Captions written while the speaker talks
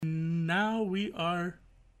now we are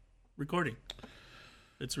recording.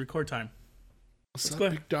 It's record time. What's up,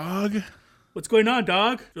 big dog? What's going on,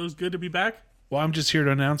 dog? Feels good to be back. Well, I'm just here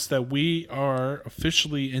to announce that we are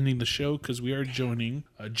officially ending the show because we are joining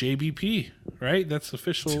JBP, right? That's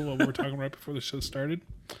official what we were talking right before the show started.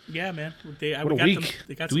 Yeah, man. What a week.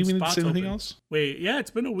 Do we even need to say anything else? Wait, yeah,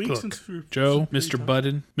 it's been a week since Joe, Mr.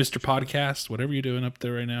 Budden, Mr. Podcast, whatever you're doing up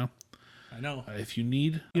there right now. I know. If you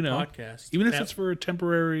need, podcast, even if it's for a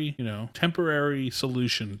temporary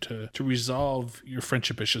solution to resolve your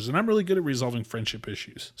friendship issues. And I'm really good at resolving friendship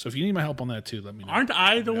issues. So if you need my help on that too, let me know. Aren't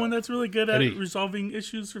I the one that's really good at resolving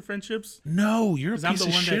issues for friendships? No, you're a piece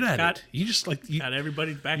of shit at it. You just got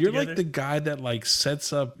everybody back together. You're like the guy that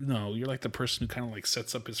sets up, you're like the person who kind of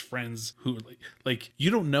sets up his friends who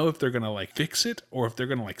you don't know if they're going to fix it or if they're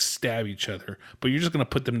going to stab each other, but you're just going to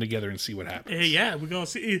put them together and see what happens. Yeah, we're going to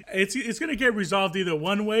see. It's going to get resolved either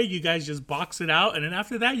one way. You guys just box it out, and then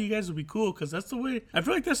after that, you guys will be cool because that's the way. I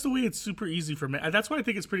feel like that's the way it's super easy for men. That's why I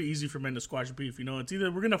think it's pretty easy for men to squash beef. It's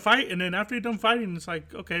either we're going to fight, and then after you're done fighting, it's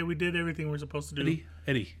like, okay, we did everything we're supposed to do.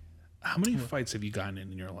 Eddie, how many fights have you gotten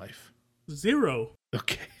in your life? 0.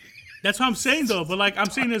 Okay. That's what I'm saying, though. But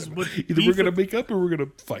I'm saying is, either we're gonna make up or we're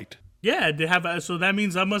gonna fight. Yeah, they have. So that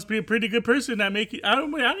means I must be a pretty good person that make it. I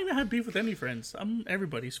don't even have beef with any friends. I'm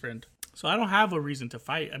everybody's friend, so I don't have a reason to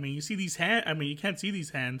fight. I mean, you see these hands. I mean, you can't see these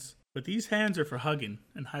hands, but these hands are for hugging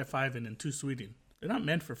and high fiving and too sweeting. They're not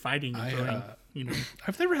meant for fighting and throwing.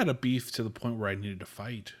 I've never had a beef to the point where I needed to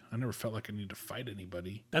fight. I never felt like I needed to fight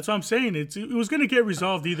anybody. That's what I'm saying. It was going to get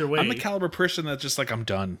resolved either way. I'm the caliber person that's just I'm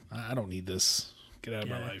done. I don't need this. Get out of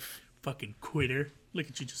my life. Fucking quitter. Look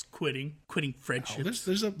at you just quitting friendships.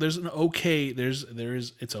 It's okay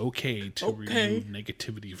to remove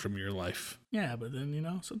negativity from your life. Yeah, but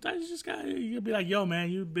then, sometimes you'll be like, yo, man,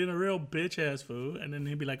 you've been a real bitch ass fool. And then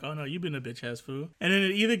he'll be like, oh no, you've been a bitch ass fool. And then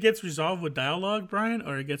it either gets resolved with dialogue, Brian,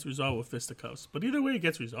 or it gets resolved with fisticuffs. But either way, it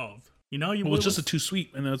gets resolved. It's just a too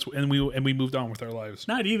sweet, and we moved on with our lives.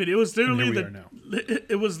 Not even. It was literally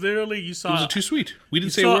it was literally you saw. It was a too sweet. We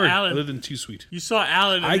didn't say a word other than too sweet. You saw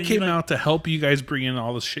Alan. I came out to help you guys bring in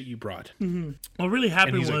all the shit you brought. Mm-hmm. What really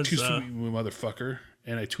happened was too sweet motherfucker,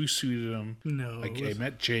 and I too sweeted him. No, I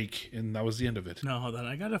met Jake, and that was the end of it. No, hold on.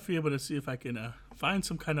 I gotta be able to see if I can find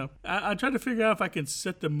some kind of. I tried to figure out if I can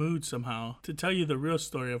set the mood somehow to tell you the real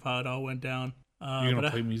story of how it all went down. You're gonna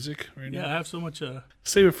play music right now? Yeah, I have so much.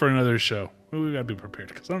 Save it for another show. We gotta be prepared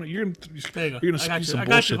because you're gonna speak some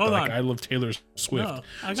bullshit like I love Taylor Swift. No,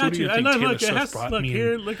 I got you. Look,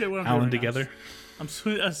 here. Look at what I'm Alan doing together. I'm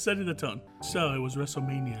setting the tone. So it was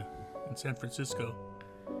WrestleMania in San Francisco.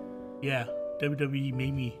 Yeah, WWE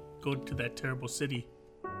made me go to that terrible city,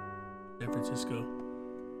 San Francisco.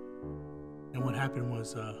 And what happened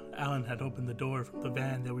was Alan had opened the door from the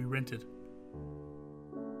van that we rented.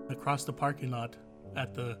 Across the parking lot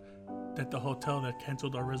at the hotel that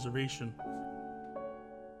canceled our reservation.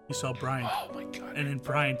 You saw Brian. Oh my god! And then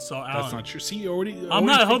Brian saw Alan. That's not true. See, you already. I'm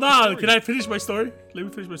not. Hold on. Can I finish my story? Let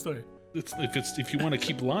me finish my story. If you want to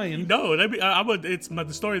keep lying. No, it's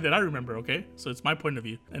the story that I remember. Okay, so it's my point of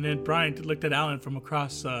view. And then Brian looked at Alan from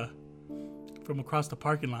across the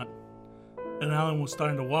parking lot, and Alan was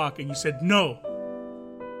starting to walk, and you said no.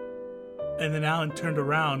 And then Alan turned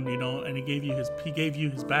around, and he gave you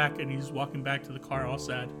his back, and he's walking back to the car all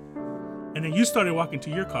sad. And then you started walking to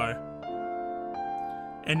your car.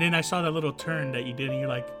 And then I saw that little turn that you did, and you're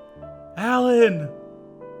like, Alan!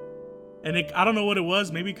 And I don't know what it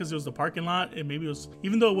was, maybe because it was the parking lot, and maybe it was,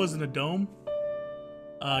 even though it wasn't a dome,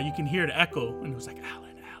 you can hear it echo, and it was like, Alan.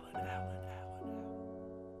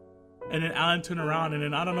 And then Alan turned around, and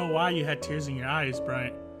then I don't know why you had tears in your eyes,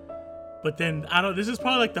 Brian. But then, this is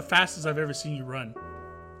probably the fastest I've ever seen you run.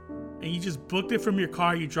 And you just booked it from your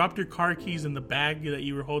car. You dropped your car keys in the bag that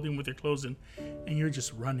you were holding with your clothes in. And you're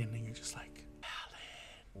just running. And you're just like,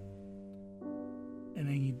 Alan. And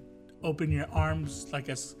then you open your arms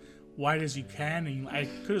as wide as you can. And I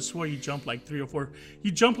could have swore you jumped 3 or 4.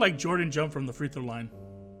 You jumped like Jordan jumped from the free throw line.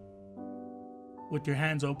 With your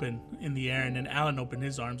hands open in the air. And then Alan opened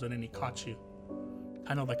his arms and then he caught you.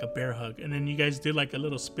 Kind of like a bear hug. And then you guys did a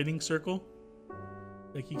little spinning circle.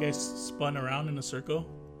 You guys spun around in a circle.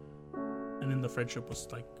 And then the friendship was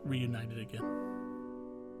reunited again.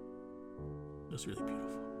 It was really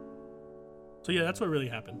beautiful. So yeah, that's what really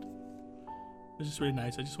happened. It was just really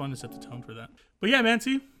nice. I just wanted to set the tone for that. But yeah, man,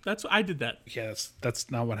 see, I did that. Yeah, that's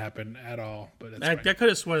not what happened at all. But I could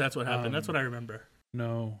have swore that's what happened. That's what I remember.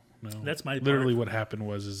 No. That's my literally part. what happened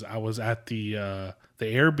was I was at the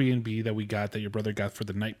Airbnb that we got that your brother got for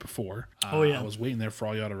the night before. Oh, yeah. I was waiting there for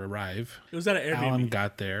all y'all to arrive. It was at an Airbnb. Alan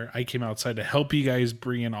got there. I came outside to help you guys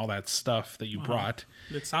bring in all that stuff that you brought.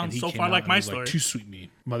 It sounds And he so came far out like and my was story. Too sweet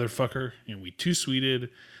me, motherfucker. And we too sweeted.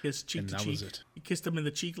 Kissed cheek and to that cheek. was it. You kissed him in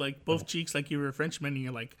the cheek, like both cheeks, like you were a Frenchman, and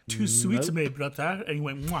you're like, too sweet to me, brother. And he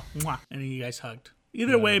went, mwah, mwah. And then you guys hugged.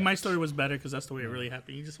 Either way, my story was better because that's the way it really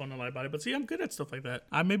happened. You just want to lie about it. But see, I'm good at stuff like that.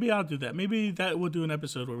 Maybe I'll do that. Maybe that we'll do an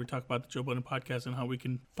episode where we talk about the Joe Budden podcast and how we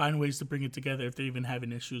can find ways to bring it together if they're even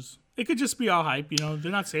having issues. It could just be all hype, you know. They're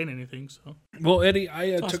not saying anything, so. Well, Eddie,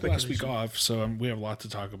 I all took last week speculation. off, so we have a lot to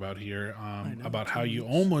talk about here know, about how you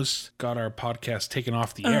almost got our podcast taken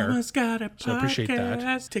off the air. Almost got a So I appreciate that.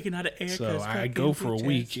 podcast taken out of air. So 'cause I fucking go for a bitches.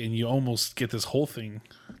 week, and you almost get this whole thing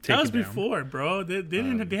taken That was down. before, bro. They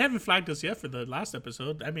didn't. They haven't flagged us yet for the last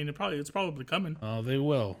episode. I mean, it's probably coming. Oh, they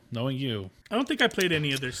will, knowing you. I don't think I played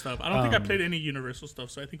any of their stuff. I don't think I played any Universal stuff,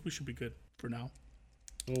 so I think we should be good for now.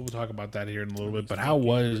 We'll talk about that here in a little bit. But how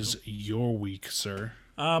was your week, sir?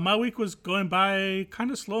 My week was going by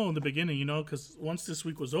kind of slow in the beginning, you know, because once this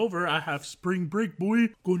week was over, I have spring break, boy.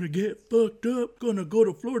 Gonna get fucked up. Gonna go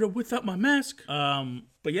to Florida without my mask.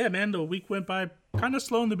 But yeah, man, the week went by kind of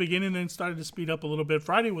slow in the beginning, then started to speed up a little bit.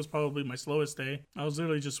 Friday was probably my slowest day. I was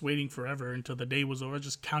literally just waiting forever until the day was over,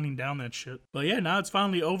 just counting down that shit. But yeah, now it's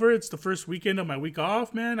finally over. It's the first weekend of my week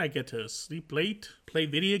off, man. I get to sleep late, play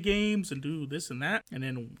video games, and do this and that. And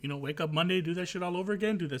then, you know, wake up Monday, do that shit all over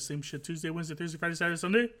again, do that same shit Tuesday, Wednesday, Thursday, Friday, Saturday,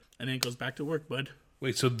 Sunday, and then it goes back to work, bud.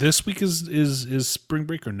 Wait, so this week is spring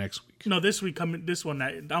break or next week? No, this week, I'm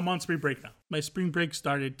on spring break now. My spring break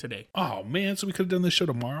started today. Oh, man, so we could have done this show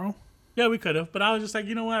tomorrow? Yeah, we could have, but I was just like,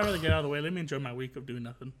 you know what? I'd rather get out of the way. Let me enjoy my week of doing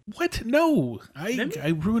nothing. What? No.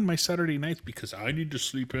 I ruined my Saturday nights because I need to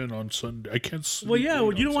sleep in on Sunday. I can't sleep. Well, yeah,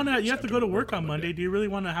 late you on don't want to. Sunday, You have to go to Saturday, work on Monday. Do you really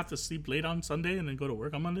want to have to sleep late on Sunday and then go to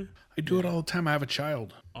work on Monday? I do it all the time. I have a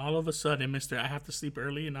child. All of a sudden, Mister, I have to sleep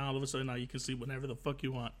early, and now all of a sudden, now you can sleep whenever the fuck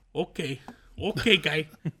you want. Okay, guy.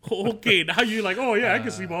 Okay, now you're like, oh yeah, I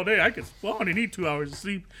can sleep all day. I only need 2 hours of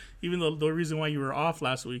sleep. Even though the reason why you were off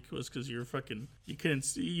last week was because you couldn't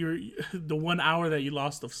see. The 1 hour that you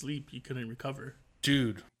lost of sleep, you couldn't recover.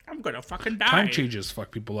 Dude. I'm gonna fucking die. Time changes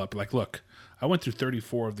fuck people up. Like, look, I went through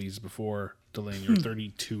 34 of these before Delaney, or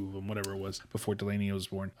 32 of them, whatever it was, before Delaney was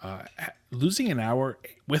born. Losing an hour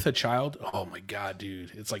with a child, oh my God,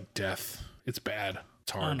 dude. It's like death. It's bad.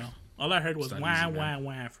 It's I hard. don't know. All I heard was not wah, easy, wah, man.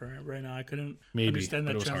 wah for right now. I couldn't Maybe, understand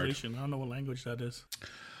but that it was hard. translation. I don't know what language that is.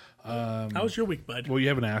 How was your week, bud? Well, you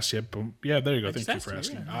haven't asked yet, but yeah, there you go. just Thank you asked for you,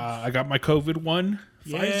 asking. yeah. I got my COVID one.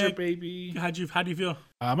 Yeah. Pfizer, baby. How do you feel?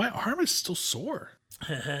 My arm is still sore.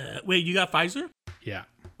 Wait, you got Pfizer? Yeah.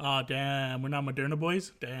 Oh, damn. We're not Moderna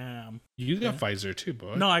boys? Damn. You got Pfizer too,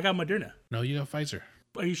 boy. No, I got Moderna. No, you got Pfizer.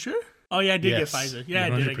 Are you sure? Oh, yeah, I did Yes. get Pfizer. Yeah, I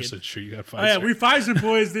did. 100% sure you got Pfizer. Oh, yeah, we Pfizer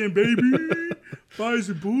boys then, baby.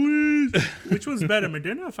 Pfizer boys. Which one's better,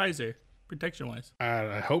 Moderna or Pfizer? Protection-wise.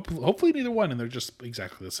 I hopefully neither one, and they're just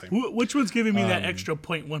exactly the same. Which one's giving me that extra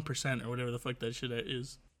 0.1% or whatever the fuck that shit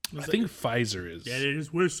is? I think Pfizer is. Yeah, it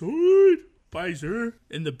is. We're side. Pfizer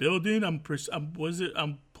in the building. I'm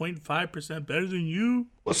 0.5% better than you.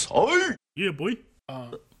 What's up? Yeah, boy.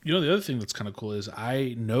 You know, the other thing that's kind of cool is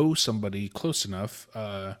I know somebody close enough,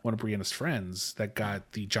 one of Brianna's friends, that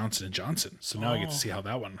got the Johnson & Johnson. So now I get to see how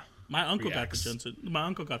that one. My uncle reacts. got the Johnson. My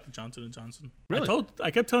uncle got the Johnson & Johnson. Really? I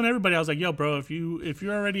kept telling everybody, I was like, yo, bro, if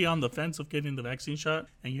you're already on the fence of getting the vaccine shot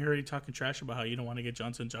and you're already talking trash about how you don't want to get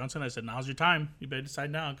Johnson & Johnson, I said, now's your time. You better decide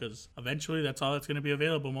now because eventually that's all that's going to be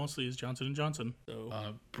available mostly is Johnson & Johnson. So,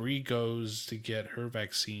 Brie goes to get her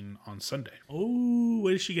vaccine on Sunday. oh,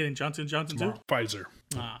 what is she getting? Johnson & Johnson too? Pfizer.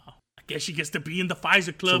 Ah, I guess she gets to be in the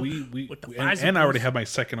Pfizer club. So we with the and Pfizer I already boys. have my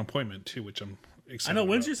second appointment too, which I'm I excited know.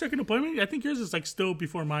 When's about. your second appointment? I think yours is like still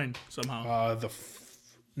before mine somehow.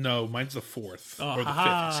 No, mine's the 4th Oh, or the 5th.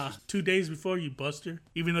 haha. 2 days before you, buster.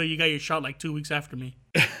 Even though you got your shot like 2 weeks after me.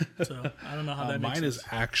 So I don't know how that makes Mine sense. is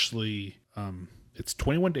actually it's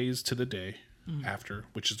 21 days to the day after,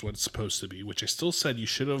 which is what it's supposed to be. Which I still said you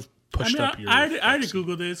should have pushed up your. I already vaccine.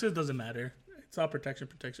 Googled it. It doesn't matter. It's all protection.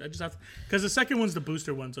 I just have because the second one's the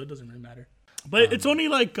booster one, so it doesn't really matter. But it's only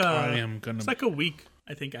like I am gonna. it's like a week,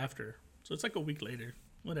 I think, after. So it's like a week later.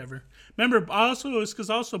 Whatever. Remember, also it's because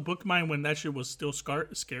I also booked mine when that shit was still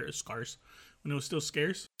scarce. When it was still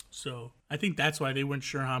scarce. So I think that's why they weren't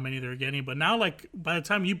sure how many they were getting. But now, like by the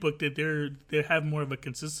time you booked it, they have more of a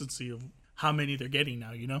consistency of how many they're getting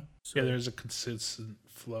now. You know. So, Yeah, there's a consistent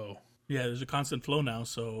flow. Yeah, there's a constant flow now,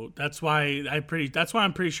 so that's why I'm pretty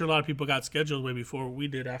sure a lot of people got scheduled way before we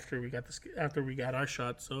did after we got our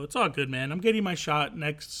shot. So it's all good, man. I'm getting my shot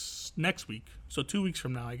next week, so 2 weeks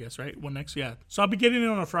from now, I guess, right? So I'll be getting it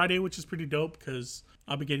on a Friday, which is pretty dope because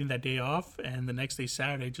I'll be getting that day off, and the next day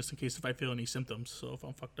Saturday, just in case if I feel any symptoms. So if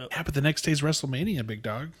I'm fucked up, Yeah, but the next day's WrestleMania, big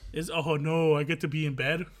dog. oh no, I get to be in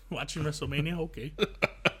bed watching WrestleMania. Okay.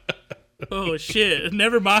 Oh shit!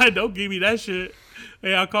 Never mind. Don't give me that shit.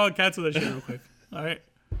 Hey, I'll call and cancel that shit real quick. All right.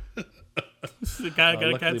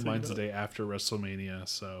 Luckily, mine's the day after WrestleMania.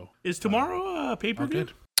 So is tomorrow pay per view?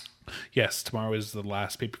 Good. Yes, tomorrow is the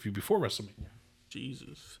last pay per view before WrestleMania.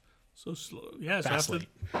 Jesus, so slow. Yeah. So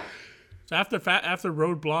after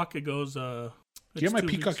Roadblock, it goes. Do you have my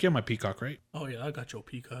Peacock? Weeks. You have my Peacock, right? Oh yeah, I got your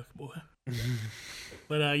Peacock, boy.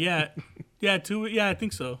 But yeah, I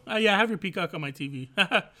think so. Yeah, I have your Peacock on my TV.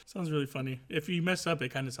 Sounds really funny. If you mess up, it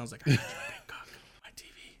kind of sounds like I got your Peacock on my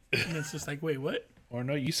TV, and it's just like, wait, what? Or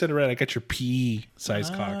no, you said it right. I got your P size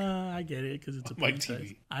cock. I get it because it's a my P TV.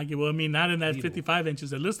 size. I mean, not in that 55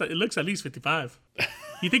 inches. It looks at least 55.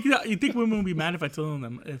 You think women would be mad if I tell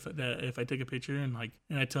them if I take a picture and I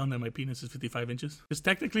tell them that my penis is 55 inches? Because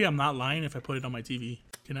technically, I'm not lying if I put it on my TV.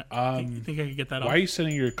 Can I? You think I could get that off? Why are you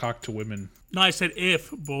sending your cock to women? No, I said if,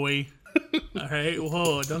 boy. All right,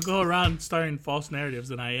 whoa! Don't go around starting false narratives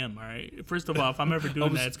that I am. All right. First of all, if I'm ever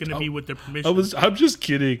doing that, it's gonna be with their permission. I'm just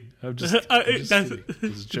kidding. It's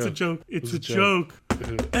a joke. It's a joke.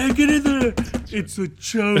 Hey, get in there! It's a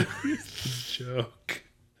joke. It's a joke.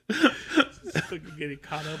 Getting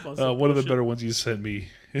caught up on one of the better ones you sent me.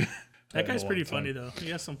 That guy's pretty funny though. He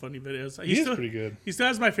has some funny videos. He's pretty good. He still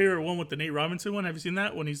has my favorite one with the Nate Robinson one. Have you seen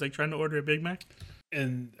that when he's like trying to order a Big Mac?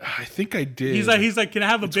 And I think I did. He's like, can I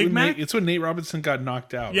have a Big Mac? It's when Nate Robinson got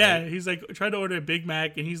knocked out. Yeah, right? he's like trying to order a Big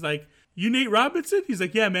Mac, and he's like, "You Nate Robinson?" He's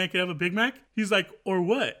like, "Yeah, man, can I have a Big Mac?" He's like, "Or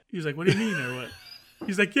what?" He's like, "What do you mean, or what?"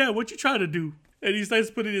 He's like, "Yeah, what you trying to do?" And he starts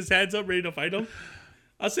putting his hands up, ready to fight him.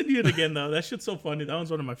 I'll send you it again though. That shit's so funny. That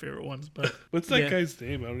one's one of my favorite ones. But what's that guy's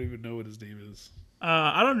name? I don't even know what his name is.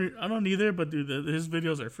 I don't either, but dude, his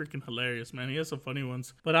videos are freaking hilarious, man. He has some funny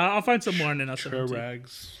ones, but I'll find some more and then I'll send them to you.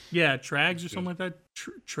 Trags. Yeah, Trags or something like that.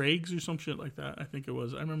 Trags or some shit like that. I think it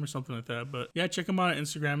was. I remember something like that. But yeah, check him out on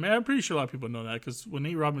Instagram. Man, I'm pretty sure a lot of people know that because when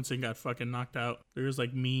Nate Robinson got fucking knocked out, there was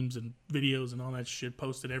like memes and videos and all that shit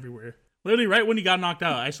posted everywhere. Literally, right when he got knocked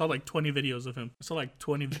out, I saw like 20 videos of him. I saw like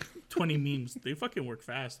 20 memes. They fucking work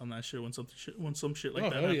fast on that shit when some shit like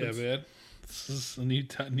that happens. Oh yeah, man. This is a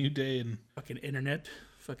new day and fucking internet.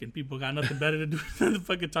 Fucking people got nothing better to do than to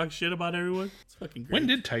fucking talk shit about everyone. It's fucking great. When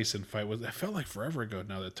did Tyson fight? I felt like forever ago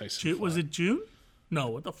now that Tyson fought. Was it June? No,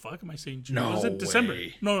 what the fuck am I saying? June? No Was it December?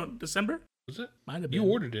 way. No, December? Was it? Might have been. You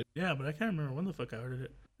ordered it. Yeah, but I can't remember when the fuck I ordered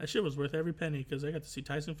it. That shit was worth every penny because I got to see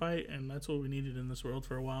Tyson fight, and that's what we needed in this world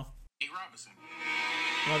for a while. Nate Robinson.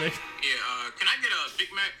 Well, Can I get a Big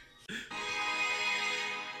Mac?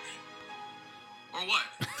 Or what?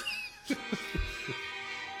 What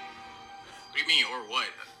do you mean, or what?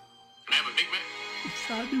 Can I have a Big Mac?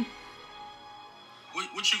 I do.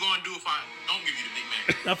 What you gonna do if I don't give you the Big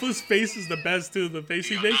Mac? That fool's face is the best too. The face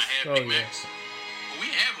he You makes. not have Big Macs? Well, we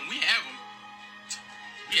have them.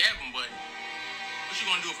 But what you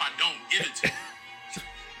gonna do if I don't give it to you?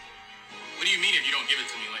 What do you mean if you don't give it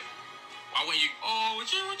to me? Like, why wouldn't you? Oh,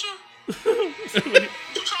 what you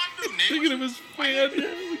trying to do, Nick? Thinking of his fan. Yeah,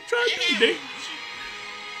 we tried to What Nate.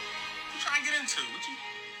 you trying to get into? What you?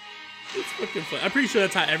 It's fucking fun. I'm pretty sure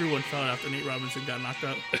that's how everyone felt after Nate Robinson got knocked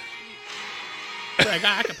out. Like,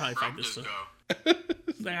 I could probably fight this. Just So.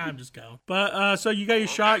 go. I'm just going. But so you got your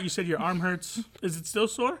shot. You said your arm hurts. Is it still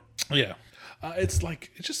sore? Yeah. It's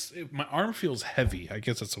like my arm feels heavy. I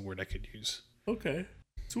guess that's a word I could use. Okay.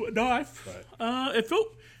 So no, it felt.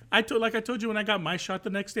 I told you when I got my shot the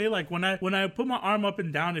next day, like when I put my arm up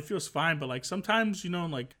and down, it feels fine. But like sometimes,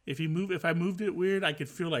 like if I moved it weird, I could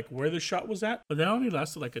feel like where the shot was at. But that only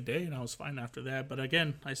lasted like a day, and I was fine after that. But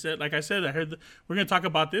again, I heard we're gonna talk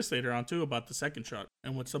about this later on too, about the second shot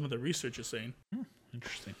and what some of the research is saying.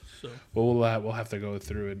 Interesting. So well, we'll have to go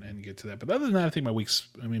through and get to that. But other than that, I think my week's.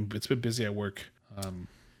 I mean, it's been busy at work.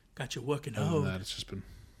 Got you working Other hard. than that, it's just been.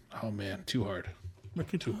 Oh man, too hard.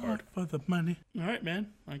 Working too hard for the money. All right,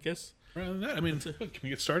 man. I guess. Rather than that, I mean, look, can we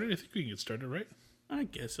get started? I think we can get started, right? I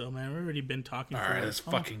guess so, man. We've already been talking All for right, let's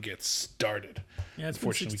fucking get started. Yeah, it's been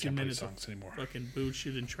Unfortunately, 16 we can't play minutes songs anymore. Fucking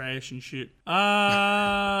bullshit and trash and shit. Wait,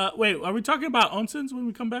 are we talking about Onsens when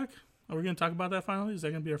we come back? Are we gonna talk about that finally? Is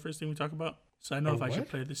that gonna be our first thing we talk about? So I know if I should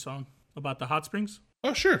play this song about the hot springs.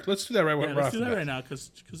 Oh, sure. Let's do that right. Yeah, let's do that right now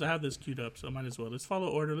because I have this queued up, so I might as well. Let's follow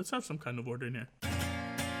order. Let's have some kind of order in here.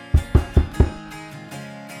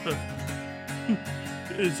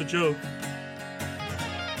 It's a joke.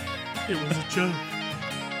 It was a joke.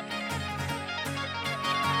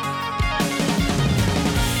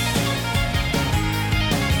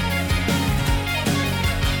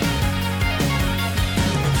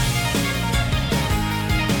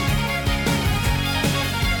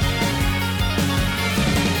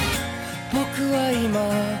僕は今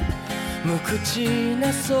無口な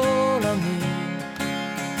空に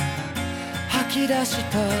吐き出し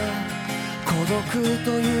た孤独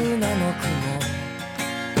という名の雲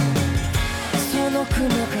その雲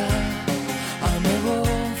が雨を降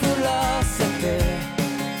らせて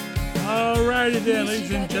Alrighty then,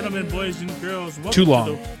 ladies and gentlemen, boys and girls. Too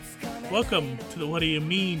long. Welcome to the What Do You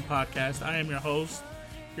Mean podcast. I am your host,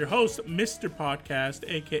 Mr. Podcast,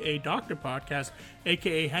 aka Dr. Podcast,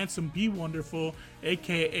 aka Handsome Be Wonderful,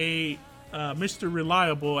 aka Mr.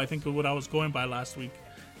 Reliable, I think of what I was going by last week,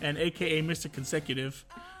 and aka Mr. Consecutive.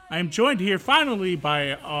 I am joined here finally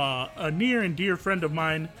by a near and dear friend of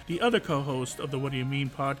mine, the other co-host of the What Do You Mean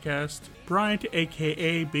podcast, Bryant,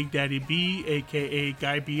 aka Big Daddy B, aka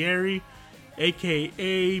Guy Bieri,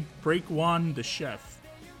 aka Break One the Chef.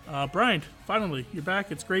 Bryant, finally, you're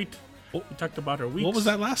back. It's great. We talked about our weeks. What was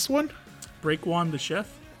that last one? Break One the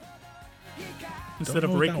Chef. Instead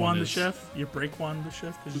of Break One the Chef, you're Break One the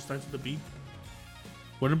Chef because it starts with a B.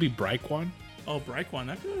 Wouldn't it be Breakwan? Oh, Breakwan.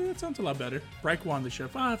 That sounds a lot better. Breakwan the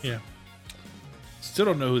Chef. Yeah. Still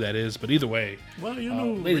don't know who that is, but either way. Well, you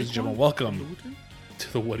know, ladies and gentlemen, welcome Wu-Tang?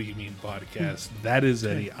 to the What Do You Mean podcast. That is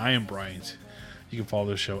Eddie. I am Bryant. You can follow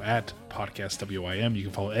the show at Podcast WIM. You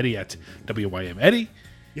can follow Eddie at WIM Eddie.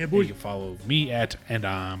 Yeah, And boy. you can follow me at And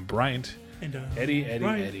I'm Bryant. And, Eddie.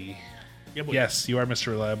 Bryant. Yeah, boy. Yes, you are Mr.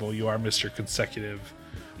 Reliable. You are Mr. Consecutive.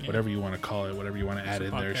 Yeah. Whatever you want to call it, whatever you want to add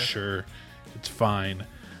in there, podcast. sure. It's fine.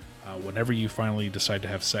 Whenever you finally decide to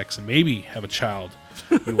have sex and maybe have a child,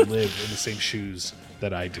 you will live in the same shoes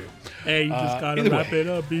that I do. Hey, you just gotta either wrap way. it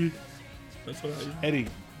up, B. That's what I do. Eddie,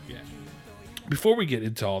 Yeah. before we get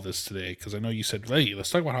into all this today, because I know you said, hey, let's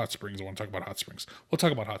talk about hot springs. I want to talk about hot springs. We'll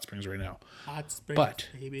talk about hot springs right now. Hot springs, But-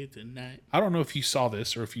 baby, tonight. I don't know if you saw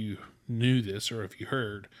this or if you knew this or if you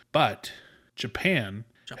heard, but Japan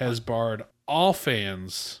has barred all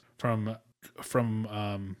fans from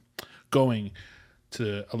going to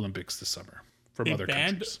the Olympics this summer from other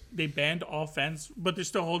countries. They banned all fans, but they're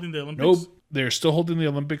still holding the Olympics. No, they're still holding the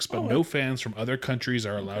Olympics, but Oh, no fans from other countries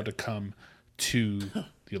are allowed to come to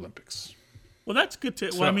the Olympics. Well, that's good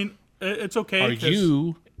to. So, well, I mean, it's okay. Are 'cause-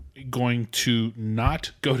 you going to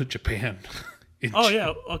not go to Japan? Oh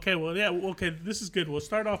yeah. Okay. Well, yeah. Okay. This is good. We'll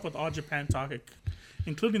start off with all Japan talk,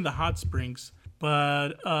 including the hot springs.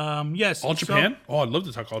 But yes. All so- Japan? Oh, I'd love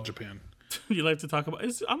to talk all Japan. you like to talk about? I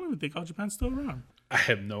don't even think all Japan's still around. I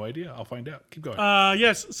have no idea. I'll find out. Keep going.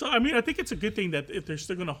 Yes. So I mean, I think it's a good thing that if they're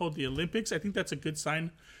still going to hold the Olympics, I think that's a good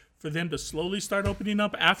sign for them to slowly start opening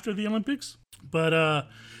up after the Olympics. But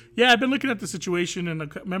yeah, I've been looking at the situation,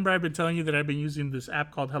 and remember I've been telling you that I've been using this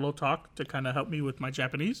app called Hello Talk to kind of help me with my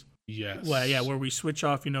Japanese. Yes. Well, yeah, where we switch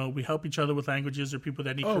off. We help each other with languages or people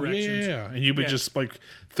that need Oh, corrections. yeah. And you've been Yeah. just like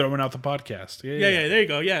throwing out the podcast. Yeah, there you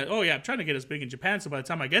go. Yeah. Oh, yeah. I'm trying to get us big in Japan, so by the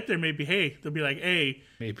time I get there, maybe they'll be like, hey,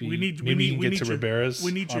 Maybe we need you can get to your- Ribera's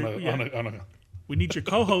we need on your a, yeah. on a We need your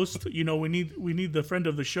co-host. We need the friend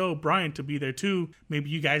of the show, Brian, to be there too. Maybe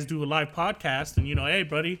you guys do a live podcast, and hey,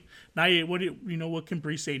 buddy, now what can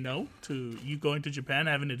Bree say no to you going to Japan,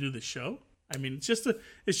 having to do the show? I mean, it's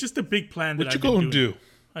just a big plan. What that you I've been gonna doing. do?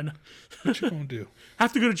 I know. What you gonna do?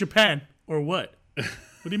 Have to go to Japan or what? What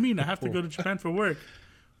do you mean? I have to go to Japan for work?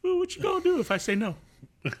 Well, what you gonna do if I say no?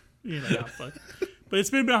 Fuck. But it's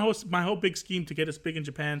been my whole big scheme to get us big in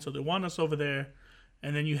Japan, so they want us over there.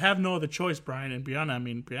 And then you have no other choice, Brian and Brianna. I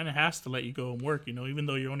mean, Brianna has to let you go and work, even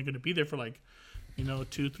though you're only going to be there for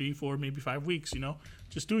 2, 3, 4, maybe 5 weeks,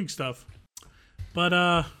 just doing stuff. But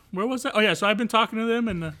where was that? Oh, yeah, so I've been talking to them,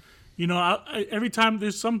 and, every time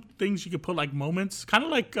there's some things you could put, moments, kind of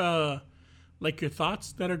like your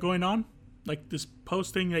thoughts that are going on. Like this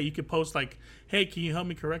posting that you could post, hey, can you help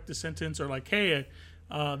me correct the sentence? Or hey,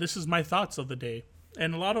 this is my thoughts of the day.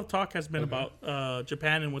 And a lot of talk has been about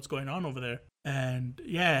Japan and what's going on over there. And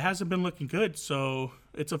yeah, it hasn't been looking good, so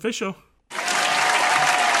it's official.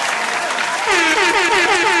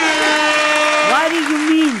 Why do you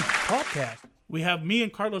mean podcast? Me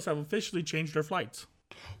and Carlos have officially changed our flights.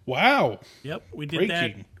 Wow. Yep, we did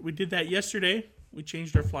Breaking. that. We did that yesterday. We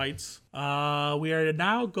changed our flights. We are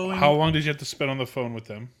now going. How long did you have to spend on the phone with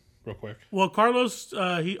them? Real quick. Well, Carlos,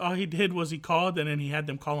 all he did was he called, and then he had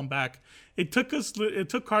them call him back. It took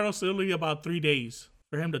Carlos literally about 3 days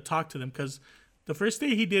for him to talk to them, because the first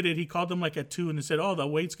day he did it, he called them at 2, and they said, "Oh, the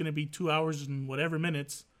wait's going to be 2 hours and whatever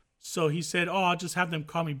minutes." So he said, "Oh, I'll just have them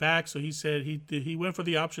call me back." So he said he went for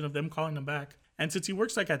the option of them calling him back. And since he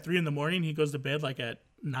works like at 3 a.m, he goes to bed like at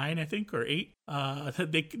 9, I think, or 8.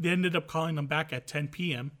 They ended up calling him back at 10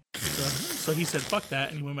 p.m. So he said, "Fuck that,"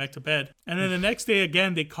 and he went back to bed. And then the next day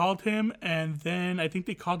again, they called him, and then I think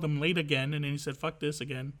they called him late again, and then he said, "Fuck this"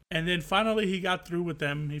 again. And then finally he got through with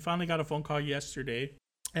them. He finally got a phone call yesterday,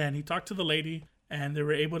 and he talked to the lady, and they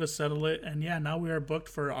were able to settle it. And yeah, now we are booked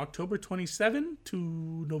for October 27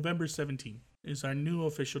 to November 17 is our new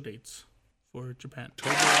official dates for Japan.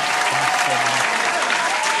 October 27.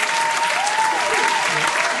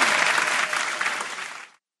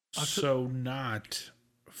 So not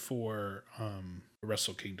for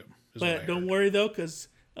Wrestle Kingdom. But don't worry though, because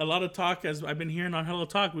a lot of talk, as I've been hearing on Hello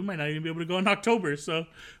Talk, we might not even be able to go in October. So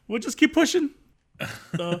we'll just keep pushing.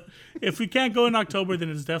 So if we can't go in October, then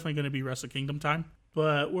it's definitely going to be Wrestle Kingdom time.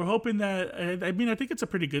 But we're hoping that, I think it's a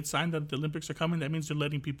pretty good sign that the Olympics are coming. That means they're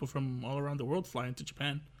letting people from all around the world fly into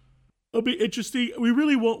Japan. It'll be interesting. We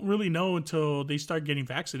really won't really know until they start getting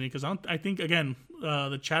vaccinated, because I think, again,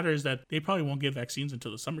 the chatter is that they probably won't get vaccines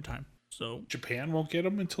until the summertime. So Japan won't get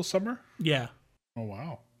them until summer? Yeah. Oh,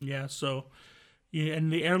 wow. Yeah, so, yeah,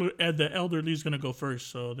 and the elderly is going to go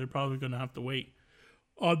first, so they're probably going to have to wait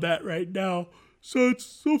on that right now. So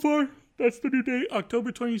far, that's the new date,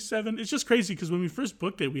 October 27. It's just crazy because when we first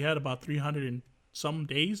booked it, we had about 300 and some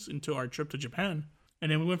days into our trip to Japan.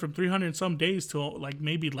 And then we went from 300 and some days to like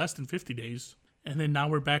maybe less than 50 days. And then now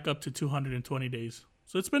we're back up to 220 days.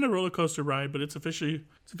 So it's been a roller coaster ride, but it's officially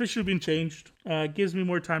been changed. Gives me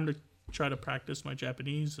more time to try to practice my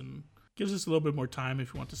Japanese, and gives us a little bit more time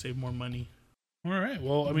if you want to save more money. All right.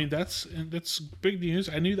 Well, I mean, that's big news.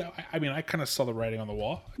 I knew that. I mean, I kind of saw the writing on the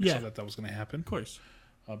wall. I saw that was going to happen. Of course.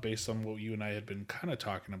 Based on what you and I had been kind of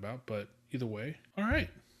talking about. But either way, all right.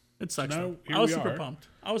 It sucks. So I was super pumped.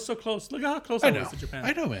 I was so close. Look how close I was to Japan.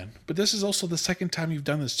 I know, man. But this is also the second time you've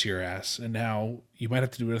done this to your ass. And now you might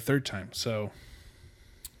have to do it a third time. So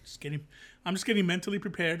I'm just getting mentally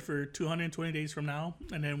prepared for 220 days from now.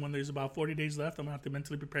 And then when there's about 40 days left, I'm going to have to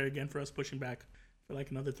mentally prepare again for us pushing back for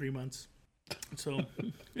like another 3 months. So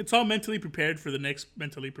it's all mentally prepared for the next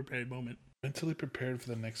mentally prepared moment. Mentally prepared for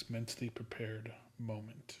the next mentally prepared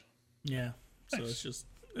moment. Yeah. Nice. So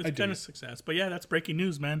it's been a success. But yeah, that's breaking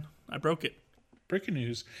news, man. I broke it. Breaking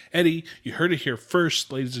news. Eddie, you heard it here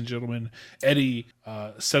first, ladies and gentlemen. Eddie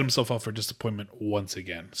set himself up for disappointment once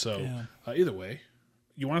again. So either way,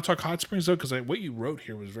 you want to talk Hot Springs, though? Because what you wrote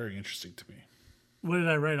here was very interesting to me. What did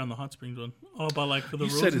I write on the Hot Springs one? Oh, about like for the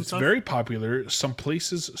rules and stuff? You said it's very popular. Some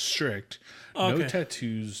places strict. Okay. No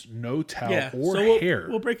tattoos, no towel or hair.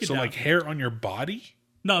 We'll break it down. So like hair on your body?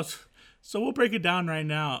 No. So we'll break it down right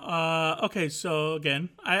now. Okay, so again,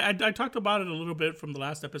 I talked about it a little bit from the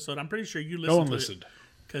last episode. I'm pretty sure you listened. No one listened.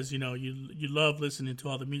 Because, you love listening to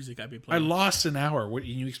all the music I've been playing. I lost an hour. What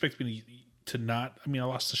you expect me to not? I mean, I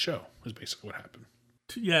lost the show is basically what happened.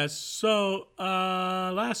 Yes. So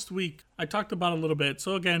last week I talked about a little bit.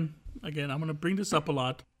 So again, I'm going to bring this up a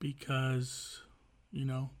lot because,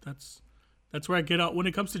 that's where I get out. When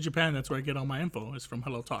it comes to Japan, that's where I get all my info is from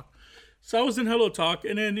Hello Talk. So I was in Hello Talk,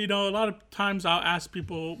 and then, a lot of times I'll ask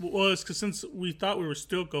people, because since we thought we were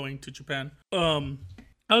still going to Japan,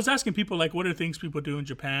 I was asking people, like, what are things people do in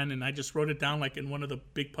Japan, and I just wrote it down, like, in one of the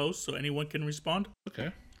big posts so anyone can respond.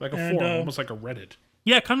 Okay. Like a forum, almost like a Reddit.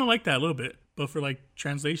 Yeah, kind of like that a little bit, but for, like,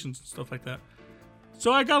 translations and stuff like that.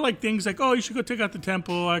 So I got, like, things like, oh, you should go check out the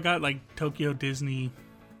temple. I got, like, Tokyo Disney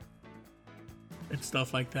and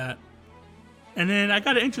stuff like that. And then I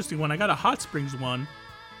got an interesting one. I got a Hot Springs one.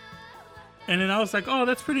 And then I was like, oh,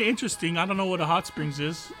 that's pretty interesting. I don't know what a Hot Springs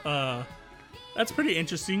is. That's pretty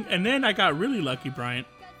interesting. And then I got really lucky, Bryant.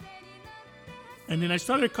 And then I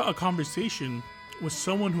started a conversation with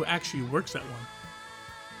someone who actually works at one.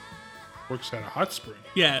 Works at a hot spring?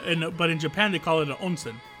 Yeah, but in Japan they call it an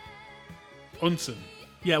onsen. Onsen?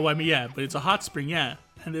 Yeah, well, I mean, yeah, but it's a hot spring, yeah.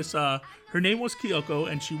 And this, her name was Kyoko,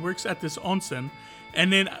 and she works at this onsen.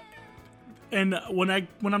 And then,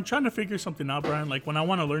 when I'm trying to figure something out, Brian, like when I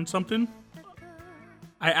want to learn something,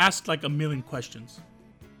 I ask like a million questions.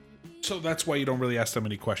 So that's why you don't really ask that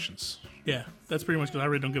many questions. Yeah, that's pretty much because I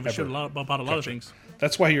really don't give a shit about a lot of things.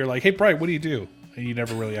 That's why you're like, hey, Brian, what do you do? And you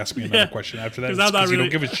never really ask me another question after that. Because you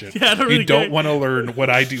don't give a shit. Yeah, I don't really you don't want to learn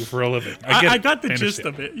what I do for a living. I got the gist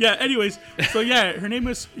of it. Yeah. Anyways, so yeah, her name.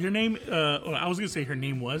 I was gonna say her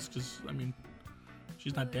name was because I mean,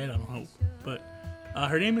 she's not dead. I don't hope. But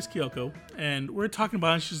her name is Kyoko, and we're talking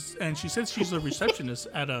about it, and she says she's a receptionist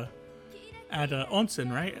at a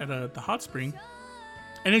onsen, right? At the hot spring.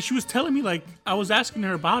 And then she was telling me, like, I was asking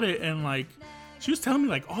her about it, and like, she was telling me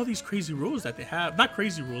like all these crazy rules that they have. Not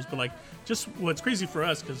crazy rules, but like just what's crazy for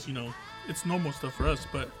us because you know it's normal stuff for us.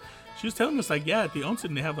 But she was telling us like at the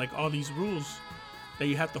onsen they have like all these rules that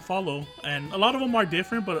you have to follow, and a lot of them are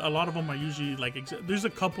different, but a lot of them are usually like there's a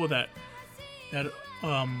couple that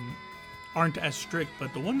aren't as strict.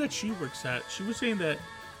 But the one that she works at, she was saying that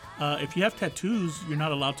if you have tattoos, you're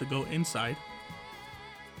not allowed to go inside.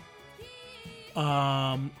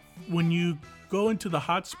 When you go into the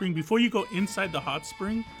hot spring, before you go inside the hot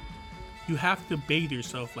spring, you have to bathe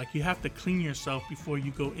yourself. Like you have to clean yourself before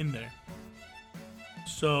you go in there.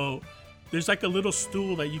 So there's like a little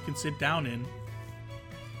stool that you can sit down in,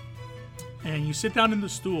 and you sit down in the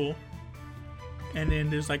stool, and then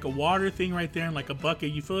there's like a water thing right there and like a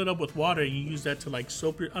bucket. You fill it up with water and you use that to like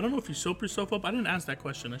soap I don't know if you soap yourself up. I didn't ask that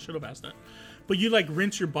question. I should have asked that. But you like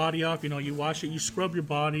rinse your body off, you know, you wash it, you scrub your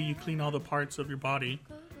body, you clean all the parts of your body.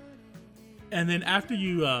 And then after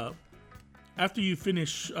you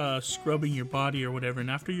finish scrubbing your body or whatever,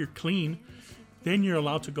 and after you're clean, then you're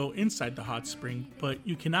allowed to go inside the hot spring. But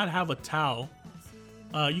you cannot have a towel.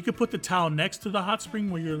 You could put the towel next to the hot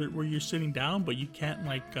spring where you're sitting down, but you can't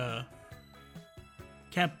like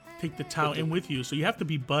can't take the towel in with you. So you have to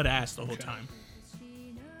be butt ass the whole time.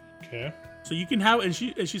 Okay. So you can have, and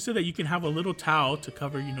she said that you can have a little towel to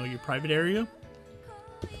cover, you know, your private area.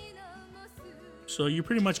 So you're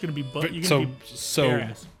pretty much gonna be bare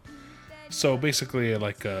ass. So basically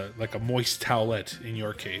like a moist towelette in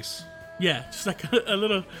your case. Yeah, just like a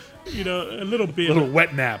little, you know, a little bit. A little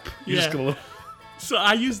wet nap. You just get a little. So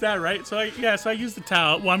I use that, right? So I use the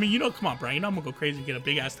towel. Well, I mean, you know, come on, Brian. You know I'm gonna go crazy and get a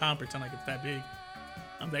big ass towel and pretend like it's that big.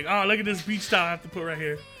 I'm like, oh, look at this beach towel I have to put right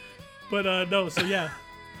here. But no, so yeah.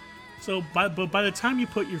 So by the time you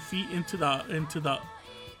put your feet into the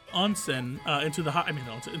onsen, into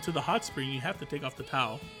the hot spring, you have to take off the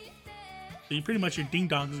towel. So you pretty much, your ding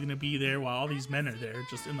dong is gonna be there while all these men are there,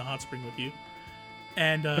 just in the hot spring with you.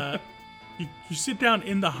 And you sit down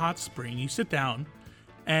in the hot spring. You sit down,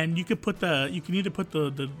 and you can either put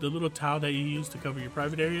the little towel that you use to cover your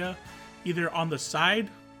private area, either on the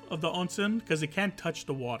side of the onsen, because it can't touch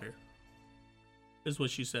the water, is what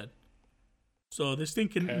she said. So this thing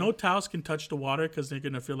no towels can touch the water because they're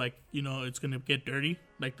gonna feel like, you know, it's gonna get dirty,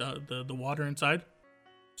 like the water inside.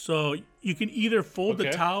 So you can either fold the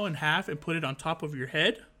towel in half and put it on top of your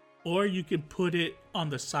head, or you can put it on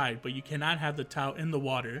the side, but you cannot have the towel in the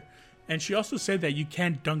water. And she also said that you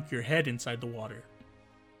can't dunk your head inside the water.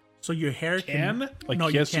 So your hair can? Like, no,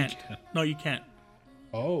 yes, you can't. You can. No, you can't.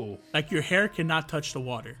 Oh. Like your hair cannot touch the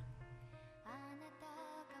water.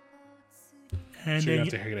 And so you then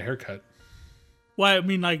have to get a haircut. Well, I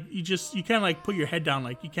mean, like you can't like put your head down.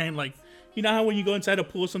 Like you can't like, you know how when you go inside a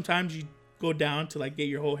pool, sometimes you go down to like get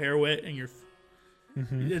your whole hair wet and your.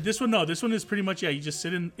 Mm-hmm. This one is pretty much, yeah. You just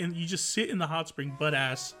sit in the hot spring butt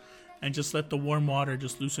ass, and just let the warm water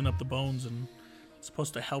just loosen up the bones, and it's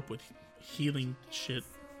supposed to help with healing shit,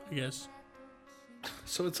 I guess.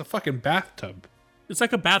 So it's a fucking bathtub. It's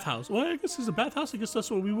like a bathhouse. Well, I guess it's a bathhouse. I guess that's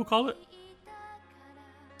what we would call it.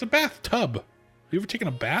 It's a bathtub. Have you ever taken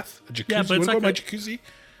a bath? A jacuzzi? Yeah, but it's like my jacuzzi.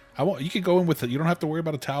 You can go in with it. You don't have to worry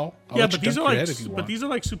about a towel. But these are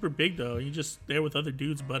like super big though. You're just there with other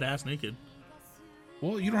dudes, butt ass naked.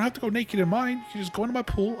 Well, you don't have to go naked in mine. You can just go into my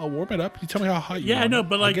pool. I'll warm it up. You tell me how hot you want. Yeah, I know,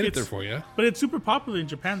 but like I'll get it there for you. But it's super popular in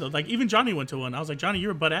Japan though. Like even Johnny went to one. I was like, Johnny,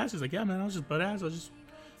 you're a butt ass. He's like, yeah, man, I was just butt ass. I was just,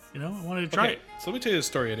 I wanted to try it. So let me tell you this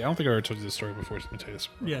story, Eddie. I don't think I ever told you this story before. So let me tell you this.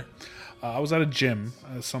 Yeah. I was at a gym,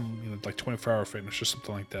 like 24-hour fitness or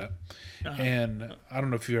something like that. Uh-huh. And I don't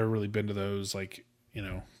know if you've ever really been to those, like,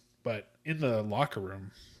 but in the locker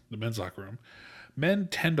room, the men's locker room, men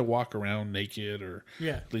tend to walk around naked or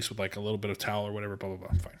at least with like a little bit of towel or whatever, blah, blah,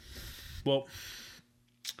 blah. Fine. Well,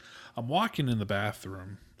 I'm walking in the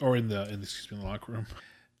bathroom or in the locker room.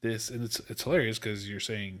 And it's hilarious because you're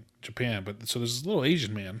saying Japan, but so there's this little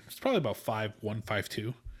Asian man. He's probably about 5'1",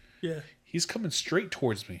 5'2". Yeah. He's coming straight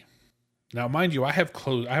towards me. Now, mind you, I have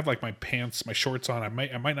clothes. I have like my pants, my shorts on. I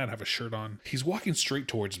might not have a shirt on. He's walking straight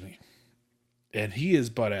towards me, and he is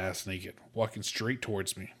butt ass naked, walking straight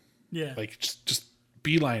towards me. Yeah, like just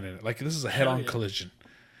beelining it. Like this is a head-on collision.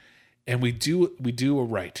 And we do a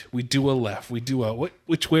right, we do a left, we do a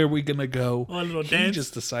which way are we gonna go? Oh, a little he dance.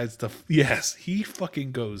 Just decides to he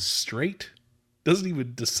fucking goes straight. Doesn't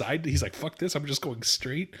even decide. He's like, fuck this, I'm just going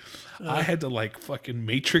straight. I had to like fucking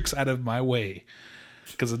matrix out of my way.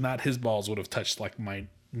 Because if not, his balls would have touched like my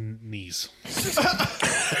knees.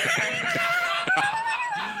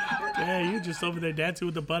 Yeah, you just over there dancing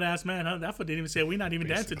with the butt ass man. Huh? That fool didn't even say we're not even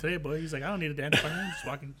dancing today, boy. He's like, I don't need to dance. I'm just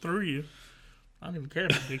walking through you. I don't even care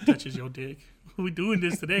if the dick touches your dick. We doing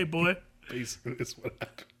this today, boy. Basically, that's what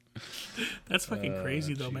happened. That's fucking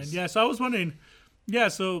crazy though, man. jeez. Yeah, so I was wondering. Yeah,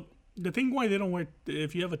 so the thing why they don't wear,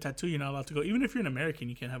 if you have a tattoo, you're not allowed to go. Even if you're an American,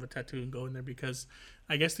 you can't have a tattoo and go in there because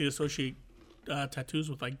I guess they associate tattoos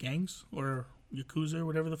with like gangs or yakuza or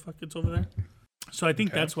whatever the fuck it's over there. So I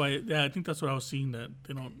think that's why. Yeah, I think that's what I was seeing, that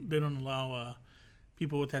they don't allow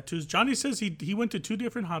people with tattoos. Johnny says he went to 2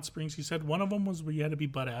 different hot springs. He said one of them was where you had to be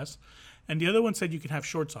butt ass, and the other one said you can have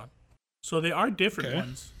shorts on. So they are different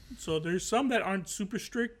ones. So there's some that aren't super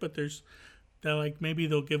strict, but there's that like maybe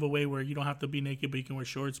they'll give away where you don't have to be naked, but you can wear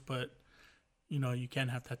shorts, but you can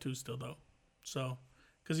have tattoos still though. So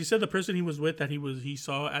because he said the person he was with that he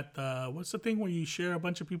saw at the, what's the thing where you share a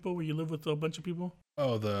bunch of people, where you live with a bunch of people?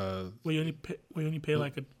 Oh, the Where you only pay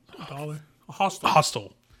like $1. A hostel.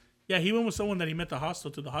 hostel. Yeah, he went with someone that he met at the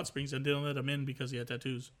hostel to the hot springs and didn't let him in because he had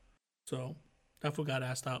tattoos. So that fool got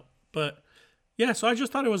asked out. But yeah, so I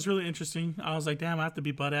just thought it was really interesting. I was like, damn, I have to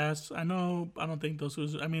be butt ass. I don't think those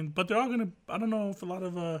was, but they're all gonna, I don't know if a lot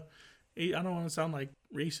of, I don't want to sound like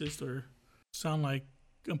racist or sound like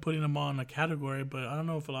I'm putting them on a category, but I don't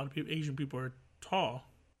know if a lot of people, Asian people are tall.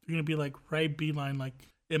 They're gonna be like right beeline, like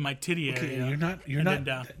in my titty area. You're not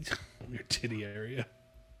down. your titty area.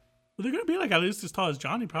 Well, they're gonna be like at least as tall as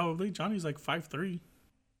Johnny, probably. Johnny's like 5'3".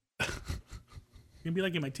 You're gonna be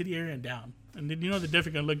like in my titty area and down. And then they're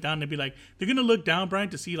definitely gonna look down. They're gonna look down, Brian,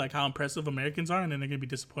 to see like how impressive Americans are, and then they're gonna be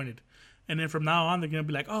disappointed. And then from now on, they're gonna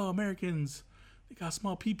be like, "Oh, Americans, they got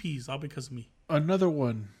small peepees, all because of me." Another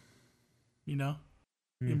one. You're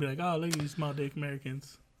gonna be like, "Oh, look at these small dick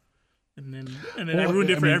Americans," and then I ruined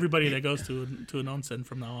it for everybody that goes to an onsen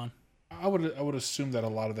from now on. I would assume that a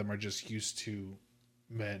lot of them are just used to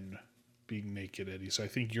men being naked, Eddie. So I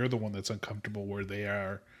think you're the one that's uncomfortable, where they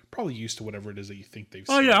are probably used to whatever it is that you think they've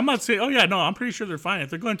seen. Oh yeah, I'm not saying. Oh yeah, no, I'm pretty sure they're fine. If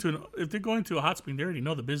they're going to a hot spring, they already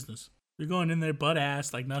know the business. They're going in there butt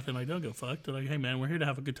ass like nothing. Like, don't give a fuck. They're like, hey man, we're here to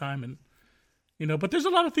have a good time, and But there's a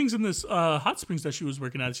lot of things in this hot springs that she was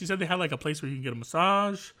working at. She said they had like a place where you can get a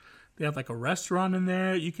massage. They have like a restaurant in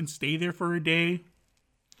there. You can stay there for a day.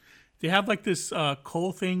 They have like this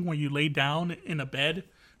coal thing where you lay down in a bed,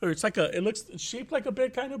 or it looks shaped like a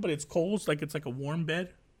bed kind of, but it's coals, like it's like a warm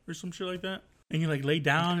bed or some shit like that. And you like lay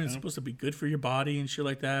down, and it's supposed to be good for your body and shit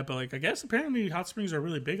like that. But like I guess apparently hot springs are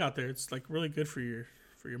really big out there. It's like really good for your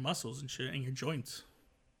muscles and shit and your joints.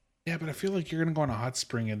 Yeah, but I feel like you're gonna go on a hot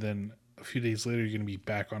spring, and then a few days later you're gonna be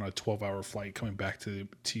back on a 12-hour flight coming back to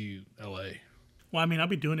LA. Well, I mean, I'll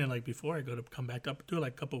be doing it like before I come back up. Do it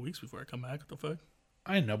like a couple of weeks before I come back. What the fuck?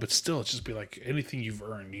 I know, but still, it's just be like anything you've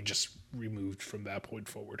earned, you just removed from that point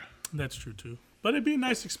forward. That's true too. But it'd be a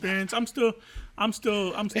nice experience. I'm still. They have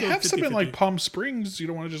 50-50. something like Palm Springs. You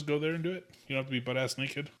don't want to just go there and do it. You don't have to be butt ass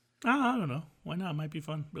naked. I don't know. Why not? It might be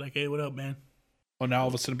fun. Be like, hey, what up, man? Well, now all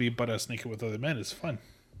of a sudden, be butt ass naked with other men is fun.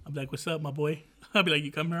 I'll be like, what's up, my boy? I'll be like,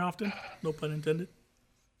 you come here often? No pun intended.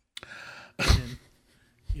 And,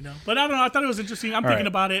 but I don't know. I thought it was interesting. I'm thinking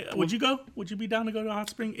about it. Would you go? Would you be down to go to a hot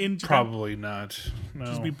spring in Japan? Probably not. No.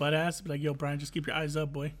 Just be butt ass. Be like, yo, Brian, just keep your eyes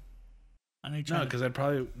up, boy. I know No, because I'd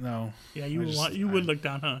probably no. Yeah, you would look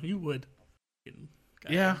down, huh? You would.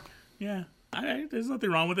 Yeah. Yeah. There's nothing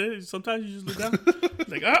wrong with it. Sometimes you just look down.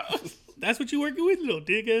 Like, oh, that's what you working with, little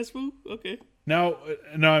dick ass fool. Okay. No,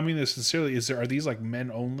 I mean this sincerely. Are these like men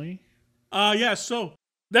only? Yeah. So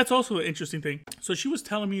that's also an interesting thing. So she was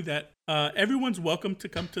telling me that everyone's welcome to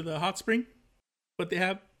come to the hot spring, but they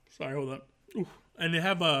have. Sorry, hold on. Ooh, and they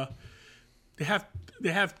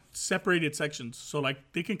have separated sections. So like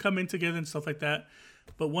they can come in together and stuff like that.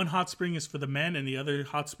 But one hot spring is for the men, and the other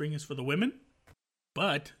hot spring is for the women.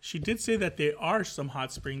 But she did say that there are some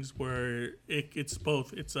hot springs where it's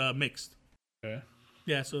both. It's mixed. Okay.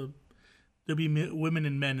 Yeah, so there'll be women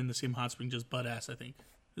and men in the same hot spring, just butt ass, I think,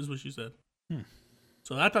 is what she said.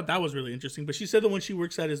 So I thought that was really interesting. But she said the one she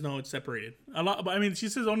works at is it's separated. A lot, but I mean, she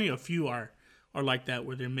says only a few are like that,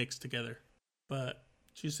 where they're mixed together. But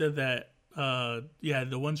she said that,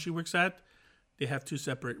 the one she works at, they have two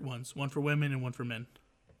separate ones, one for women and one for men.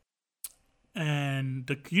 And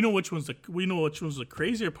which one's the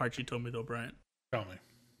crazier part she told me though, Brian? Tell me.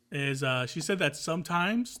 Is she said that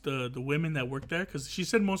sometimes the women that work there, because she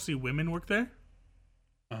said mostly women work there.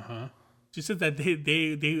 She said that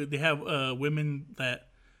they have women that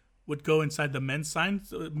would go inside the men's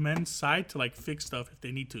side to like fix stuff if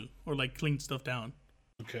they need to, or like clean stuff down.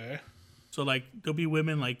 Okay. So like there'll be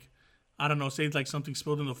women like, I don't know, say like something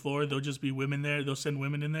spilled on the floor, there'll just be women there. They'll send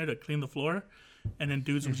women in there to clean the floor, and then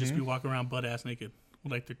dudes will just be walking around butt ass naked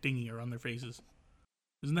with like their dinghy around their faces.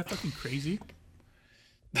 Isn't that fucking crazy?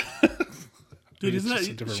 Dude, isn't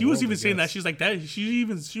that? She was even saying that. She's like that. She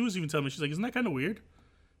was even telling me, she's like, isn't that kind of weird?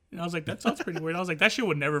 And I was like, that sounds pretty weird. I was like, that shit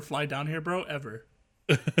would never fly down here, bro, ever.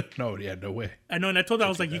 No, yeah, no way. I know, and I told her, I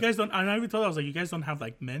was like, you guys don't, and I even told her, I was like, you guys don't have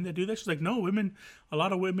like men that do that? She's like, no, women, a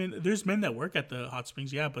lot of women, there's men that work at the hot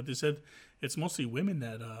springs, yeah, but they said it's mostly women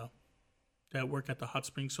that work at the hot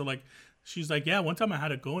springs. So like, she's like, yeah, one time I had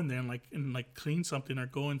to go in there and clean something or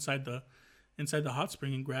go inside the hot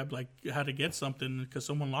spring and grab, like, had to get something because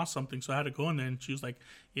someone lost something. So I had to go in there, and she was like,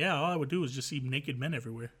 yeah, all I would do was just see naked men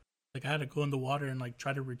everywhere. Like, I had to go in the water and like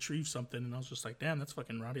try to retrieve something. And I was just like, damn, that's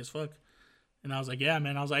fucking rowdy as fuck. And I was like, yeah,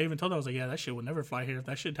 man. I even told her, I was like, yeah, that shit would never fly here. If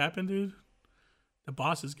that shit happened, dude, the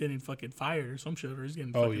boss is getting fucking fired or some shit, or he's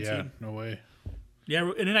getting fucking sued. No way.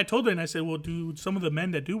 Yeah, and then I told her, and I said, well, do some of the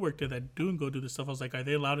men that do work there that do and go do this stuff, I was like, are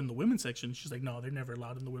they allowed in the women's section? She's like, no, they're never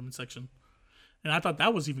allowed in the women's section. And I thought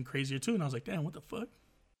that was even crazier too. And I was like, damn, what the fuck?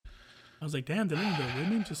 I was like, damn, did any of the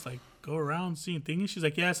women just like go around seeing things? She's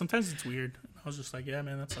like, yeah, sometimes it's weird. I was just like, yeah,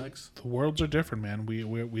 man, that sucks. The worlds are different, man. We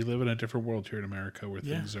live in a different world here in America where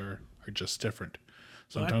things are just different.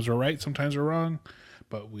 Sometimes we're right, sometimes we're wrong,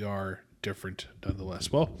 but we are different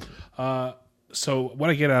nonetheless. Well, so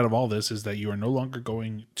what I get out of all this is that you are no longer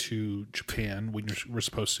going to Japan when we're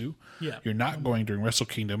supposed to. Yeah. You're not going during Wrestle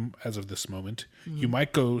Kingdom as of this moment. You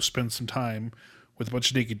might go spend some time with a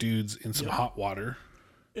bunch of naked dudes in some hot water.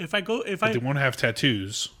 They won't have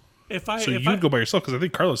tattoos. So you'd go by yourself, because I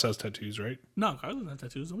think Carlos has tattoos, right? No, Carlos doesn't have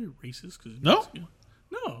tattoos. Don't be racist. No?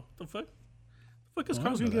 No. The fuck? The fuck is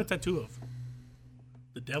Carlos going to get a tattoo of?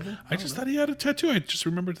 The devil? I just thought he had a tattoo. I just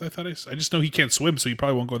remembered. I just know he can't swim, so he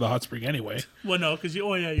probably won't go to the hot spring anyway. Well, no, because you're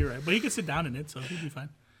right. But he can sit down in it, so he'll be fine.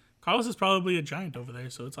 Carlos is probably a giant over there,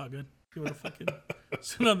 so it's all good. He would have fucking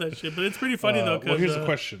sit on that shit. But it's pretty funny, though. Well, here's the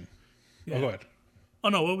question. Yeah. Oh, go ahead. Oh,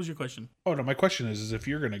 no, what was your question? Oh, no, my question is if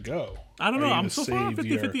you're going to go. I don't know. I'm so far on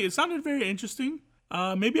 50-50. It sounded very interesting.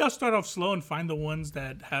 Maybe I'll start off slow and find the ones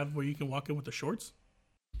that have where you can walk in with the shorts.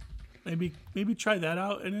 Maybe try that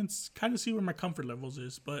out and then kind of see where my comfort levels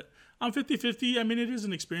is. But I'm 50-50. I mean, it is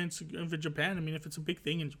an experience for Japan. I mean, if it's a big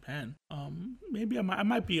thing in Japan, maybe I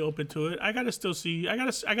might be open to it. I gotta still see. I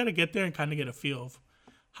gotta get there and kind of get a feel of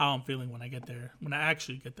how I'm feeling when I get there. When I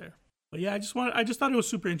actually get there. But yeah, I just thought it was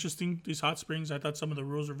super interesting. These hot springs. I thought some of the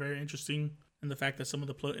rules were very interesting, and the fact that some of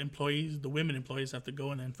the employees, the women employees, have to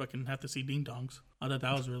go and then fucking have to see ding dongs. I thought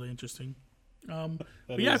that was really interesting. But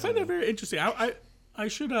yeah, I find that very interesting. I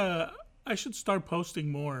should start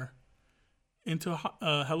posting more into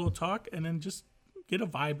Hello Talk and then just get a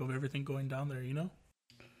vibe of everything going down there, you know?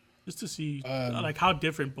 Just to see like how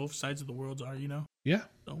different both sides of the worlds are, you know? Yeah.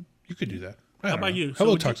 So, you could do that. How about you?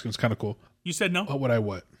 Hello Talk seems kind of cool. You said no?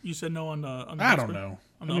 What? You said no on the I don't know.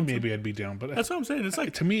 I mean, maybe I'd be down, but that's what I'm saying. It's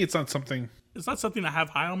like, to me, it's not something. It's not something I have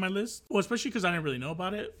high on my list. Well, especially because I didn't really know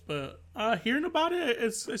about it. But hearing about it,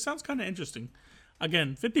 it sounds kind of interesting.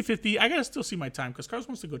 Again, 50-50. I gotta still see my time because Carlos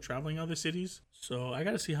wants to go traveling in other cities. So I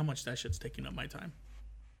gotta see how much that shit's taking up my time.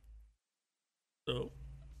 So,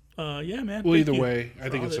 yeah, man. Well, either way, I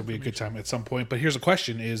think it's gonna be a good time at some point. But here's a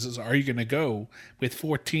question: Is are you gonna go with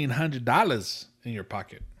 $1,400 in your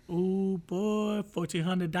pocket? Oh boy,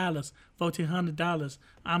 $1,400.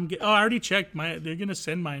 I already checked they're gonna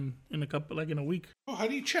send mine in a week. Oh, how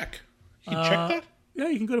do you check? You can check that? Yeah,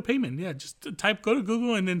 you can go to payment. Yeah, just go to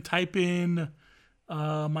Google and then type in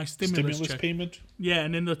my stimulus check. Payment. Yeah,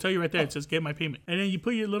 and then they'll tell you right there. It says get my payment, and then you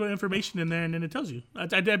put your little information in there, and then it tells you.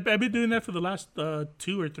 I've been doing that for the last 2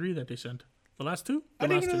 or 3 that they sent. The last 2? I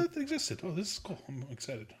didn't even know that existed. Oh, this is cool. I'm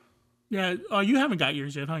excited. Yeah. Oh, you haven't got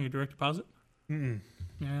yours yet, huh? Your direct deposit.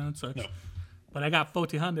 Yeah, that sucks. No. But I got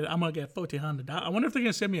 $1,400. I'm gonna get $1,400. I wonder if they're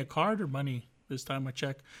gonna send me a card or money this time. I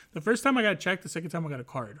check. The first time I got a check. The second time I got a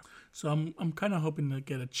card. So I'm kind of hoping to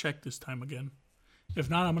get a check this time again. If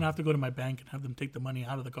not, I'm gonna have to go to my bank and have them take the money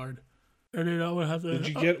out of the card. And then I would have to. Did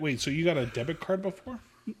you get? Wait, so you got a debit card before?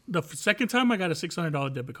 The second time I got a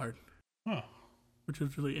 $600 debit card. Oh. Which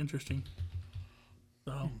was really interesting.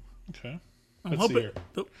 So. Okay. I'm hoping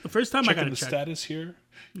the first time I got a check. Status here.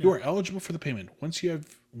 Yeah. You are eligible for the payment. Once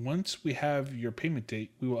we have your payment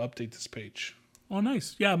date, we will update this page. Oh,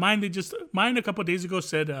 nice. Yeah, mine a couple of days ago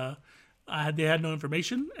said they had no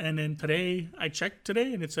information, and then I checked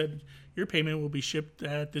today, and it said your payment will be shipped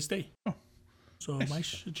at this day. Oh, so nice. My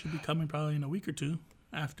shit should be coming probably in a week or 2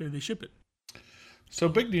 after they ship it. So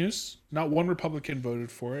big news. Not one Republican voted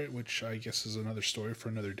for it, which I guess is another story for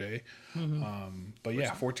another day. Mm-hmm. But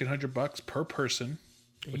yeah, $1,400 per person,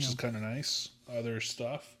 which is kind of nice. Other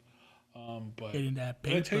stuff. But getting that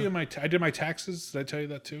paper. Did I tell you I did my taxes? Did I tell you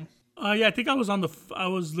that too? Yeah, I think I was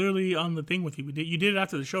literally on the thing with you. You did it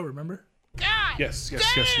after the show, remember? God, yes.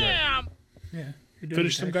 Damn! Yeah.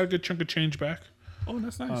 Finished them. Got a good chunk of change back. Oh,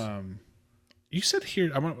 that's nice. You said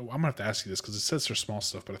here, I'm gonna have to ask you this because it says for small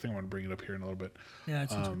stuff, but I think I'm gonna bring it up here in a little bit. Yeah,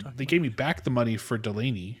 since we're talking. They gave me back the money for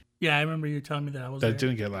Delaney Yeah, I remember you telling me that I was that I there.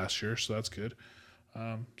 didn't get last year, so that's good.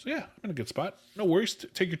 So yeah, I'm in a good spot. No worries.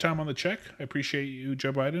 Take your time on the check. I appreciate you,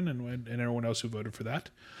 Joe Biden, and everyone else who voted for that.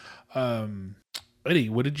 Eddie,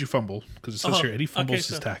 what did you fumble? Because it says here Eddie fumbles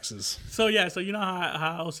his taxes. So yeah, so you know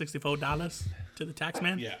how I owe $64 to the tax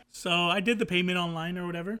man? Yeah. So I did the payment online or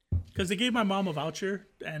whatever because they gave my mom a voucher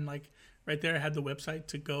and like right there I had the website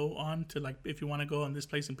to go on to like if you want to go on this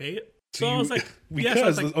place and pay it. So I was like,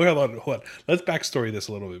 hold on. Let's backstory this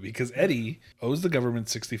a little bit because Eddie owes the government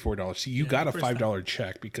 $64. So you got a $5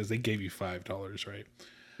 check because they gave you $5, right?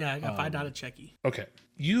 Yeah, I got $5 checky. Okay.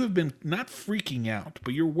 You have been not freaking out,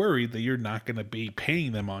 but you're worried that you're not going to be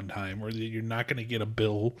paying them on time or that you're not going to get a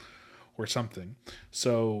bill or something.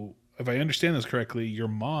 So if I understand this correctly, your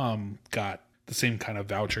mom got the same kind of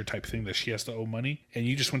voucher type thing that she has to owe money, and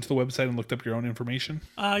you just went to the website and looked up your own information?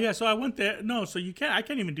 Yeah, so I went there. No, so I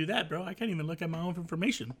can't even do that, bro. I can't even look at my own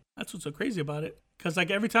information. That's what's so crazy about it. Because like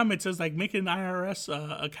every time it says like make an IRS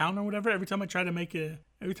account or whatever, every time I try to make an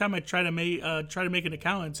account,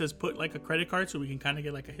 it says put like a credit card so we can kind of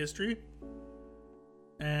get like a history.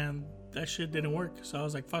 And that shit didn't work. So I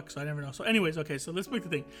was like, fuck, so I never know. So anyways, okay, so let's make the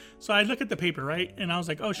thing. So I look at the paper, right? And I was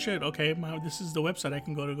like, oh shit, okay, this is the website I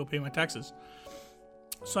can go pay my taxes.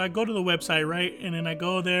 So I go to the website, right? And then I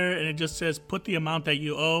go there and it just says put the amount that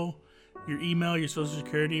you owe, your email, your social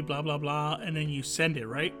security, blah, blah, blah. And then you send it,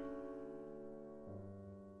 right?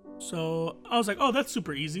 So I was like, oh, that's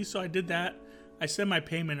super easy. So I did that. I sent my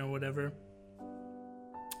payment or whatever.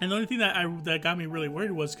 And the only thing that got me really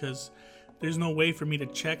worried was because there's no way for me to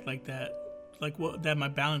check like that. Like that my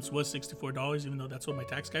balance was $64, even though that's what my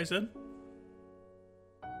tax guy said.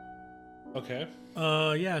 Okay.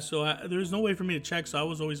 Yeah, so there's no way for me to check, so I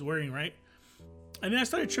was always worrying, right? And then I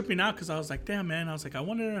started tripping out because I was like, damn, man. I was like, I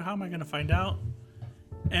wonder how am I going to find out?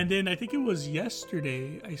 And then I think it was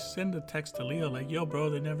yesterday, I sent a text to Leo like, yo, bro,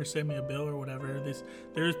 they never sent me a bill or whatever.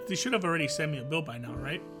 They should have already sent me a bill by now,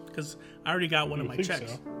 right? Because I already got one of my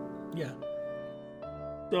checks. So. Yeah.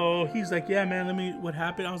 So he's like, yeah, man, what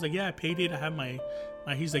happened? I was like, yeah, I paid it. I have my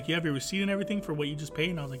he's like, you have your receipt and everything for what you just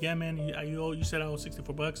paid? And I was like, yeah, man, you said I owe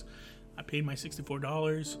 $64. I paid my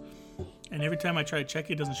 $64. And every time I try to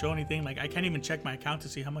check it doesn't show anything. Like I can't even check my account to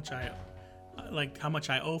see how much I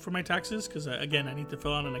owe for my taxes. Cause again, I need to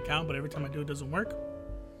fill out an account, but every time I do, it doesn't work.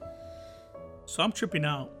 So I'm tripping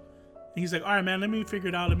out. And he's like, all right, man, let me figure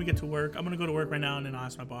it out. Let me get to work. I'm going to go to work right now. And then I'll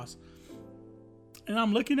ask my boss. And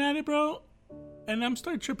I'm looking at it, bro. And I'm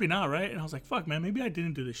starting tripping out, right? And I was like, fuck, man, maybe I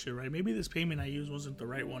didn't do this shit right. Maybe this payment I used wasn't the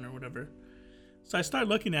right one or whatever. So I start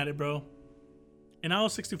looking at it, bro. And I owe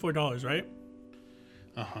 $64, right?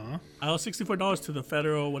 Uh-huh. I owe $64 to the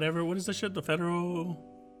federal, whatever. What is that shit? The federal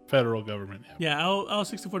government. Yeah, I owe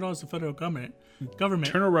 $64 to the federal government.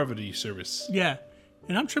 Internal Revenue Service. Yeah.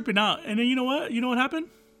 And I'm tripping out. And then you know what? You know what happened?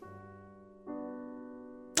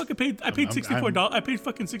 I paid $64. I paid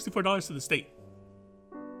fucking $64 to the state.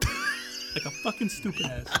 Like a fucking stupid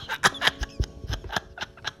ass.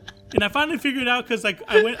 And I finally figured it out because like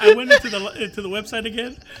I went into the website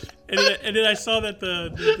again, and then I saw that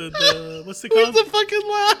the what's it called? What's the fucking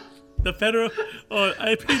laugh? The federal. Oh,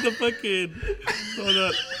 I paid the fucking. Hold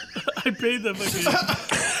up. I paid the fucking.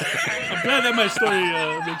 I'm glad that my story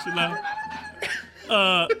makes you laugh.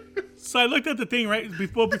 So I looked at the thing right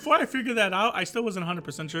before I figured that out. I still wasn't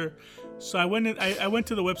 100% sure. So I went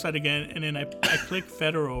to the website again, and then I clicked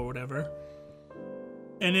federal or whatever.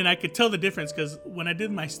 And then I could tell the difference because when I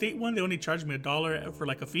did my state one, they only charged me $1 for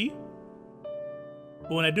like a fee.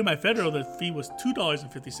 But when I do my federal, the fee was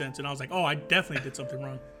 $2.50, and I was like, oh, I definitely did something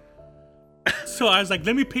wrong. So I was like,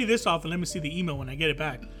 let me pay this off and let me see the email when I get it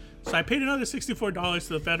back. So I paid another $64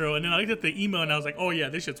 to the federal, and then I looked at the email and I was like, oh yeah,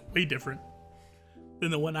 this shit's way different than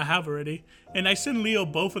the one I have already. And I sent Leo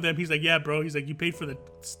both of them. He's like, yeah, bro. He's like, you paid for the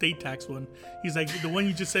state tax one. He's like, the one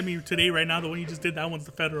you just sent me today right now, the one you just did, that one's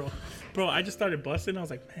the federal. Bro, I just started busting. I was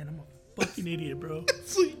like, man, I'm a fucking idiot, bro.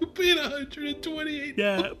 So you paid $128.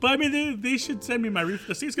 Yeah, but I mean, they should send me my refund.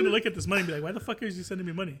 The state's gonna look at this money and be like, why the fuck is he sending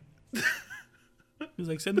me money? He's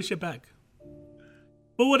like, send the shit back.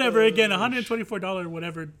 But whatever, again, $124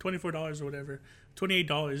 whatever, $24 or whatever,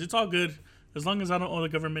 $28. It's all good. As long as I don't owe the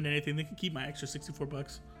government anything, they can keep my extra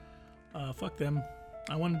 $64. Fuck them.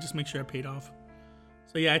 I want to just make sure I paid off.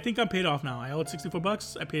 So yeah, I think I'm paid off now. I owed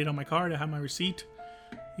 $64. I paid it on my card. I have my receipt.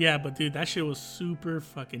 Yeah, but dude, that shit was super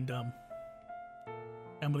fucking dumb.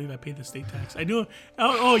 Can't believe I paid the state tax. I do.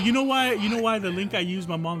 Oh, you know why? You know why the link I used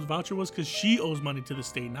my mom's voucher was because she owes money to the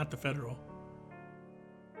state, not the federal.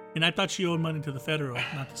 And I thought she owed money to the federal,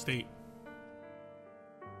 not the state.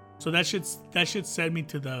 So that should send me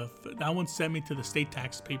to that one sent me to the state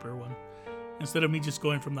tax paper one, instead of me just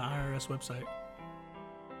going from the IRS website.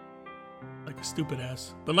 Like a stupid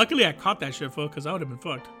ass. But luckily I caught that shit, because I would have been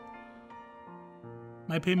fucked.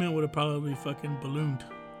 My payment would have probably fucking ballooned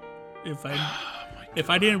if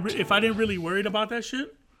I didn't really worried about that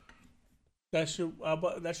shit. That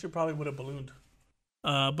shit probably would have ballooned.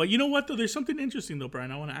 But you know what though? There's something interesting though,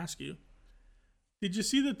 Brian. I want to ask you. Did you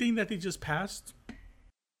see the thing that they just passed?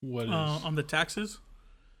 What is on the taxes?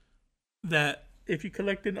 That if you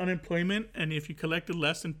collected unemployment and if you collected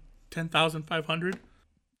less than 10,500,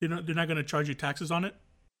 they're not going to charge you taxes on it.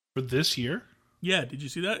 for this year? Yeah, did you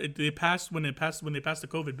see that? They passed when they passed the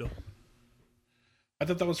COVID bill. I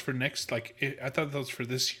thought that was for next. I thought that was for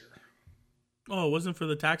this year. Oh, it wasn't for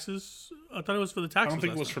the taxes? I thought it was for the taxes. I don't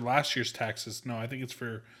think it was for last year's taxes. No, I think it's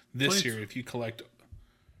for this year. If you collect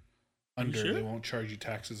under, sure? they won't charge you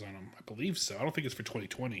taxes on them. I believe so. I don't think it's for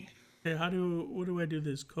 2020. Okay, what do I do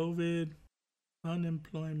this? COVID,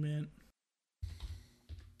 unemployment,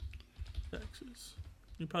 taxes.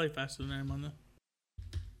 You're probably faster than I am on that.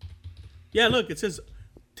 Yeah, look, it says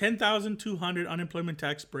 10,200 unemployment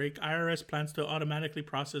tax break. IRS plans to automatically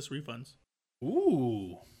process refunds.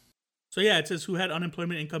 Ooh. So yeah, it says who had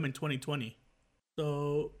unemployment income in 2020.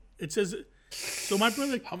 So it says, so my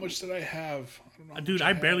brother. How much did I have? I don't know. Dude,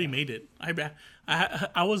 I barely made it.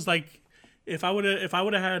 I was like, if I would have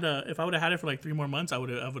had it for like 3 more months, I would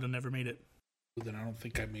have never made it. Then I don't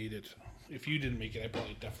think I made it. If you didn't make it, I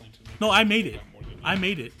probably definitely didn't make it. No, I made it. More than you. I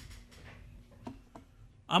made it.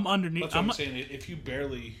 I'm underneath. That's what I'm saying. If you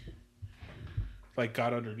barely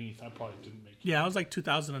got underneath, I probably didn't make it. Yeah, I was like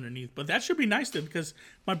 2,000 underneath, but that should be nice then because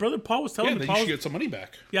my brother Paul was telling Yeah, me. then Paul you should get some money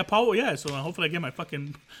back. Yeah, Paul. Yeah, so hopefully I get my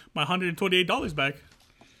 $128 back.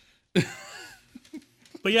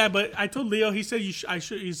 But I told Leo. He said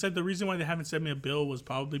He said the reason why they haven't sent me a bill was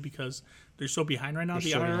probably because they're so behind right now. They're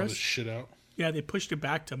The sorting all IRS. this shit out. Yeah, they pushed it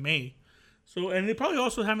back to May. So and they probably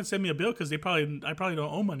also haven't sent me a bill because I probably don't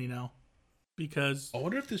owe money now because I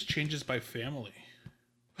wonder if this changes by family.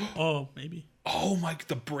 oh maybe. Oh my!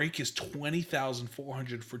 The break is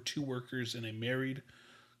 $20,400 for 2 workers and a married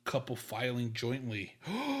couple filing jointly.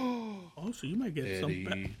 Oh, so you might get Eddie,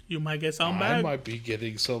 some. You might get some I back. might be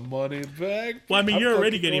getting some money back. Well, I mean, I'm you're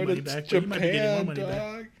already fucking getting going money to back, but you might be getting more money Japan,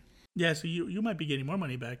 back. dog. Yeah, so you might be getting more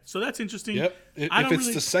money back. So that's interesting. Yep. If don't it's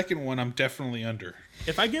really- the second one, I'm definitely under.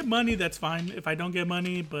 If I get money, that's fine. If I don't get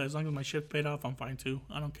money, but as long as my shift paid off, I'm fine too.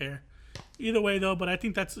 I don't care. Either way, though, but I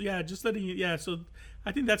think that's just letting you. Yeah, so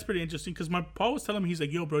I think that's pretty interesting because my Paul was telling me, he's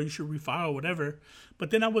like, "Yo, bro, you should refile or whatever." But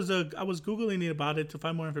then I was googling it about it to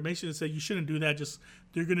find more information and said you shouldn't do that. Just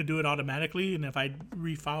they're gonna do it automatically, and if I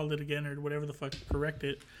refiled it again or whatever the fuck, correct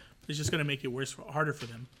it, it's just gonna make it harder for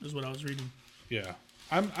them. Is what I was reading. Yeah.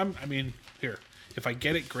 I mean, here. If I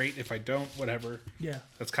get it, great. If I don't, whatever. Yeah.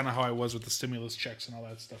 That's kind of how I was with the stimulus checks and all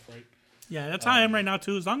that stuff, right? Yeah, that's how I am right now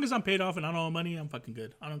too. As long as I'm paid off and I don't owe money, I'm fucking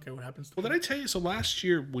good. I don't care what happens to Well, me. did I tell you? So last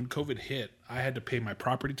year when COVID hit, I had to pay my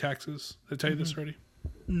property taxes. Did I tell you this already?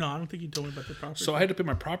 No, I don't think you told me about the property. So I had to pay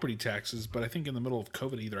my property taxes, but I think in the middle of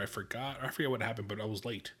COVID, either I forgot what happened, but I was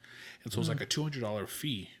late. And so it was like a $200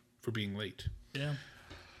 fee for being late. yeah.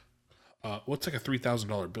 Well, it's like a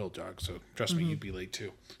 $3,000 bill, dog. So trust me, you'd be late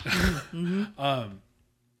too. I'm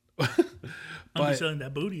But selling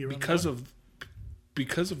that booty around because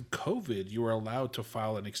of COVID, you were allowed to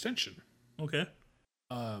file an extension. okay.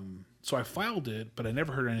 So I filed it, but I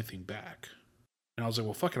never heard anything back. And I was like,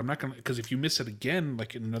 well, fuck it. I'm not going to, because if you miss it again,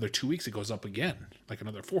 like in another 2 weeks, it goes up again, like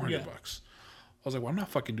another $400. Yeah. I was like, well, I'm not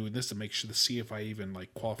fucking doing this to see if I even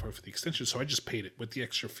qualify for the extension. So I just paid it with the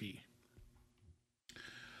extra fee.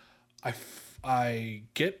 I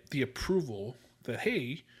get the approval that,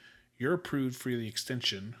 hey, you're approved for the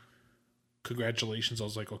extension. Congratulations. I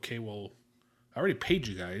was like, okay, well, I already paid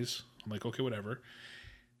you guys. I'm like, okay, whatever.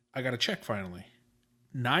 I got a check finally.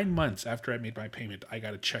 9 months after I made my payment, I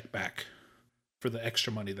got a check back for the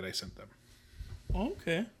extra money that I sent them.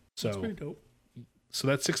 Okay. That's pretty So, dope. so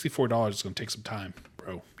that $64 is going to take some time,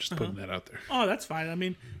 bro. Just putting that out there. Oh, that's fine. I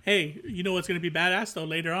mean, hey, you know what's going to be badass though?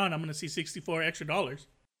 Later on, I'm going to see $64 extra dollars.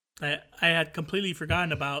 I had completely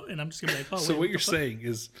forgotten about, and I'm just going to be like, oh, So wait, what you're the fuck? saying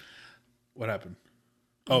is, what happened?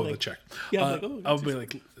 Oh, like- the check. Yeah, I'm like, oh, I'll be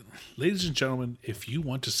like, ladies and gentlemen, if you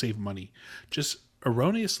want to save money, just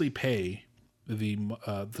erroneously pay the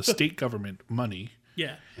state government money,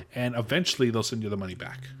 Yeah. and eventually they'll send you the money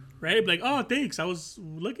back. Right? Be like, oh, thanks. I was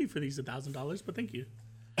looking for these $1,000, but thank you.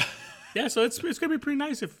 Yeah, so it's gonna be pretty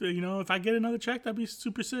nice if if I get another check, that'd be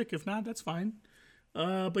super sick. If not, that's fine.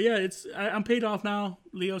 But yeah, I'm paid off now.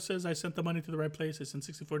 Leo says I sent the money to the right place. I sent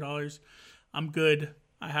 $64. I'm good.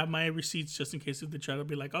 I have my receipts just in case if they try to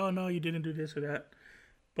be like, oh no, you didn't do this or that.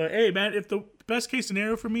 But hey, man, if the best case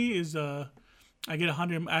scenario for me is I get my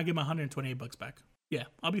 $128 back. Yeah,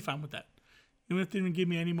 I'll be fine with that. Even if they didn't give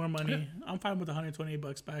me any more money, I'm fine with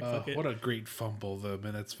 $128 back. Fuck it. What a great fumble, though,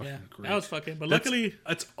 man. That's fucking great. That was fucking. But luckily,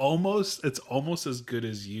 it's almost as good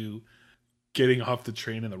as you getting off the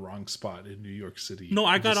train in the wrong spot in New York City. No,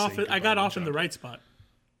 I got off. I got off in the right spot.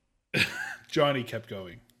 Johnny kept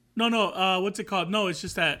going. No. What's it called? No, it's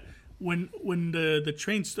just that when the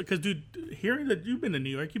trains, because dude, hearing that you've been in New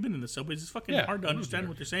York, you've been in the subways, it's fucking hard to understand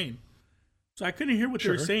what they're saying. So I couldn't hear what they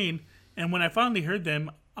were saying, and when I finally heard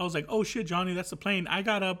them, I was like, "Oh shit, Johnny, that's the plane." I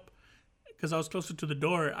got up because I was closer to the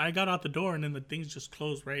door. I got out the door, and then the things just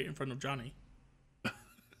closed right in front of Johnny.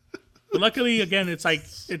 But luckily, again,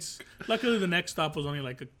 luckily the next stop was only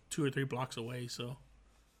like 2 or 3 blocks away. So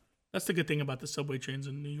that's the good thing about the subway trains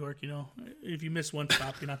in New York. You know, if you miss one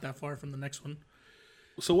stop, you're not that far from the next one.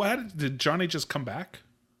 So what happened? Did Johnny just come back?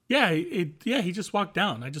 Yeah, he just walked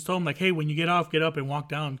down. I just told him like, hey, when you get off, get up and walk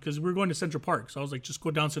down because we're going to Central Park. So I was like, just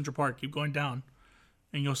go down Central Park, keep going down,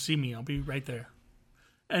 and you'll see me. I'll be right there.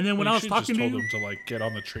 And then when I was talking to you, told him to like get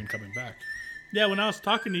on the train coming back. Yeah, when I was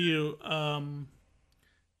talking to you,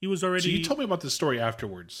 he was already. So you told me about this story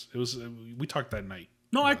afterwards. It was we talked that night.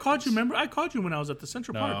 No, I called you. Remember, I called you when I was at the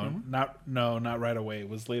Central Park. Remember? Not right away. It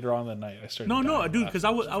was later on the night. I started. No, dude, because I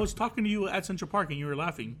was talking to you at Central Park and you were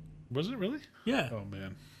laughing. Was it really? Yeah. Oh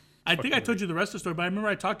man. I think I told you the rest of the story, but I remember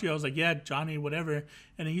I talked to you. I was like, "Yeah, Johnny, whatever,"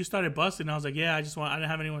 and then you started busting. I was like, "Yeah, I didn't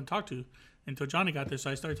have anyone to talk to until Johnny got there,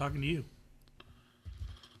 so I started talking to you."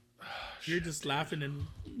 You're just laughing, and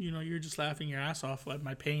you're just laughing your ass off at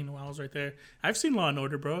my pain while I was right there. I've seen Law and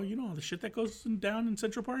Order, bro. You know all the shit that goes down in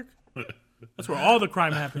Central Park. That's where all the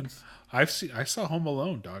crime happens. I saw Home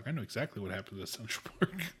Alone, dog. I know exactly what happened at Central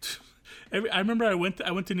Park. I remember I went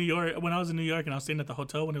to New York when I was in New York, and I was staying at the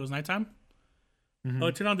hotel when it was nighttime. Mm-hmm.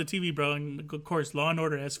 I turned on the TV, bro, and of course, Law and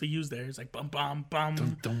Order SVU's there. It's like bum bum bum.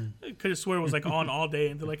 Dum, dum. I could have swear it was like on all day,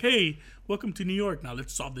 and they're like, "Hey, welcome to New York. Now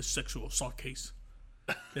let's solve this sexual assault case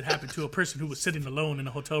that happened to a person who was sitting alone in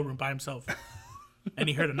a hotel room by himself." And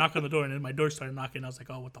he heard a knock on the door, and then my door started knocking. I was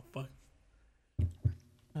like, "Oh, what the fuck?"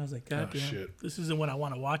 I was like, "God damn, shit. This isn't what I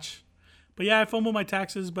want to watch." But yeah, I fumbled my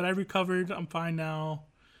taxes, but I recovered. I'm fine now.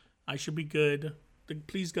 I should be good.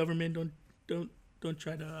 Please, government, don't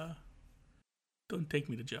try to. Don't take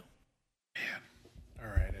me to jail. Man. All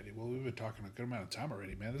right, Eddie. Well, we've been talking a good amount of time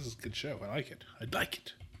already, man. This is a good show. I like it.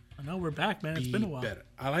 I know we're back, man. It's been a while. Better.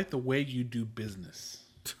 I like the way you do business.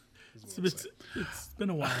 It's been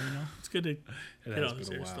a while, It's good to get all this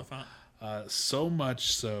stuff out. So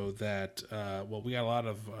much so that, we got a lot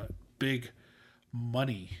of big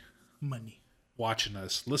money watching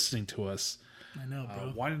us, listening to us. I know,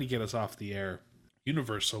 bro. Wanting to get us off the air.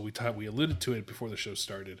 Universal, we alluded to it before the show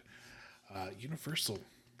started. Universal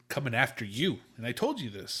coming after you. And I told you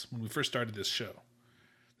this when we first started this show.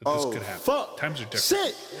 That this could happen. Fuck. Times are different.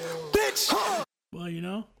 Shit. Bitch.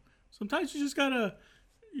 Well, sometimes you just gotta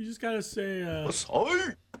say,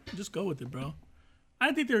 just go with it, bro. I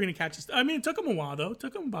didn't think they were gonna catch us. I mean, it took them a while, though. It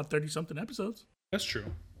took them about 30-something episodes. That's true.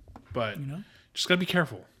 But, just gotta be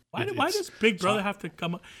careful. Why does Big Brother have to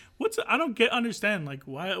come up? I don't understand. Like,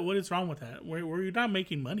 what is wrong with that? We're not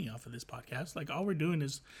making money off of this podcast. Like, all we're doing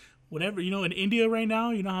is whatever. In India right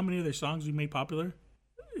now, you know how many of their songs we made popular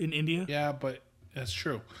in India? Yeah, but that's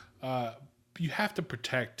true. You have to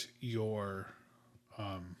protect your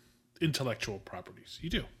intellectual properties. You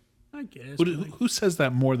do. I guess. Who says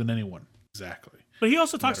that more than anyone? Exactly. But he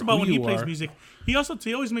also talks about when he plays music. He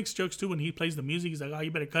always makes jokes too when he plays the music. He's like, "Oh,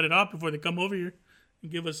 you better cut it off before they come over here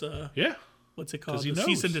and give us what's it called? The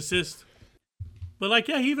cease and desist." But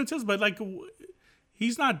he even says, but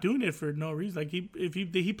he's not doing it for no reason. Like if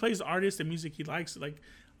he plays artists and music he likes,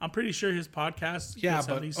 I'm pretty sure his podcast. Yeah,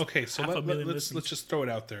 but okay, so let's just throw it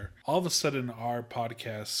out there. All of a sudden, our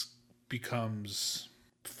podcast becomes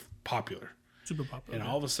popular, super popular, and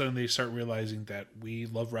all of a sudden they start realizing that we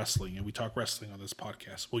love wrestling and we talk wrestling on this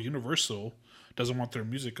podcast. Well, Universal doesn't want their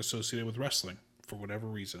music associated with wrestling for whatever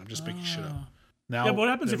reason. I'm just making shit up. Now, but what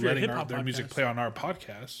happens if you're a hip hop their music play on our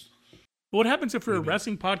podcast? What happens if we're a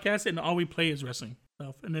wrestling podcast and all we play is wrestling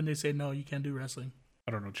stuff, and then they say no, you can't do wrestling?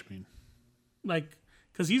 I don't know what you mean.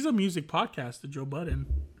 Because he's a music podcast, Joe Budden.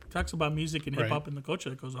 He talks about music and hip hop and the culture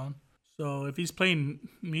that goes on. So if he's playing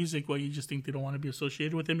music, you just think they don't want to be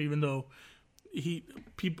associated with him, even though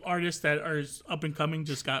artists that are up and coming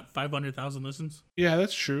just got 500,000 listens. Yeah,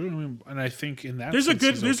 that's true. I mean, and I think in that there's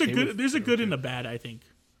a good and a bad. I think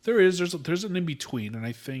there's an in between, and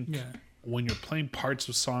I think when you're playing parts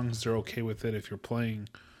of songs, they're okay with it. If you're playing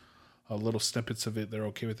little snippets of it, they're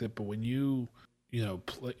okay with it. But when you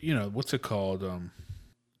what's it called?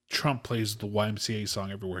 Trump plays the YMCA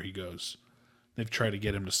song everywhere he goes. They've tried to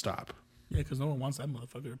get him to stop. Yeah, because no one wants that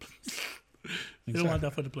motherfucker to play. They don't want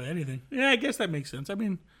that foot to play anything. Yeah, I guess that makes sense. I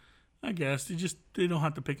mean, I guess they don't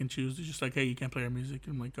have to pick and choose. They're just like, hey, you can't play our music.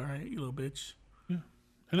 I'm like, all right, you little bitch. Yeah,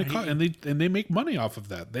 and they make money off of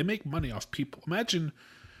that. They make money off people. Imagine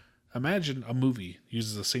a movie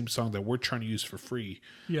uses the same song that we're trying to use for free.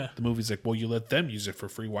 Yeah, the movie's like, well, you let them use it for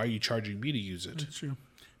free. Why are you charging me to use it? That's true.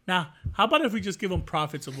 Now, how about if we just give them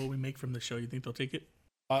profits of what we make from the show? You think they'll take it?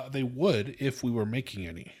 They would if we were making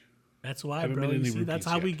any. That's why, bro. You see, that's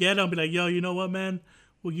how we get them. Be like, yo, you know what, man?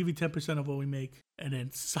 We'll give you 10% of what we make. And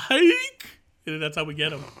then, psych! And that's how we get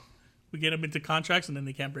them. We get them into contracts, and then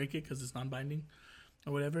they can't break it because it's non-binding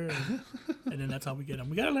or whatever. And then that's how we get them.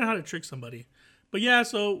 We got to learn how to trick somebody. But yeah,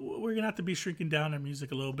 so we're going to have to be shrinking down our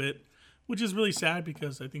music a little bit, which is really sad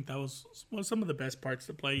because I think that was some of the best parts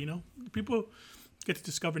to play, People get to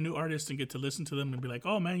discover new artists and get to listen to them and be like,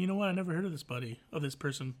 oh man, you know what? I never heard of this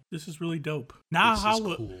person. This is really dope. Now,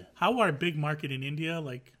 how our big market in India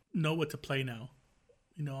know what to play now?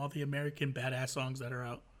 All the American badass songs that are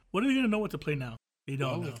out. What are they gonna know what to play now? They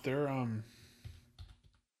don't know. If their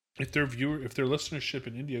listenership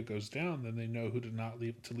in India goes down, then they know who to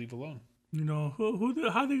leave alone. How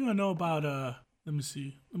are they gonna know about? Let me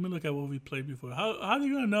see. Let me look at what we played before. How are they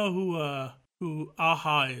gonna know who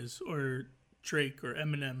Aha is or Drake or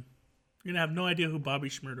Eminem? You're gonna have no idea who Bobby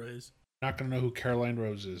Shmurda is. Not gonna know who Caroline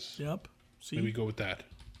Rose is. Yep. See, maybe go with that.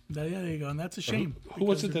 Yeah, there you go. And that's a shame. Who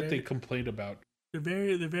was it that they complained about? They're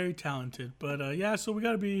very talented, but yeah. So we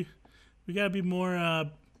gotta be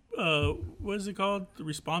more. What is it called?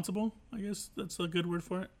 Responsible. I guess that's a good word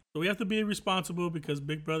for it. So we have to be responsible because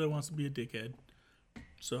Big Brother wants to be a dickhead.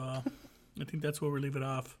 So I think that's where we leave it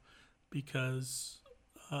off because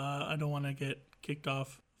I don't want to get kicked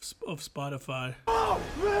off of Spotify.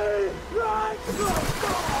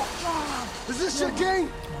 Is this your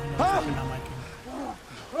king? Oh, no, not my king.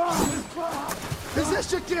 Is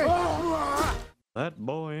this your king? That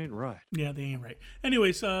boy ain't right. Yeah, they ain't right.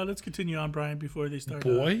 Anyways, let's continue on, Brian, before they start.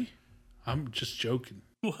 Boy? I'm just joking.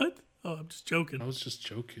 What? Oh, I'm just joking. I was just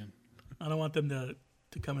joking. I don't want them to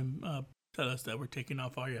come and tell us that we're taking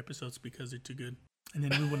off all your episodes because they're too good. And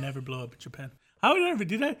then we will never blow up in Japan.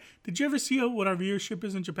 Did you ever see what our viewership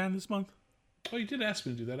is in Japan this month? Oh, you did ask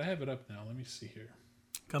me to do that. I have it up now. Let me see here.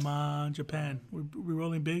 Come on, Japan. We're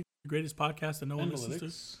rolling big. The greatest podcast that no one listens to.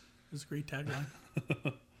 It's a great tagline.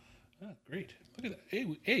 Oh, great. Look at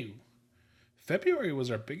that. Hey, February was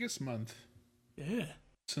our biggest month. Yeah.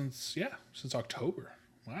 Since October.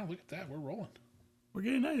 Wow, look at that. We're rolling. We're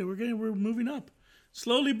getting at it. We're moving up.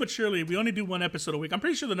 Slowly but surely. We only do one episode a week. I'm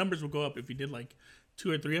pretty sure the numbers will go up if we did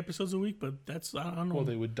 2 or 3 episodes a week, but I don't know. Well,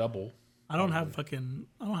 they would double. I don't have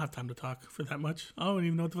time to talk for that much. I don't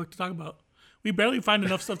even know what the fuck to talk about. We barely find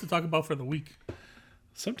enough stuff to talk about for the week.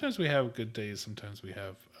 Sometimes we have good days. Sometimes we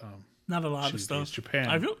have not a lot of stuff. Days. Japan.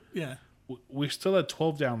 I feel we still had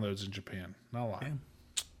 12 downloads in Japan. Not a lot. Damn.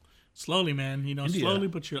 Slowly, man. India. Slowly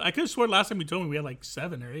but surely. I could have sworn last time you told me we had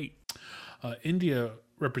 7 or 8. India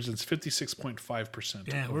represents 56.5%.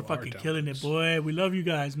 Yeah, we're fucking killing it, boy. We love you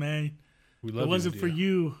guys, man. We love If it wasn't India. for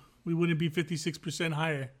you, we wouldn't be 56%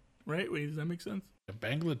 higher. Right? Wait, does that make sense?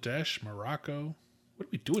 Bangladesh, Morocco. What are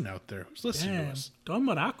we doing out there? Who's listening to us? Don't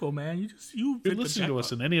Morocco, man. If you're listening to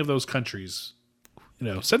us in any of those countries,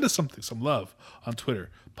 send us some love on Twitter.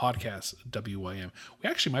 Podcast WYM. We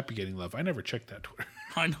actually might be getting love. I never checked that Twitter.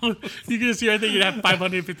 I know. You're gonna see. I think you'd have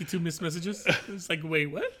 552 missed messages. It's like, wait,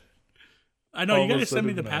 what? I know. You gotta send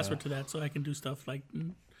me the password to that so I can do stuff like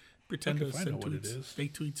pretend to send tweets,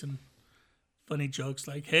 fake tweets, and funny jokes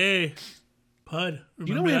like, "Hey, Pud,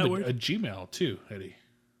 remember we that have word?" a Gmail too, Eddie.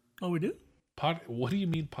 Oh, we do. What do you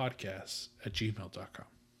mean podcasts at gmail.com?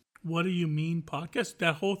 What do you mean podcast?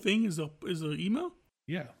 That whole thing is a email?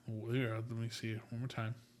 Yeah. Let me see it one more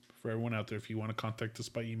time. For everyone out there, if you want to contact us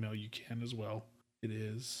by email, you can as well. It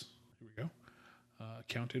is, here we go.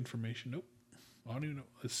 Account information. Nope. Audio. No.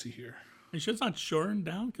 Let's see here. Are you sure it's not shortened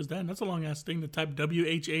down? Because that's a long ass thing to type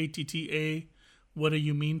WHATTA. What do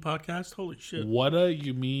you mean podcast? Holy shit. What do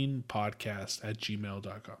you mean podcast at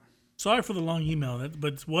gmail.com? Sorry for the long email,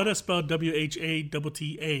 but it's what is spelled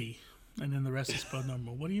WHATTA, and then the rest is spelled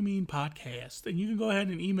normal. What do you mean podcast? And you can go ahead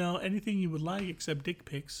and email anything you would like except dick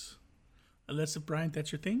pics, unless if Brian,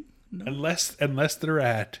 that's your thing. No. Unless they're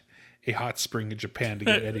at a hot spring in Japan to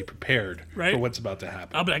get Eddie prepared for what's about to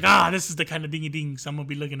happen. I'll be like, this is the kind of dingy dings I'm gonna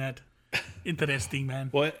be looking at. Interesting, man.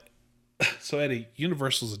 What? So Eddie,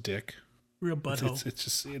 Universal's a dick. Real butthole.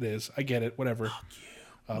 It is. I get it. Whatever.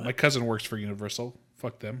 My cousin works for Universal.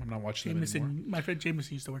 Fuck them. I'm not watching them anymore. My friend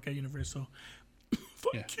Jameson used to work at Universal.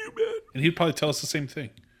 fuck Yeah. you, man. And he'd probably tell us the same thing.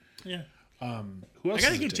 Yeah. Who else? I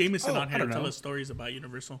gotta is a get dick? Jameson Oh, on I here don't to tell know. us stories about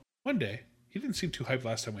Universal. One day. He didn't seem too hyped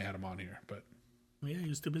last time we had him on here, but Yeah, he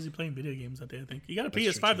was too busy playing video games that day, I think. You got a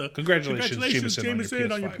That's PS5, true, though. too. Congratulations, Jameson,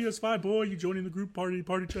 Jameson, on your PS5, boy. You joining the group party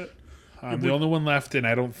chat. I'm the only one left, and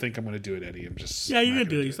I don't think I'm going to do it, Eddie. I'm just Yeah, you're not gonna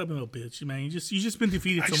do it. You're a little bitch, man. You just been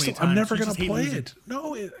defeated so many times. I'm never You going just to hate play losing. it.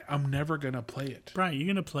 No, I'm never going to play it. Brian, you're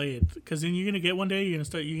gonna play it because then you're gonna get one day. You're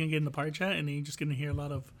gonna get in the party chat, and then you're just gonna hear a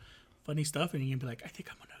lot of funny stuff, and you're gonna be like, I think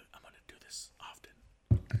I'm gonna do this often.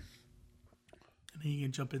 And then you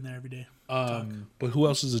can jump in there every day. But who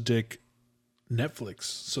else is a dick? Netflix.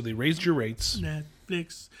 So they raised your rates.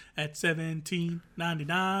 Netflix at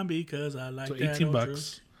 $17.99 because I like So that.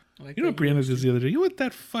 $18. I like You know what that Brianna did the other day? You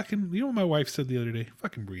know what my wife said the other day?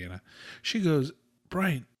 Fucking Brianna. She goes,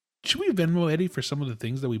 Brian, should we Venmo Eddie for some of the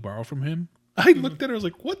things that we borrow from him? I looked at her, I was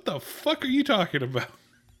like, what the fuck are you talking about?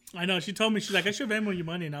 I know. She told me, she's like, I should Venmo you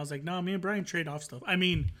money. And I was like, no, me and Brian trade off stuff. I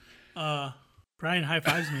mean, Brian high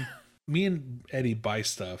fives me. Me and Eddie buy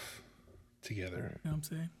stuff together. You know what I'm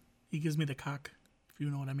saying? He gives me the cock, if you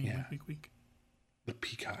know what I mean. Yeah. Week. The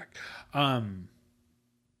peacock.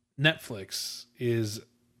 Netflix is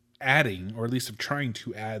adding, or at least trying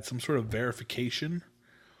to add, some sort of verification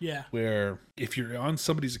Yeah. where if you're on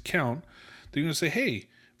somebody's account, they're going to say, hey,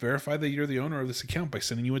 verify that you're the owner of this account by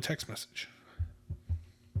sending you a text message.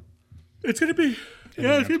 It's gonna be,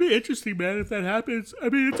 it's gonna be interesting, man. If that happens, I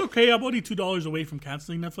mean, it's okay. I'm only $2 away from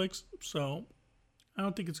canceling Netflix, so I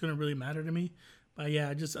don't think it's gonna really matter to me. But yeah,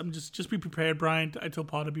 I'm just be prepared, Brian. I told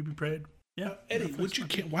Paul to be prepared. Yeah, Eddie,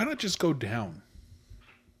 why not just go down?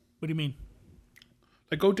 What do you mean?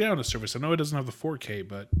 Like, go down a service. I know it doesn't have the 4K,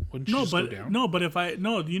 but wouldn't you just go down?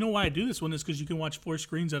 You know why I do this one is because you can watch 4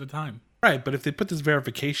 screens at a time. Right, but if they put this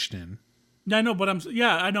verification in, Yeah, I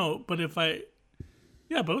know, but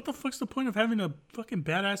but what the fuck's the point of having a fucking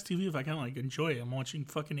badass TV if I can't like enjoy it? I'm watching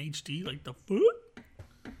fucking HD, like the foot.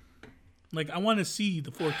 Like I want to see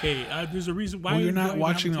the 4K. There's a reason why. well, you're not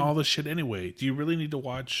watching all this shit anyway. Do you really need to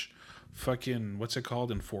watch fucking what's it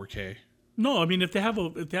called in 4K? No, I mean if they have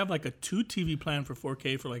like a 2 TV plan for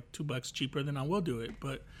 4K for like $2 cheaper, then I will do it.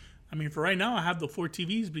 But I mean, for right now, I have the 4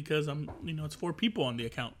 TVs because it's 4 people on the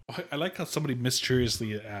account. I like how somebody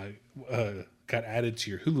mysteriously got added to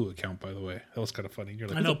your Hulu account. By the way, that was kind of funny. You're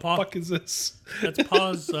like, I know, what the Paul. fuck is this? That's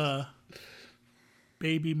Paul's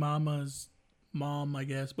baby mama's mom, I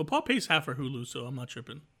guess. But Paul pays half for Hulu, so I'm not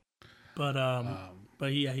tripping. But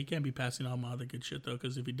yeah, he can't be passing on my other good shit though,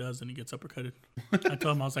 because if he does, then he gets uppercutted. I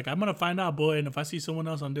told him, I was like, I'm gonna find out, boy, and if I see someone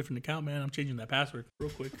else on a different account, man, I'm changing that password real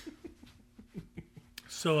quick.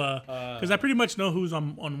 So, because I pretty much know who's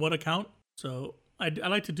on what account, so I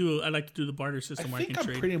like to do the barter system I where I think can I'm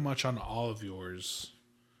trade. pretty much on all of yours.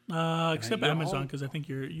 Except you're Amazon, all- because I think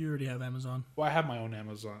you already have Amazon. Well, I have my own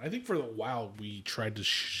Amazon. I think for a while we tried to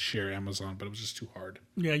share Amazon, but it was just too hard.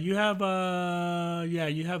 Yeah, you have Hulu,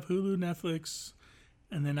 Netflix,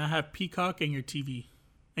 and then I have Peacock and your TV,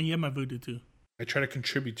 and you have my Vudu too. I try to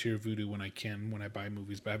contribute to your Vudu when I can, when I buy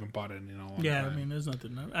movies, but I haven't bought it in a long Yeah, time. I mean, there's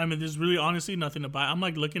nothing. I mean, there's really honestly nothing to buy. I'm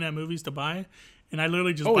like looking at movies to buy, and I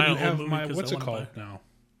literally just oh, buy you a whole have movie my because what's I it want called to buy. now?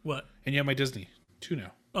 What? And you have my Disney too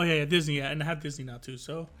now. Oh yeah, Disney, yeah, and I have Disney now too.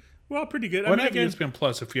 So we're all pretty good. Well, I I mean, have again, ESPN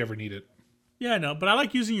Plus if you ever need it. yeah, I know, but I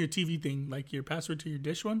like using your TV thing, like your password to your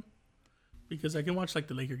dish one, because I can watch like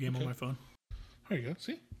the Laker game on my phone. There you go.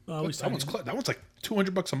 See, I always that one's that one's like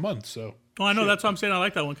 $200 a month. So Oh, I know. That's what I'm saying. I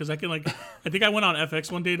like that one because I can like. I think I went on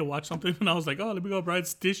FX one day to watch something, and I was like, "Oh, let me go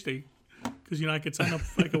Brian's Dish thing," because I could sign up,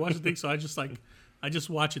 I could watch the thing. So I just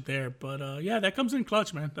watch it there. But yeah, that comes in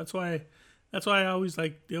clutch, man. That's why I always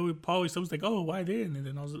like. Paul always was like, "Oh, why then?" And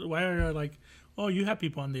then I was, "Why are you like, oh, you have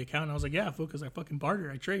people on the account?" And I was like, "Yeah, because I fucking barter,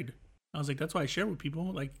 I trade." I was like, "That's why I share with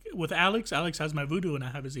people." Like with Alex has my Vudu, and I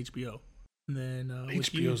have his HBO. And then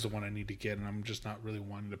with you, HBO is the one I need to get, and I'm just not really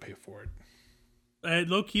wanting to pay for it.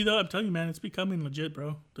 Low key though, I'm telling you, man, it's becoming legit,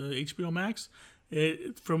 bro. The HBO Max,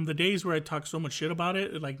 from the days where I talked so much shit about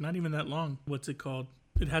it, like not even that long. What's it called?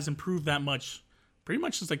 It has improved that much, pretty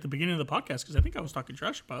much since like the beginning of the podcast. Because I think I was talking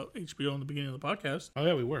trash about HBO in the beginning of the podcast. Oh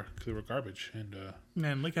yeah, we were, because they were garbage, and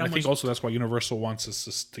Man, look how I much. think also that's why Universal wants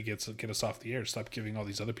us to get us off the air. Stop giving all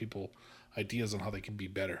these other people ideas on how they can be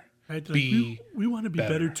better. Right, like, be we want to be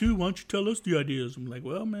better better. too. Why don't you tell us the ideas? I'm like,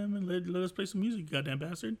 well, man, let us play some music, you goddamn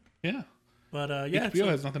bastard. Yeah, But yeah, HBO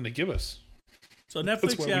has nothing to give us. So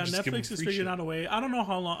Netflix, why we just give them Netflix is free figuring shit. out a way. I don't know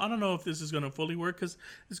how long. I don't know if this is going to fully work because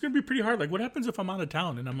it's going to be pretty hard. Like, what happens if I'm out of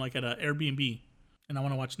town and I'm like at an Airbnb, and I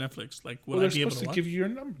want to watch Netflix, like, will Well, I they're be able supposed to to watch? give you your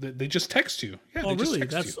number. They just text you. Yeah, Oh, they just really?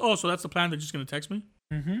 text you. So that's the plan. They're just gonna text me.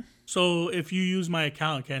 Mm-hmm. So if you use my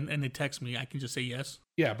account and they text me, I can just say yes.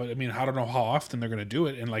 Yeah, but I mean, I don't know how often they're going to do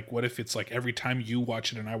it. And like, what if it's like every time you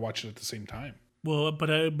watch it and I watch it at the same time? Well, but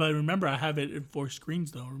remember, I have it in 4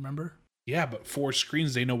 screens though. Remember? Yeah, but 4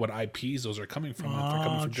 screens, they know what IPs those are coming from. If they're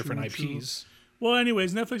coming from different IPs. Well,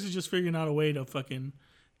 anyways, Netflix is just figuring out a way to fucking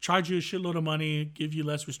charge you a shitload of money, give you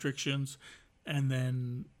less restrictions, and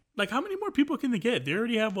then like, how many more people can they get? They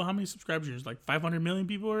already have how many subscribers? Like 500 million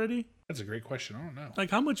people already. That's a great question. I don't know. Like,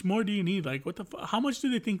 how much more do you need? Like, how much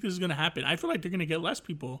do they think this is gonna happen? I feel like they're gonna get less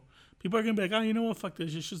people. People are gonna be like, oh, you know what? Fuck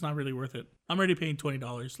this. It's just not really worth it. I'm already paying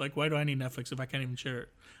 $20. Like, why do I need Netflix if I can't even share it?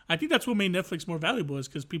 I think that's what made Netflix more valuable, is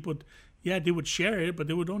because people, yeah, they would share it, but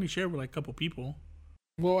they would only share it with like a couple people.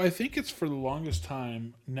 Well, I think it's for the longest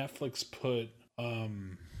time, Netflix put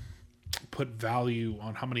value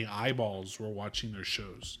on how many eyeballs were watching their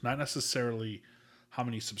shows. Not necessarily how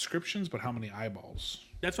many subscriptions, but how many eyeballs.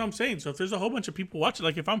 That's what I'm saying. So if there's a whole bunch of people watching,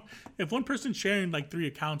 like if one person's sharing like 3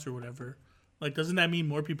 accounts or whatever, like, doesn't that mean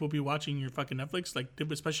more people be watching your fucking Netflix, like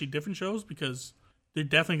especially different shows? Because they're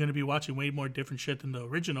definitely going to be watching way more different shit than the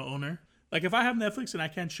original owner. Like, if I have Netflix and I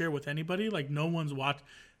can't share with anybody, like, no one's watched.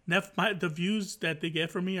 The views that they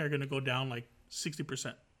get from me are going to go down like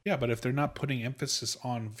 60%. Yeah, but if they're not putting emphasis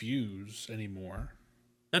on views anymore.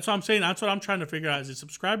 That's what I'm saying. That's what I'm trying to figure out. Is it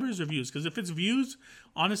subscribers or views? Because if it's views,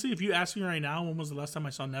 honestly, if you ask me right now, when was the last time I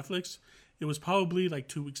saw Netflix? It was probably like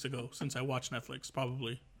 2 weeks ago since I watched Netflix,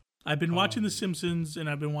 probably. I've been watching The Simpsons and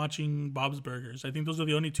I've been watching Bob's Burgers. I think those are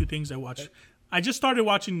the only 2 things I watched. I just started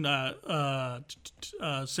watching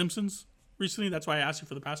Simpsons recently. That's why I asked you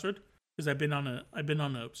for the password, because I've been on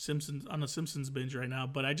a Simpsons binge right now.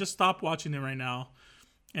 But I just stopped watching it right now,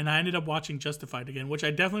 and I ended up watching Justified again, which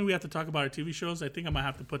we have to talk about our TV shows. I think I might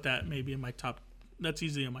have to put that maybe in my top. That's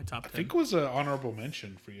easily in my top 10. I think it was an honorable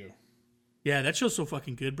mention for you. Yeah, that show's so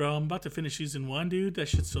fucking good, bro. I'm about to finish season 1, dude. That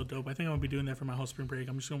shit's so dope. I think I'm gonna be doing that for my whole spring break.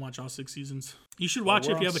 I'm just gonna watch all 6 seasons. You should watch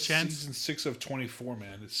it if you have a chance. Season 6 of 24,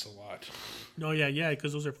 man. It's a lot. Oh yeah,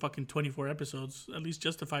 because those are fucking 24 episodes. At least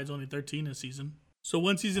Justified's only 13 a season. So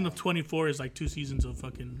 1 season of 24 is like 2 seasons of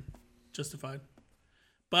fucking Justified.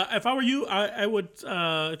 But if I were you, I would.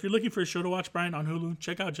 If you're looking for a show to watch, Brian, on Hulu,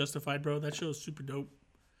 check out Justified, bro. That show is super dope.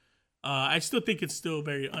 I still think it's still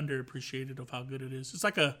very underappreciated of how good it is. It's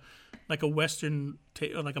like a western,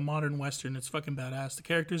 like a modern western. It's fucking badass. The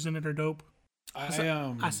characters in it are dope.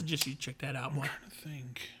 I suggest you check that out, boy. I'm trying to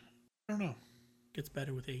think. I don't know. Gets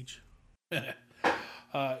better with age.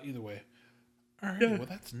 Either way. All right. Yeah, Well,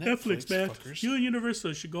 that's Netflix, man. fuckers. You and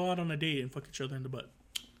Universal should go out on a date and fuck each other in the butt.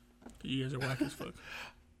 You guys are whack as fuck.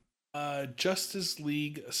 Justice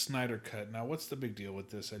League Snyder Cut. Now, what's the big deal with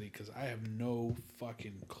this, Eddie? Because I have no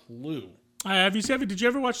fucking clue. Did you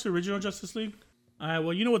ever watch the original Justice League?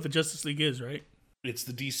 Well, you know what the Justice League is, right? It's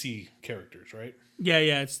the DC characters, right? Yeah.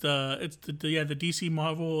 It's the DC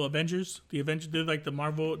Marvel Avengers. They're like the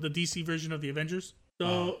DC version of the Avengers.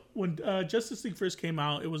 So when Justice League first came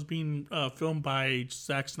out, it was being filmed by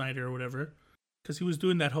Zack Snyder or whatever, because he was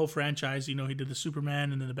doing that whole franchise. You know, he did the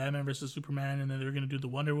Superman and then the Batman versus Superman, and then they were gonna do the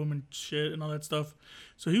Wonder Woman shit and all that stuff.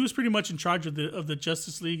 So he was pretty much in charge of the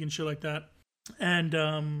Justice League and shit like that.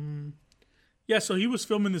 And so he was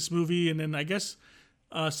filming this movie, and then I guess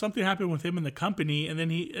something happened with him and the company, and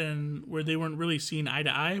then where they weren't really seeing eye to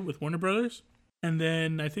eye with Warner Brothers. And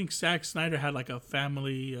then I think Zack Snyder had like a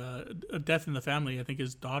death in the family. I think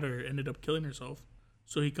his daughter ended up killing herself.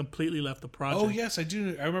 So he completely left the project. Oh, yes, I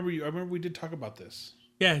do. I remember we did talk about this.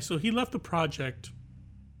 Yeah, so he left the project,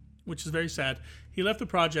 which is very sad. He left the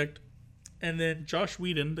project, and then Josh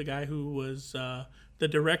Whedon, the guy who was the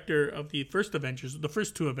director of the first Avengers, the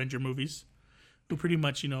first 2 Avenger movies, who pretty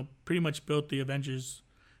much built the Avengers,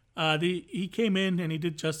 he came in and he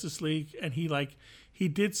did Justice League, and he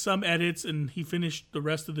did some edits and he finished the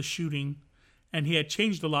rest of the shooting, and he had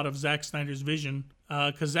changed a lot of Zack Snyder's vision,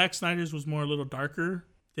 because Zack Snyder's was more a little darker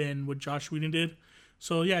than what Josh Whedon did.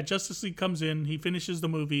 So yeah, Justice League comes in, he finishes the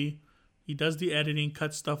movie, he does the editing,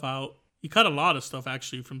 cuts stuff out. He cut a lot of stuff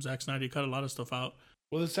actually from Zack Snyder. He cut a lot of stuff out.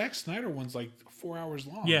 Well, the Zack Snyder one's like 4 hours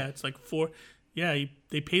long. Yeah, it's like 4. Yeah,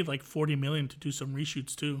 they paid like $40 million to do some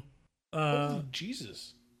reshoots too. Holy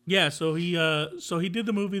Jesus. Yeah, so he did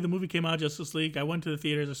the movie. The movie came out, Justice League. I went to the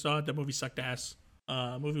theaters. I saw it. That movie sucked ass.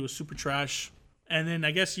 Movie was super trash. And then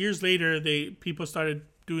I guess years later, people started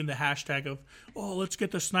doing the hashtag of, oh, let's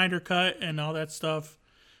get the Snyder cut and all that stuff.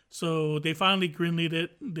 So they finally greenlit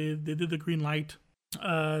it. They did the green light.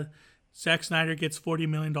 Zack Snyder gets $40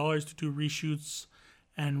 million to do reshoots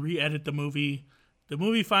and re-edit the movie. The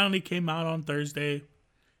movie finally came out on Thursday.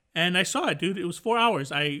 And I saw it, dude. It was 4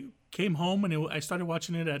 hours. I came home and I started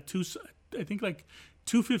watching it at 2, I think like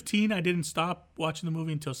 2:15. I didn't stop watching the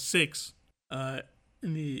movie until 6 in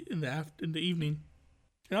the evening.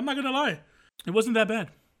 And I'm not going to lie. It wasn't that bad.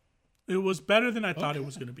 It was better than I thought it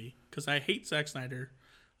was going to be. Because I hate Zack Snyder.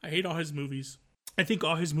 I hate all his movies. I think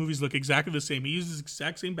all his movies look exactly the same. He uses the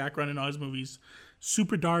exact same background in all his movies.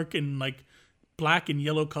 Super dark and like black and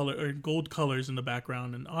yellow color or gold colors in the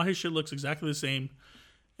background. And all his shit looks exactly the same.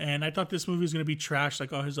 And I thought this movie was going to be trash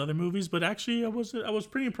like all his other movies. But actually, I was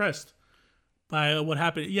pretty impressed by what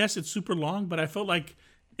happened. Yes, it's super long, but I felt like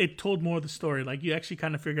it told more of the story. Like you actually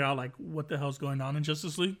kind of figure out like what the hell's going on in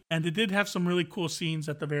Justice League. And it did have some really cool scenes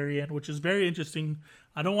at the very end, which is very interesting.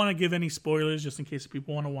 I don't want to give any spoilers just in case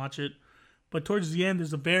people want to watch it. But towards the end,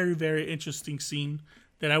 there's a very, very interesting scene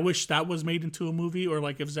that I wish that was made into a movie, or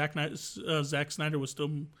like if Zack Snyder was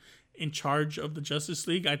still in charge of the Justice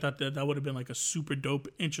League, I thought that would have been like a super dope,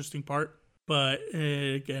 interesting part. But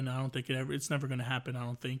again, I don't think it's never going to happen.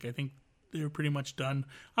 I think they're pretty much done.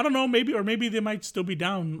 I don't know, maybe they might still be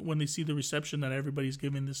down when they see the reception that everybody's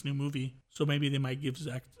giving this new movie. So maybe they might give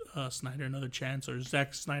Zack Snyder another chance, or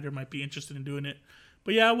Zack Snyder might be interested in doing it.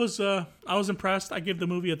 But yeah, I was impressed. I give the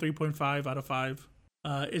movie a 3.5 out of 5.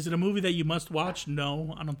 Is it a movie that you must watch?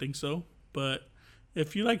 No, I don't think so. But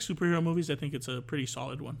if you like superhero movies, I think it's a pretty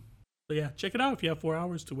solid one. So yeah, check it out if you have 4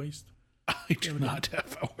 hours to waste. I do not have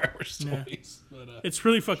 4 hours to waste. But, it's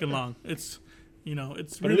really fucking long. It's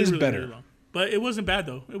it's but really, it is really, better. really long. But it wasn't bad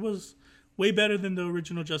though. It was way better than the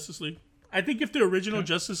original Justice League. I think if the original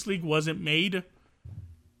Justice League wasn't made,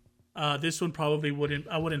 this one probably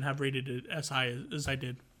I wouldn't have rated it as high as I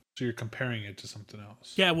did. So you're comparing it to something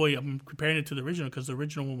else. Yeah, well, I'm comparing it to the original because the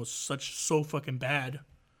original one was so fucking bad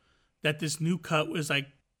that this new cut was like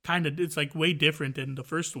it's like way different than the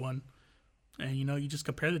first one. And you just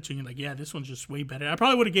compare the two and you're like, yeah, this one's just way better. I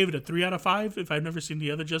probably would have gave it a 3 out of 5 if I'd never seen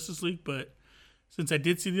the other Justice League, but since I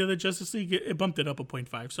did see the other Justice League, it bumped it up a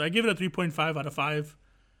 0.5. So I give it a 3.5 out of 5.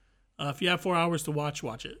 If you have 4 hours to watch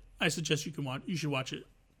it. I suggest you should watch it.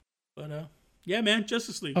 But yeah, man,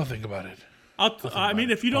 Justice League. I'll think about it. I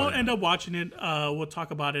mean, if you don't end up watching it, we'll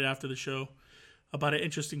talk about it after the show. About an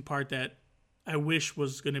interesting part that I wish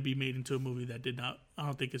was going to be made into a movie that did not. I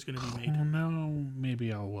don't think it's going to be made. Oh, no,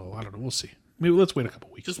 maybe I will. I don't know. We'll see. Maybe let's wait a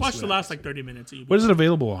couple weeks. Just watch the last like 30 minutes. What is it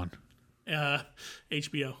available on?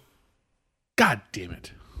 HBO. God damn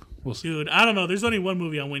it. We'll see. Dude, I don't know. There's only one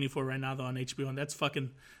movie I'm waiting for right now though on HBO, and that's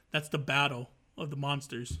the Battle of the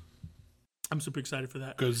Monsters. I'm super excited for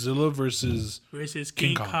that. Godzilla versus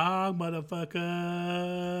King Kong,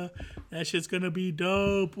 motherfucker. That shit's gonna be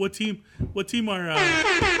dope. What team are What team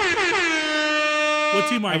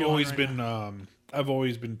are I've you always on right been now? I've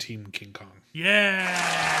always been Team King Kong. Yeah.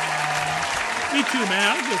 Me too, man.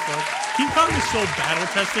 I don't give a fuck. King Kong is so battle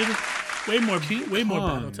tested. Way more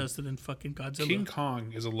battle tested than fucking Godzilla. King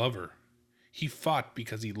Kong is a lover. He fought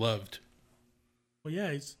because he loved. Well,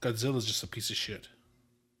 yeah, Godzilla's just a piece of shit.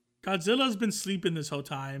 Godzilla's been sleeping this whole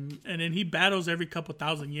time, and then he battles every couple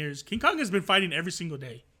thousand years. King Kong has been fighting every single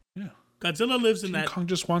day. Yeah. Godzilla lives in King Kong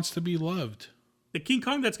just wants to be loved. The King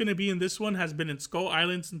Kong that's going to be in this one has been in Skull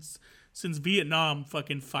Island since Vietnam,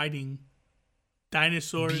 fucking fighting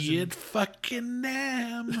dinosaurs.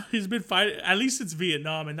 Vietnam. He's been fighting, at least since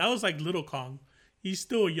Vietnam, and that was like little Kong. He's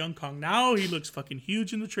still a young Kong. Now he looks fucking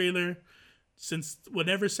huge in the trailer. Since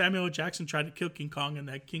whenever Samuel L. Jackson tried to kill King Kong in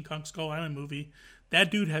that King Kong Skull Island movie,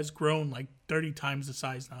 that dude has grown like 30 times the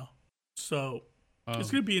size now. So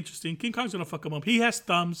it's going to be interesting. King Kong's going to fuck him up. He has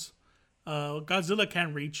thumbs. Godzilla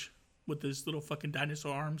can't reach with his little fucking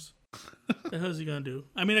dinosaur arms. What the hell is he going to do?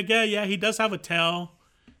 I mean, again, yeah, he does have a tail.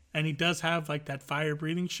 And he does have like that fire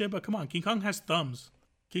breathing shit. But come on, King Kong has thumbs.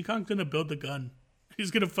 King Kong's going to build the gun.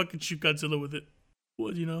 He's going to fucking shoot Godzilla with it.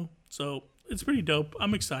 Well, so it's pretty dope.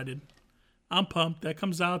 I'm excited. I'm pumped. That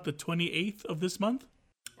comes out the 28th of this month.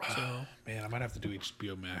 So, man, I might have to do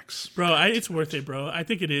HBO Max. Bro, it's worth it, bro. I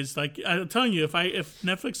think it is. Like I'm telling you, if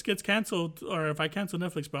Netflix gets canceled, or if I cancel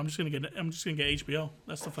Netflix, bro, I'm just gonna get HBO.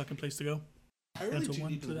 That's the fucking place to go. I really do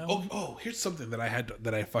need to. Oh, here's something that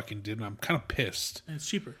I fucking did, and I'm kind of pissed. And it's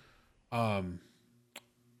cheaper.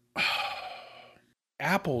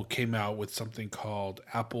 Apple came out with something called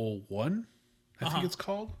Apple One, I think it's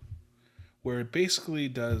called, where it basically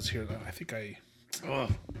does here.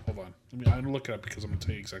 Hold on. I'm gonna look it up because I'm gonna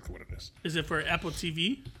tell you exactly what it is. Is it for Apple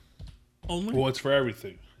TV only? Well, it's for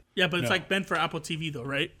everything. Yeah, but it's like meant for Apple TV though,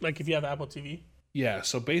 right? Like if you have Apple TV. Yeah.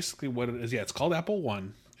 So basically, what it is, it's called Apple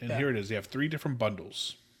One, and here it is. They have 3 different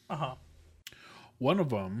bundles. Uh-huh. One of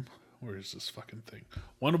them, Where is this fucking thing?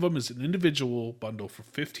 One of them is an individual bundle for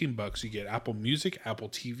 $15. You get Apple Music, Apple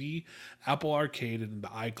TV, Apple Arcade, and the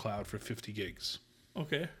iCloud for 50 gigs.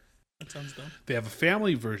 Okay. That sounds dumb. They have a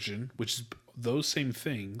family version, which is those same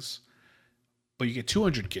things, but you get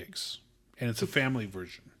 200 gigs, and it's a family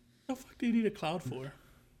version. What the fuck do you need a cloud for?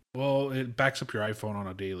 Well, it backs up your iPhone on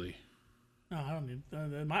a daily. No, I don't need.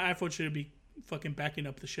 My iPhone should be fucking backing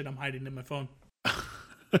up the shit I'm hiding in my phone.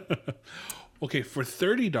 Okay, for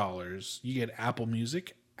 $30, you get Apple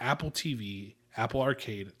Music, Apple TV, Apple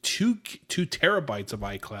Arcade, 2 terabytes of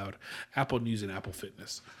iCloud, Apple News, and Apple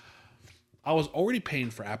Fitness. I was already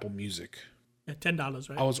paying for Apple Music. Yeah, $10,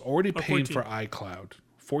 right? I was already Or paying 14. for iCloud,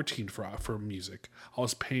 14 for music. I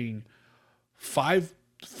was paying $5,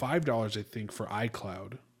 I think, for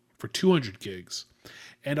iCloud for 200 gigs,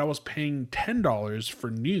 and I was paying $10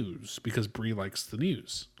 for news because Bree likes the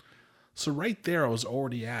news. So right there, I was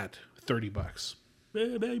already at $30,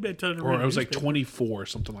 or it was like 24,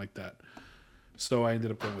 something like that. So I ended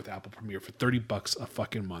up going with Apple Premiere for $30 a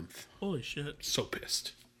fucking month. Holy shit. So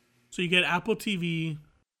pissed. So you get Apple TV,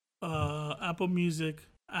 Apple Music,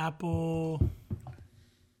 Apple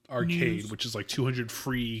Arcade, News. which is like 200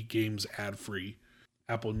 free games ad free,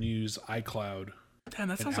 Apple News, iCloud. Damn,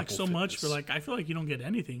 that sounds like Apple so much for Fitness. like. I feel like you don't get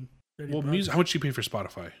anything. Well, music. How much do you pay for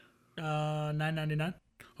Spotify? $9.99.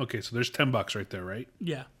 Okay, so there's $10 right there, right?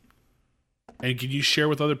 Yeah, And can you share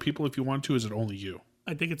with other people if you want to? Is it only you?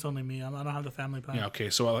 I think it's only me. I don't have the family plan. Yeah. Okay.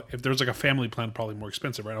 So if there's like a family plan, probably more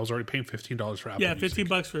expensive, right? I was already paying $15 for Apple. Yeah, Music.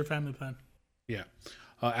 $15 for a family plan. Yeah.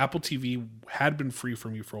 Apple TV had been free for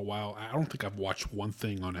me for a while. I don't think I've watched one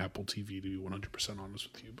thing on Apple TV, to be 100%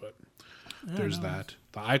 honest with you, but there's that.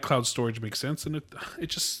 The iCloud storage makes sense, and it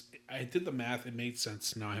just, I did the math. It made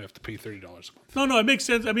sense. Now I have to pay $30 a month. No, it makes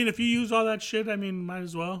sense. I mean, if you use all that shit, I mean, might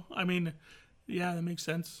as well. I mean, yeah, that makes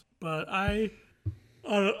sense. But I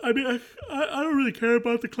don't really care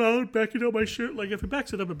about the cloud backing up my shit. Like, if it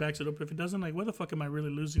backs it up, it backs it up. If it doesn't, like, where the fuck am I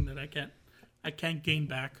really losing that I can't gain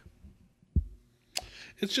back?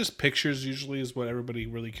 It's just pictures usually is what everybody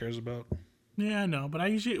really cares about. Yeah, I know. But I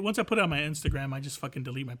usually, once I put it on my Instagram, I just fucking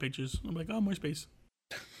delete my pictures. I'm like, oh, more space.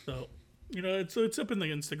 So, you know, it's up in the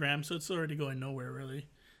Instagram, so it's already going nowhere, really.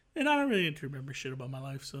 And I don't really need to remember shit about my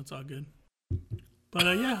life, so it's all good. But,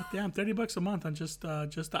 yeah, damn, $30 a month on just the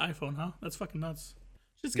iPhone, huh? That's fucking nuts.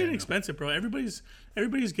 It's getting expensive, bro. Everybody's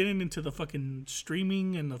getting into the fucking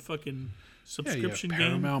streaming and the fucking subscription you have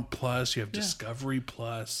game. Paramount Plus, you have Discovery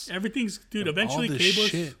Plus. Everything's, dude. You have all Eventually,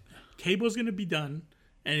 this cable's gonna be done,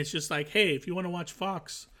 and it's just like, hey, if you want to watch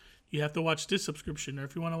Fox, you have to watch this subscription, or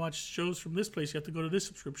if you want to watch shows from this place, you have to go to this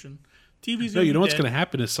subscription. TV's No, you know what's dead. going to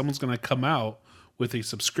happen is someone's going to come out with a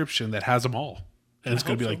subscription that has them all, and it's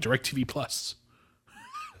going to be hope like DirecTV Plus.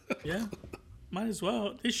 Yeah, might as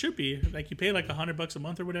well. It should be like you pay like $100 a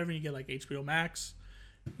month or whatever, and you get like HBO Max,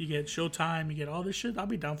 you get Showtime, you get all this shit. I'll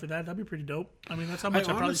be down for that. That'd be pretty dope. I mean, that's how much I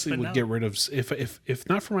probably honestly spend would now. get rid of if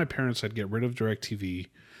not for my parents, I'd get rid of DirecTV.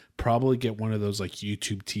 Probably get one of those like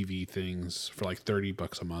YouTube TV things for like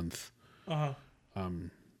 $30 a month.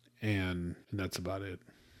 And that's about it.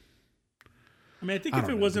 I mean, I think I if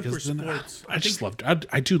don't it know, wasn't for because then sports, I just loved.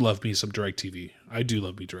 I do love me some DirecTV. I do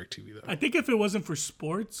love me DirecTV though. I think if it wasn't for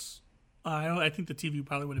sports, I think the TV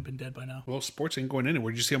probably would have been dead by now. Well, sports ain't going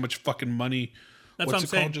anywhere. Did you see how much fucking money? That's what's what I'm it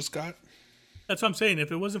saying. called? Just got. That's what I'm saying.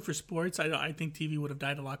 If it wasn't for sports, I think TV would have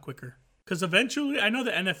died a lot quicker. Because eventually, I know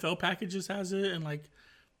the NFL packages has it and like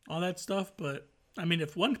all that stuff, but I mean,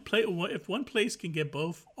 if one place can get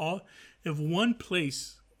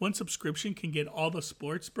one subscription can get all the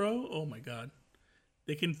sports, bro. Oh my god,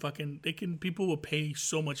 people will pay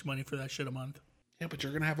so much money for that shit a month. Yeah, but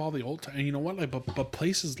you're gonna have all the old time. And you know what? Like, but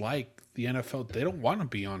places like the NFL, they don't want to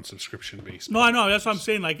be on subscription based. No, I know. That's what I'm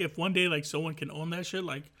saying. Like, if one day like someone can own that shit,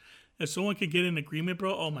 like if someone could get an agreement,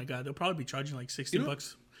 bro. Oh my god, they'll probably be charging like $60, do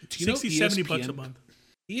you know $70 a ESPN month.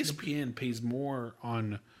 ESPN pays more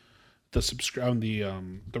on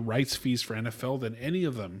the rights fees for NFL than any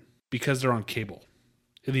of them because they're on cable.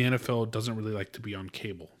 And the NFL doesn't really like to be on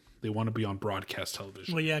cable. They want to be on broadcast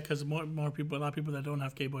television. Well, yeah, because more people, a lot of people that don't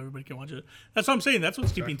have cable, everybody can watch it. That's what I'm saying. That's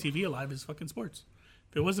what's keeping TV alive is fucking sports.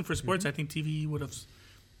 If it wasn't for sports, I think TV would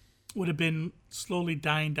have been slowly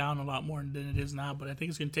dying down a lot more than it is now. But I think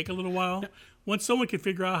it's gonna take a little while. Once someone can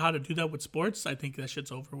figure out how to do that with sports, I think that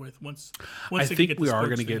shit's over with. Once I they can think get we the are sports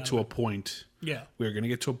going to thing get out to of a it. point. Yeah. We're going to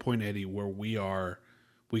get to a point, Eddie, where we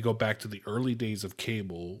go back to the early days of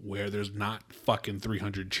cable where there's not fucking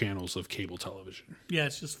 300 channels of cable television. Yeah,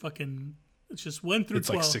 it's just 1 through It's 12.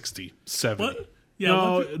 like 60, 70. What? Yeah,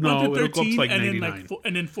 No, 1 through it'll go up to 13, like and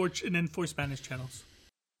 99. then 4 Spanish channels.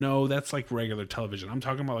 No, that's like regular television. I'm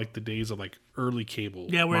talking about like the days of like early cable.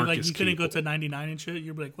 Yeah, where Marcus like you couldn't go cable. to 99 and shit.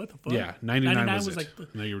 You'd be like, what the fuck? Yeah, 99 was it. like the,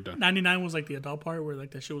 No, you were done. 99 was like the adult part where like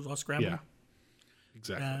that shit was all scrambled. Yeah,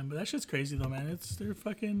 exactly. But that shit's crazy though, man. They're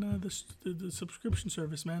fucking the subscription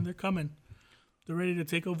service, man. They're coming. They're ready to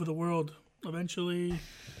take over the world eventually.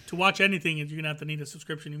 To watch anything, you're gonna have to need a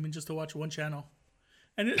subscription, even just to watch one channel.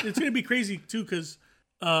 And it's gonna be crazy too, because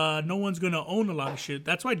no one's gonna own a lot of shit.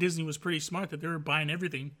 That's why Disney was pretty smart that they were buying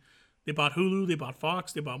everything. They bought Hulu, they bought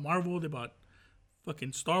Fox, they bought Marvel, they bought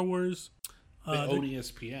fucking Star Wars. They own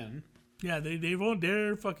ESPN. Yeah,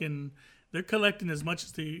 they're collecting as much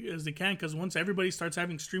as they can, because once everybody starts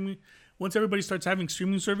having streaming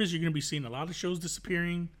service, you're gonna be seeing a lot of shows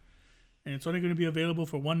disappearing, and it's only gonna be available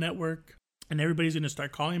for one network, and everybody's gonna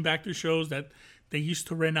start calling back their shows that they used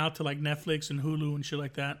to rent out to like Netflix and Hulu and shit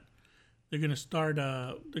like that. They're gonna start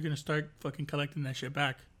fucking collecting that shit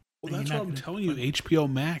back. Well, that's what I'm telling you. HBO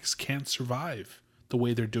Max can't survive the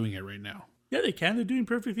way they're doing it right now. Yeah, they can. They're doing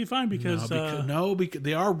perfectly fine because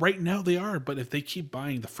they are right now. They are, but if they keep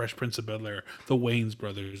buying the Fresh Prince of Bel-Air, the Wayans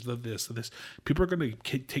Brothers, the this, people are going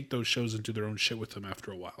to take those shows and do their own shit with them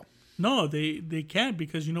after a while. No, they can't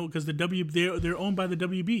because they're owned by the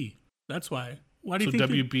WB. That's why. Why do you think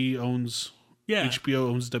WB owns? Yeah, HBO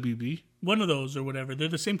owns WB. One of those or whatever. They're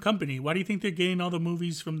the same company. Why do you think they're getting all the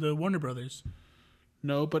movies from the Warner Brothers?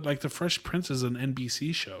 No, but like the Fresh Prince is an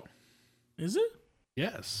NBC show. Is it?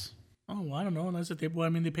 Yes. Oh, well, I don't know. Unless they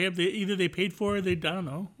either they paid for it. I don't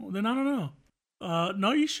know. Well, then I don't know.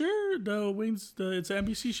 No, you sure it's an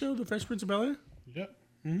NBC show, the Fresh Prince of Bel-Air? Yep.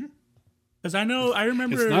 Mm-hmm. Because I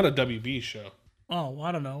remember it's not a WB show. Oh, well,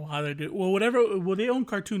 I don't know how they do. Well, whatever. Well, they own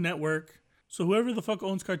Cartoon Network. So whoever the fuck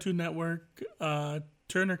owns Cartoon Network,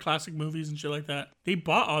 Turner Classic Movies and shit like that, they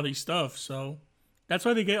bought all these stuff. So that's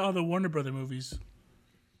why they get all the Warner Brother movies.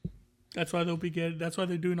 That's why that's why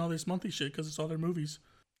they're doing all this monthly shit, because it's all their movies.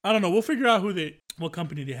 I don't know. We'll figure out what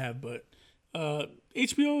company they have, but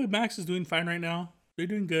HBO Max is doing fine right now. They're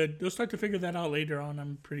doing good. They'll start to figure that out later on.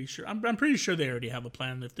 I'm pretty sure. I'm pretty sure they already have a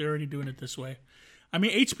plan if they're already doing it this way. I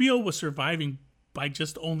mean, HBO was surviving by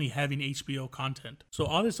just only having HBO content. So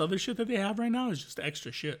all this other shit that they have right now is just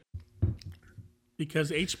extra shit.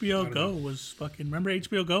 Because HBO Go was fucking. Remember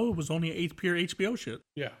HBO Go? It was only pure HBO shit.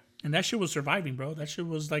 Yeah. And that shit was surviving, bro. That shit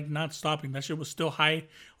was like not stopping. That shit was still high.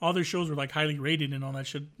 All their shows were like highly rated and all that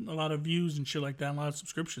shit. A lot of views and shit like that. And a lot of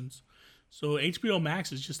subscriptions. So HBO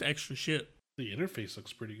Max is just extra shit. The interface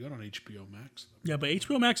looks pretty good on HBO Max. Yeah, but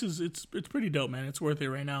HBO Max it's pretty dope, man. It's worth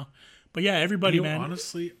it right now. But yeah, everybody, man.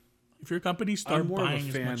 Honestly, if your company start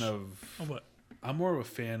buying I'm more of a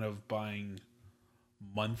fan of buying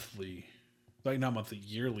monthly, like not monthly,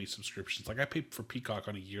 yearly subscriptions. Like I pay for Peacock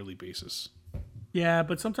on a yearly basis. Yeah,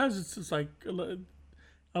 but sometimes it's just like a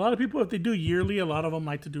lot of people, if they do yearly, a lot of them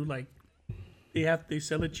like to do like they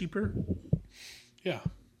sell it cheaper. Yeah.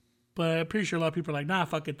 But I'm pretty sure a lot of people are like, nah,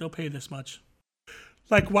 fuck it, they'll pay this much.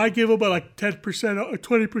 Like, why give them like 10% or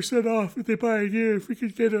 20% off if they buy a year if we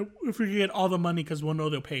could get all the money, because we'll know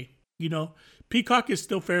they'll pay. You know, Peacock is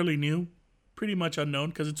still fairly new, pretty much unknown,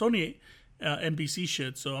 because it's only NBC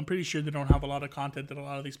shit. So I'm pretty sure they don't have a lot of content that a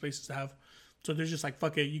lot of these places have. So they're just like,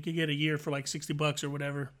 fuck it, you can get a year for like $60 or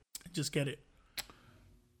whatever. Just get it.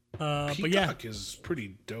 Peacock but yeah, is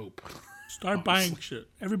pretty dope. Start buying shit.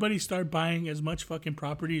 Everybody start buying as much fucking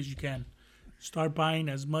property as you can. Start buying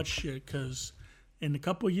as much shit, because in a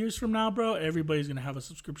couple of years from now, bro, everybody's going to have a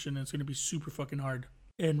subscription and it's going to be super fucking hard.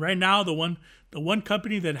 And right now, the one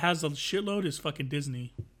company that has a shitload is fucking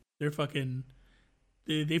Disney. They're fucking...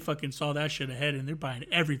 They fucking saw that shit ahead and they're buying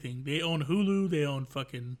everything. They own Hulu. They own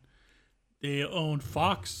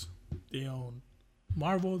Fox. They own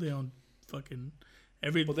Marvel. They own fucking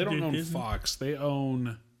everything. Well, they don't own Disney. Fox. They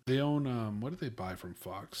own what did they buy from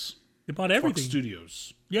Fox? They bought everything. Fox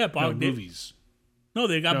Studios. Yeah, bought movies. No,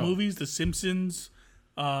 they got movies, The Simpsons,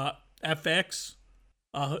 FX,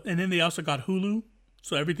 and then they also got Hulu.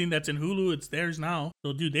 So everything that's in Hulu, it's theirs now.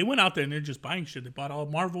 So dude, they went out there and they're just buying shit. They bought all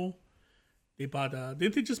Marvel. They bought,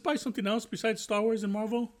 didn't they just buy something else besides Star Wars and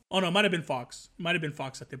Marvel? Oh no, it might have been Fox. It might have been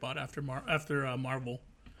Fox that they bought after Marvel.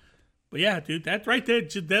 But yeah, dude, that right there,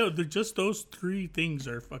 just those three things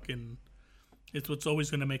are fucking, it's what's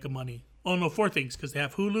always going to make them money. Oh no, four things, because they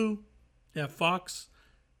have Hulu, they have Fox,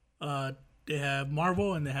 they have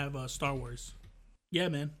Marvel, and they have Star Wars. Yeah,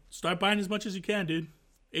 man, start buying as much as you can, dude.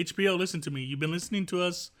 HBO, listen to me. You've been listening to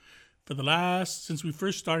us since we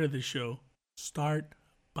first started this show. Start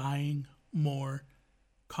buying more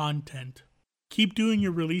content. Keep doing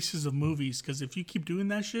your releases of movies, because if you keep doing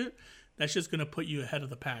that shit's gonna put you ahead of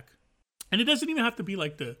the pack. And it doesn't even have to be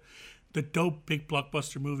like the the dope big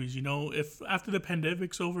blockbuster movies. You know, if after the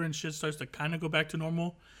pandemic's over and shit starts to kind of go back to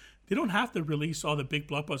normal, they don't have to release all the big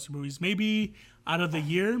blockbuster movies. Maybe out of the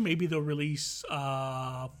year, maybe they'll release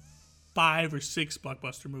 5 or 6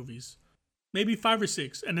 blockbuster movies. Maybe 5 or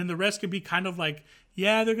 6. And then the rest can be kind of like,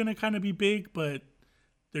 yeah, they're going to kind of be big, but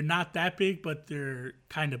they're not that big, but they're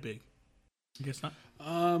kind of big. I guess not.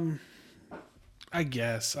 I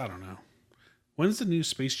guess. I don't know. When's the new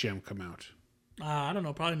Space Jam come out? I don't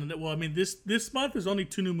know. Probably not. Well, I mean, this month is only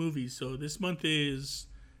 2 new movies. So this month is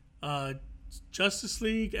Justice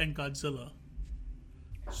League and Godzilla.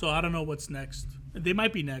 So I don't know what's next. They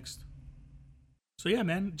might be next. So yeah,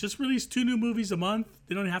 man, just release 2 new movies a month.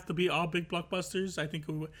 They don't have to be all big blockbusters.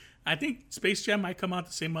 I think Space Jam might come out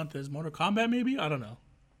the same month as Mortal Kombat. Maybe, I don't know.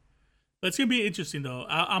 But it's gonna be interesting though.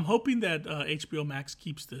 I'm hoping that HBO Max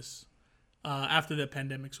keeps this after the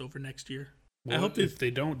pandemic's over next year. Well, I hope if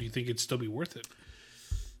they don't, do you think it'd still be worth it?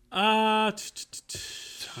 Time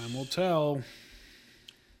will tell.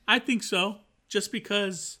 I think so. Just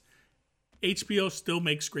because HBO still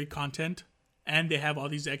makes great content and they have all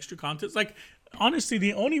these extra content. Like, honestly,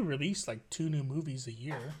 they only release like 2 new movies a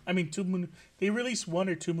year. I mean, they release 1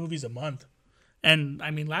 or 2 movies a month. And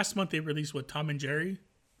I mean, last month they released Tom and Jerry.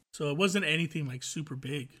 So it wasn't anything like super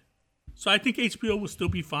big. So I think HBO will still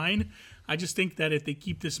be fine. I just think that if they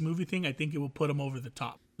keep this movie thing, I think it will put them over the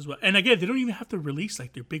top as well. And again, they don't even have to release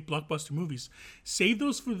like their big blockbuster movies. Save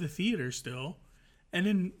those for the theater still. And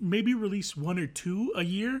then maybe release 1 or 2 a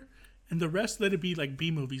year. And the rest let it be like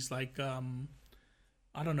B movies like, I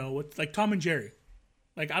don't know, like Tom and Jerry.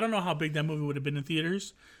 Like, I don't know how big that movie would have been in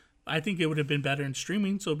theaters. I think it would have been better in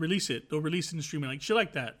streaming. So release it. They'll release it in streaming. Like shit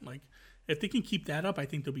like that. Like, if they can keep that up, I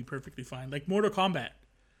think they'll be perfectly fine. Like Mortal Kombat.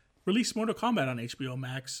 Release Mortal Kombat on HBO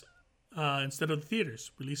Max instead of the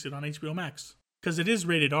theaters. Release it on HBO Max. Because it is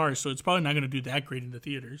rated R, so it's probably not going to do that great in the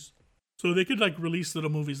theaters. So they could like release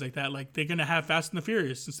little movies like that. Like they're going to have Fast and the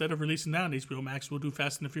Furious. Instead of releasing that on HBO Max, we'll do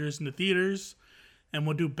Fast and the Furious in the theaters. And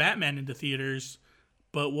we'll do Batman in the theaters.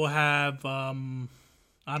 But we'll have, I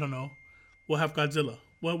don't know, we'll have Godzilla.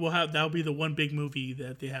 That'll be the one big movie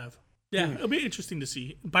that they have. Yeah, it'll be interesting to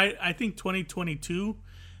see. By I think 2022,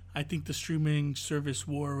 I think the streaming service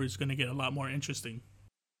war is going to get a lot more interesting.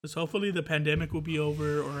 Because hopefully the pandemic will be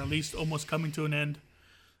over, or at least almost coming to an end.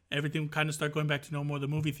 Everything will kind of start going back to normal. The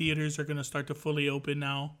movie theaters are going to start to fully open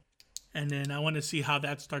now. And then I want to see how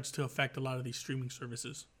that starts to affect a lot of these streaming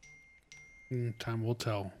services. Time will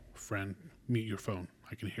tell, friend. Mute your phone.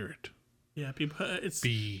 I can hear it. Yeah, people. It's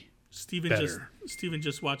Be Steven better. Steven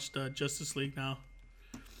just watched Justice League now.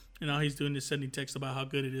 And now he's doing this, sending text about how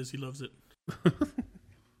good it is. He loves it.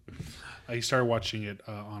 He started watching it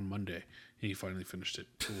on Monday, and he finally finished it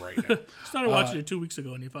right now. Started watching it 2 weeks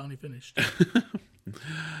ago, and he finally finished.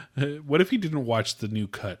 What if he didn't watch the new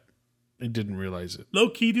cut and didn't realize it? Low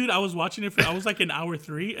key, dude, I was watching it I was like in hour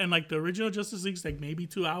 3, and like the original Justice League's like maybe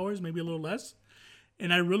 2 hours, maybe a little less.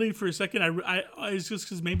 And I really, for a second, I it's just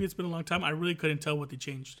because maybe it's been a long time, I really couldn't tell what they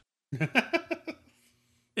changed. And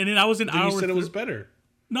then I was in hour. You said it was better.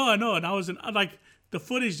 No, I know, and I was in like the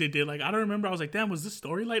footage they did. Like I don't remember. I was like, damn, was this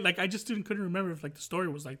story like I just couldn't remember if like the story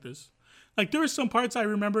was like this. Like there were some parts I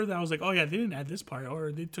remember that I was like, oh yeah, they didn't add this part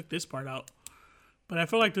or they took this part out. But I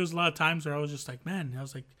feel like there was a lot of times where I was just like, man, I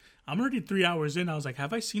was like, I'm already 3 hours in. I was like,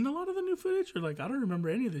 have I seen a lot of the new footage? Or like, I don't remember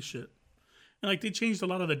any of this shit. And like they changed a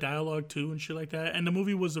lot of the dialogue too and shit like that. And the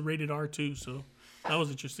movie was a rated R too, so that was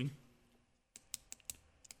interesting.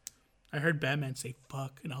 I heard Batman say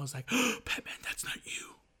fuck, and I was like, oh, Batman, that's not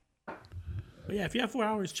you. But yeah, if you have 4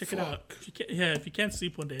 hours, check it out. If you can't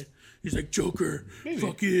sleep one day, he's like, Joker, Maybe.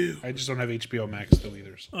 fuck you. I just don't have HBO Max still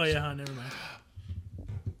either. So. Oh yeah, never mind.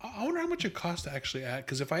 I wonder how much it costs to actually add,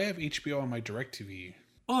 because if I have HBO on my DirecTV.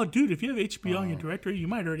 Oh, dude, if you have HBO on your directory, you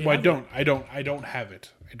might already. Well, have it. I don't have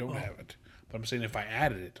it. I don't have it. But I'm saying if I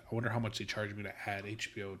added it, I wonder how much they charge me to add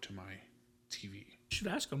HBO to my TV. You should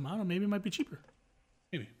ask them. I don't know. Maybe it might be cheaper.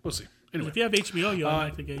 Maybe we'll see. Anyway, If you have HBO, you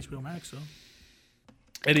automatically get HBO Max. So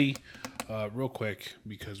Eddie, real quick,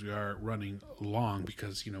 because we are running long,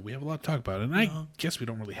 because we have a lot to talk about, and I guess we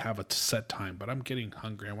don't really have a set time, but I'm getting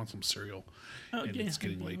hungry. I want some cereal, and it's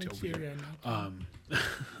getting late over here.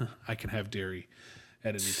 I can have dairy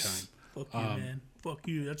at any time. Fuck you, man. Fuck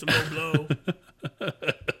you. That's a low blow.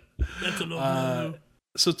 That's a low blow.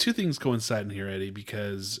 So 2 things coincide in here, Eddie,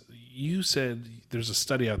 because you said there's a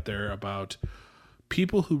study out there about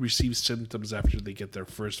people who receive symptoms after they get their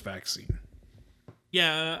first vaccine.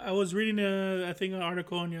 Yeah, I was reading an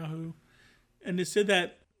article on Yahoo, and it said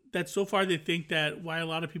that so far they think that why a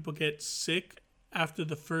lot of people get sick after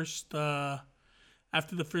the first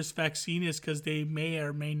vaccine is because they may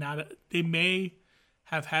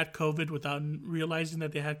have had COVID without realizing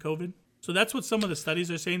that they had COVID. So that's what some of the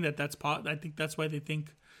studies are saying. I think that's why they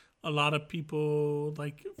think a lot of people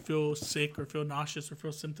like feel sick or feel nauseous or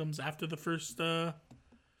feel symptoms after the first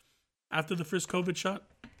COVID shot,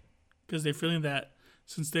 because they're feeling that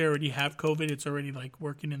since they already have COVID, it's already like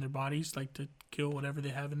working in their bodies, like to kill whatever they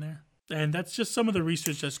have in there. And that's just some of the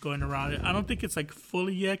research that's going around it. I don't think it's like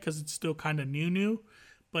fully yet because it's still kind of new,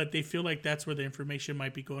 but they feel like that's where the information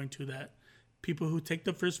might be going to, that people who take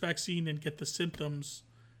the first vaccine and get the symptoms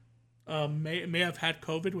may have had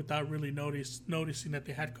COVID without really noticing that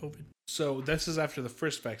they had COVID. So this is after the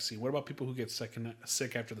first vaccine. What about people who get sick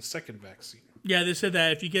after the second vaccine? Yeah, they said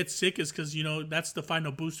that if you get sick, it's because, you know, that's the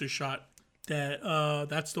final booster shot.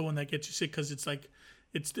 That's the one that gets you sick, because it's like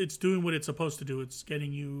it's doing what it's supposed to do. It's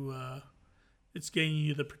getting you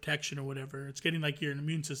the protection or whatever. It's getting like your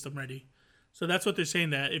immune system ready. So that's what they're saying,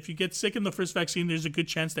 that if you get sick in the first vaccine, there's a good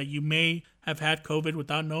chance that you may have had COVID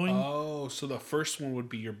without knowing. Oh, so the first one would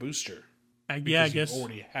be your booster. Yeah, I guess. You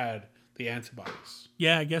already had the antibodies.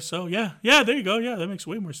 Yeah, I guess so. Yeah, there you go. Yeah, that makes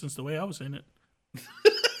way more sense the way I was saying it.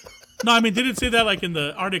 No, I mean, they didn't say that like in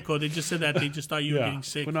the article. They just said that they just thought you were getting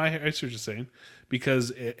sick. Well, no, I see what you're saying. Because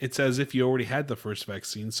it's as if you already had the first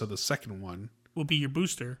vaccine, so the second one will be your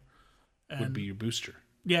booster. Would be your booster.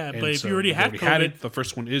 Yeah, And but if so you already had COVID, it, the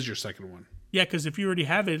first one is your second one. Yeah, because if you already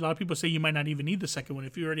have it, a lot of people say you might not even need the second one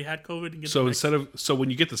if you already had COVID. And get So when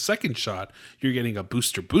you get the second shot, you're getting a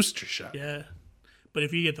booster shot. Yeah, but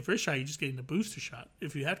if you get the first shot, you're just getting the booster shot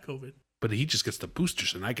if you had COVID. But he just gets the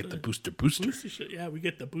boosters, and I get the booster. Booster shot. Yeah, we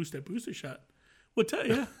get the booster shot. Well,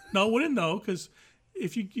 no, it wouldn't though, because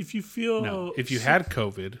if you feel if you had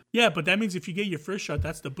COVID, yeah, but that means if you get your first shot,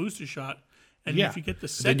 that's the booster shot. And if you get the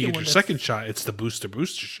second then you get one, your second shot, it's the booster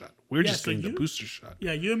shot. We're just getting the booster shot.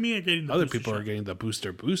 Yeah, you and me are getting the Other booster people shot. are getting the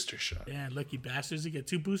booster shot. Yeah, lucky bastards. They get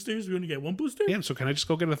 2 boosters. We only get 1 booster? Yeah, so can I just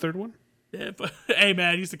go get a third one? Yeah, but hey, man,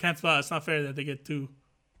 I used to cancel out. It's not fair that they get 2.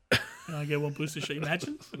 And I get 1 booster shot.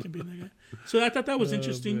 Imagine fucking being that guy. So I thought that was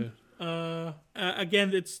interesting.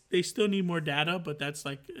 Again, they still need more data, but that's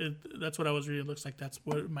like that's what I was reading. It looks like that's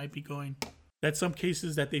what it might be going. That some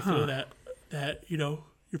cases that they feel that you know,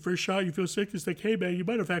 your first shot, you feel sick. It's like, hey, man, you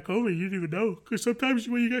might have had COVID. You didn't even know. Because sometimes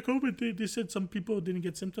when you get COVID, they said some people didn't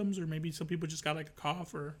get symptoms, or maybe some people just got like a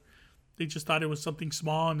cough, or they just thought it was something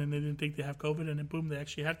small, and then they didn't think they have COVID, and then boom, they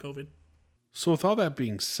actually had COVID. So with all that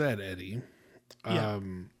being said, Eddie,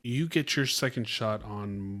 you get your second shot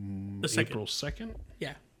on April 2nd?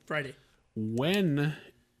 Yeah, Friday. When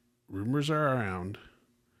rumors are around,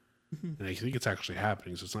 and I think it's actually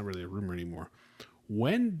happening, so it's not really a rumor anymore.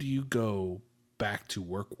 When do you go back to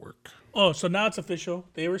work? Oh, so now it's official.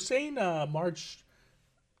 They were saying March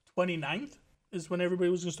 29th is when everybody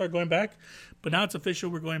was going to start going back. But now it's official.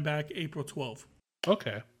 We're going back April 12th.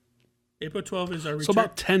 Okay. April 12th is our return. So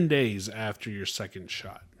about 10 days after your second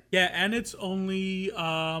shot. Yeah, and it's only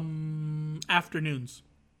afternoons.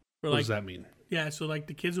 What does that mean? Yeah, so like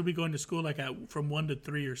the kids will be going to school like from 1 to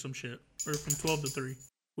 3 or some shit. Or from 12 to 3.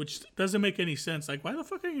 Which doesn't make any sense. Like, why the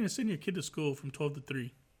fuck are you going to send your kid to school from 12 to 3?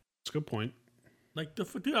 That's a good point. Like,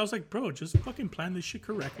 dude, I was like, bro, just fucking plan this shit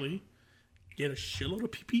correctly. Get a shitload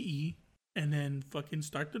of PPE. And then fucking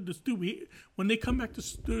start when they come back to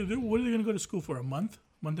school, what are they going to go to school for? A month?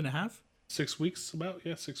 Month and a half? 6 weeks, about?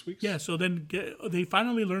 Yeah, 6 weeks. Yeah, so then they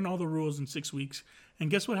finally learn all the rules in 6 weeks. And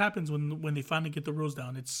guess what happens when they finally get the rules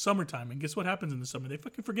down? It's summertime. And guess what happens in the summer? They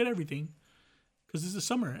fucking forget everything. Because it's the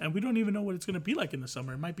summer. And we don't even know what it's going to be like in the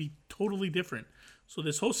summer. It might be totally different. So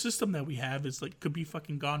this whole system that we have is like, could be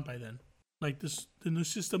fucking gone by then. Like the new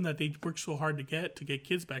system that they worked so hard to get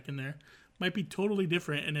kids back in there might be totally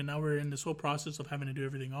different. And then now we're in this whole process of having to do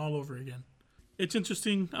everything all over again. It's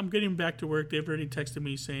interesting. I'm getting back to work. They've already texted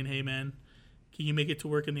me saying, hey, man, can you make it to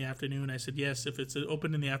work in the afternoon? I said, yes. If it's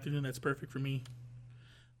open in the afternoon, that's perfect for me.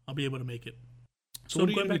 I'll be able to make it. So what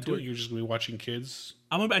are you going to be doing? You're just going to be watching kids?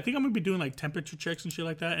 I think I'm going to be doing like temperature checks and shit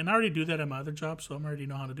like that. And I already do that at my other job, so I already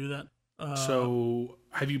know how to do that. So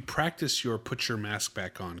have you practiced your put your mask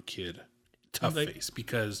back on, kid? Tough face,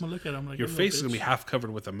 because look at him like, your face is going to be half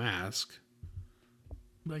covered with a mask.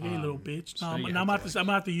 I'm like, hey, little bitch. So I'm going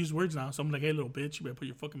to have to use words now. So I'm like, hey, little bitch, you better put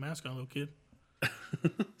your fucking mask on, little kid.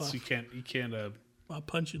 So you can't. I'll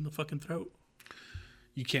punch you in the fucking throat.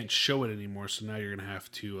 You can't show it anymore, so now you're going to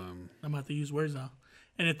have to... I'm going to have to use words now.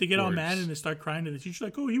 And if they get all mad and they start crying to the teacher,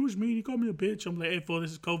 like, oh, he was mean, he called me a bitch. I'm like, hey, fool,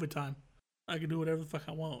 this is COVID time. I can do whatever the fuck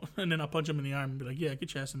I want. And then I'll punch him in the arm and be like, yeah,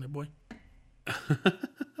 get your ass in there, boy.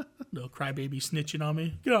 Little crybaby snitching on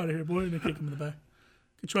me. Get out of here, boy. And then kick him in the back.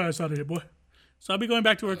 Get your ass out of here, boy. So I'll be going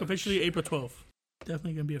back to work officially April 12th.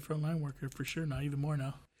 Definitely going to be a frontline worker for sure now, even more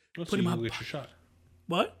now. So you go get your shot.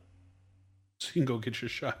 What? So you can go get your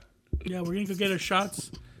shot. Yeah, we're gonna go get our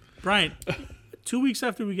shots. Brian, 2 weeks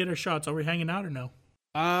after we get our shots, are we hanging out or no?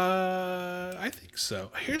 I think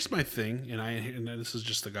so. Here's my thing, and this is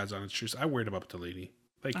just the God's honest truth. I worried about Delaney.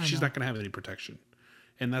 Like, she's not gonna have any protection,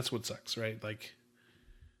 and that's what sucks, right? Like,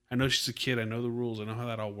 I know she's a kid. I know the rules. I know how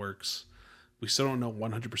that all works. We still don't know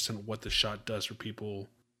 100% what the shot does for people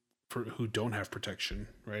who don't have protection,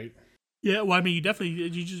 right? Yeah, well, I mean, you're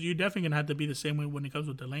definitely gonna have to be the same way when it comes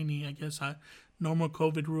with Delaney. I guess normal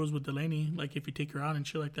COVID rules with Delaney, like if you take her out and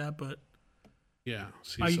shit like that. But yeah,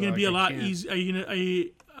 are you gonna be a lot easy? How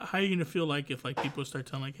are you gonna feel like if like people start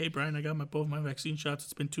telling like, hey, Brian, I got both my vaccine shots.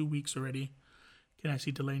 It's been 2 weeks already. Can I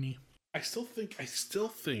see Delaney? I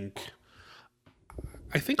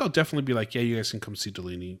think I'll definitely be like, yeah, you guys can come see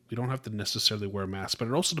Delaney. We don't have to necessarily wear a mask, but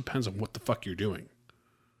it also depends on what the fuck you're doing.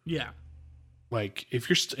 Yeah. Like,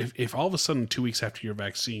 if all of a sudden 2 weeks after your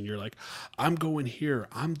vaccine, you're like, I'm going here,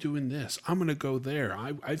 I'm doing this, I'm going to go there.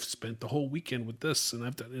 I've spent the whole weekend with this, and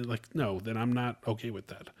I've done like, no, then I'm not okay with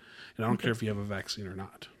that. And I don't care if you have a vaccine or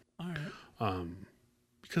not. All right.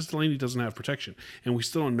 Because Delaney doesn't have protection. And we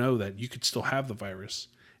still don't know that you could still have the virus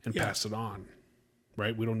and pass it on.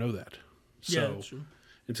 Right? We don't know that. So, yeah, that's true.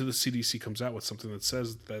 Until the CDC comes out with something that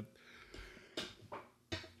says that.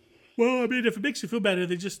 Well, I mean, if it makes you feel better,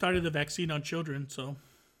 they just started the vaccine on children, so.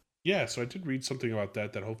 Yeah, so I did read something about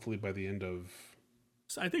that hopefully by the end of.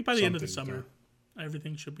 So I think by the end of the summer,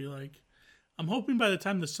 everything should be like. I'm hoping by the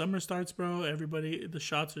time the summer starts, bro, the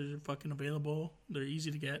shots are fucking available. They're easy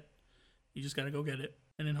to get. You just got to go get it.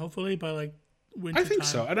 And then hopefully by like winter I think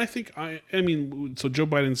so. And I think, I mean, so Joe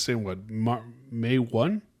Biden's saying what, May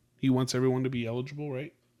 1? He wants everyone to be eligible,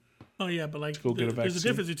 right? Oh, yeah, but like there's a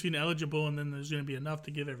difference between eligible and then there's going to be enough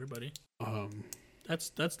to give everybody. That's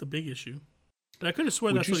the big issue. But I could have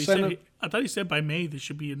sworn that's what he said. I thought he said by May there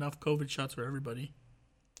should be enough COVID shots for everybody.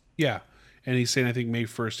 Yeah. And he's saying, I think May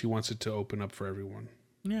 1st, he wants it to open up for everyone.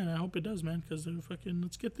 Yeah, and I hope it does, man, because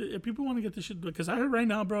let's get if people want to get this shit, because I heard right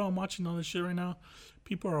now, bro, I'm watching all this shit right now.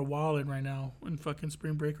 People are wilding right now in fucking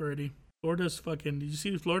spring break already. Florida's fucking, did you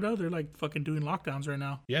see Florida? They're like fucking doing lockdowns right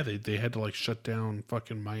now. Yeah, they had to like shut down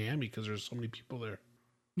fucking Miami because there's so many people there.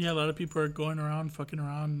 Yeah, a lot of people are going around, fucking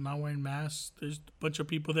around, not wearing masks. There's a bunch of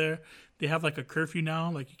people there. They have like a curfew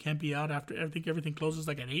now, like you can't be out after, I think everything closes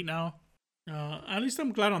like at 8 now. At least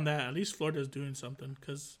I'm glad on that. At least Florida's doing something,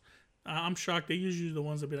 because I'm shocked. They're usually the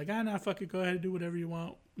ones that be like, nah, fuck it, go ahead and do whatever you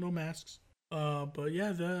want, no masks. But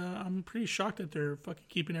yeah, I'm pretty shocked that they're fucking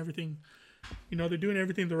keeping everything, they're doing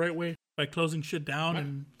everything the right way by closing shit down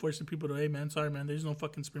and forcing people to, hey man, sorry man, there's no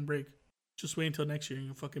fucking spring break. Just wait until next year and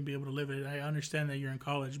you'll fucking be able to live it. I understand that you're in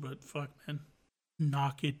college, but fuck man,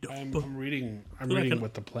 knock it down. I'm reading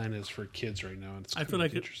what the plan is for kids right now, and it's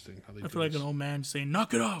interesting how they do this. Like an old man saying,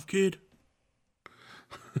 knock it off, kid.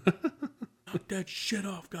 Knock that shit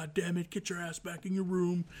off, goddammit. Get your ass back in your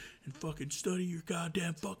room and fucking study your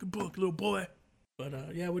goddamn fucking book, little boy.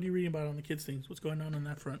 But yeah, what are you reading about on the kids things? What's going on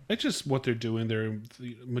that front? It's just what they're doing.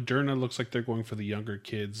 Moderna looks like they're going for the younger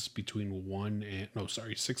kids between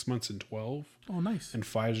 6 months and 12. Oh, nice. And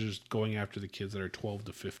Pfizer's going after the kids that are 12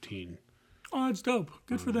 to 15. Oh, that's dope.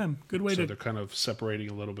 Good for them. Good way so they're kind of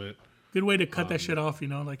separating a little bit. Good way to cut that shit off,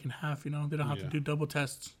 like in half, They don't have to do double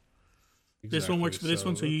tests. Exactly. This one works for this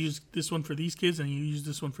one, so you use this one for these kids, and you use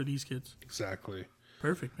this one for these kids. Exactly.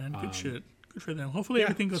 Perfect, man. Good shit. Good for them. Hopefully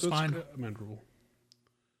everything goes fine.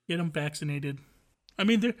 Get them vaccinated. I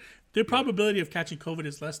mean, their probability of catching COVID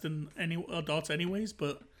is less than any adults anyways,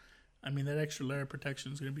 but, I mean, that extra layer of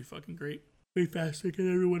protection is going to be fucking great. Way fast to get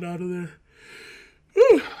everyone out of there.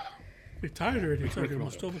 Whew. We're tired already. It's like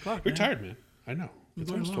almost 12 o'clock, We're tired, man. I know. It's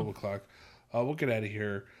almost 12 o'clock. We'll get out of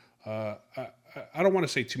here. I don't want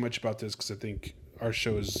to say too much about this because I think our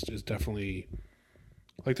show is definitely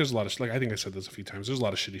like there's a lot of like I think I said this a few times. There's a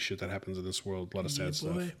lot of shitty shit that happens in this world, a lot of sad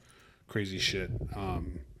stuff, crazy shit,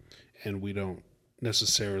 and we don't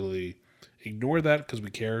necessarily ignore that because we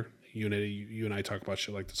care. You and I talk about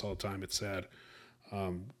shit like this all the time. It's sad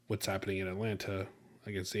what's happening in Atlanta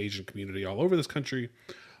against the Asian community all over this country,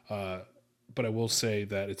 but I will say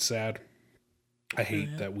that it's sad. I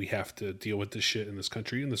hate that we have to deal with this shit in this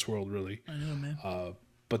country, in this world, really. I know, man.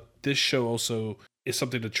 But this show also is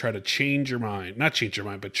something to try to change your mind. Not change your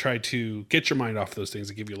mind, but try to get your mind off those things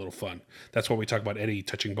and give you a little fun. That's why we talk about Eddie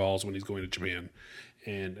touching balls when he's going to Japan.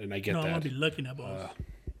 And I get that. I want to be looking at balls.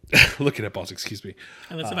 Looking at balls, excuse me.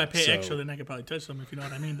 Unless if I pay extra, then I could probably touch them, if you know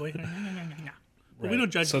what I mean, boy. But we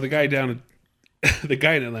don't judge. So the guy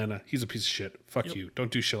in Atlanta, he's a piece of shit. Fuck you. Don't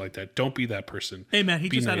do shit like that. Don't be that person. Hey man, he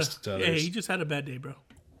just had a bad day, bro.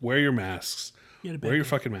 Wear your masks. Wear your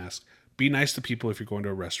fucking mask. Be nice to people if you're going to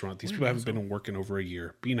a restaurant. These people haven't been working over a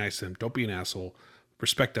year. Be nice to them. Don't be an asshole.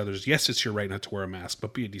 Respect others. Yes, it's your right not to wear a mask,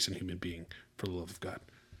 but be a decent human being for the love of God.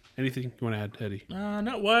 Anything you want to add, Eddie?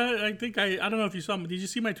 No, what I think I don't know if you saw me. Did you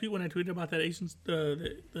see my tweet when I tweeted about that Asian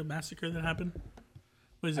the massacre that happened?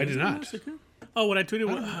 Was it, I did not. Massacre? Oh, what I tweeted.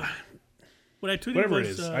 What I tweeted Whatever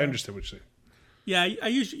was, it is, I understand what you're saying. Yeah, I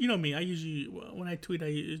usually, you know me. I usually when I tweet,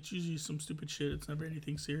 it's usually some stupid shit. It's never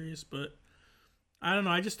anything serious, but I don't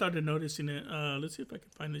know. I just started noticing it. Let's see if I can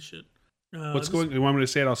find this shit. What's going? You want me to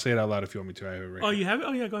say it? I'll say it out loud if you want me to. I have it right. Oh, you have it?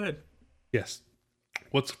 Oh, yeah. Go ahead. Yes.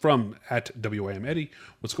 What's from at WIM Eddie?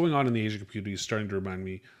 What's going on in the Asian community is starting to remind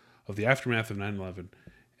me of the aftermath of 9/11,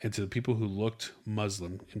 and to the people who looked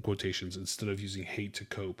Muslim in quotations instead of using hate to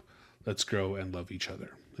cope. Let's grow and love each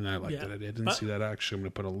other. And I like that. I didn't see that. Actually, I'm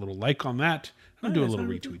going to put a little like on that. I'll do a little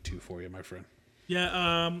retweet too for you, my friend.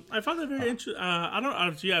 Yeah, I found that very interesting. I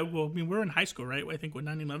don't. Yeah, well, I mean, we're in high school, right? I think when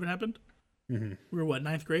 9/11 happened, we were what,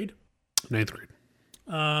 9th grade? 9th grade.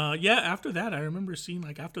 Yeah. After that, I remember seeing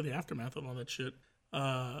like after the aftermath of all that shit.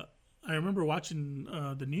 I remember watching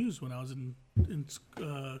the news when I was in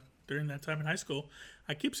during that time in high school.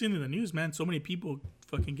 I keep seeing in the news, man, so many people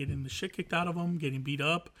fucking getting the shit kicked out of them, getting beat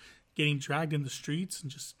up, getting dragged in the streets, and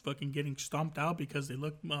just fucking getting stomped out because they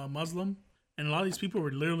look Muslim. And a lot of these people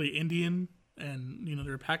were literally Indian, and you know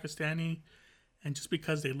they were Pakistani, and just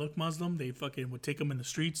because they look Muslim, they fucking would take them in the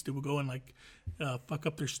streets. They would go and like fuck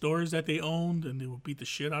up their stores that they owned, and they would beat the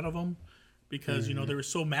shit out of them because you know they were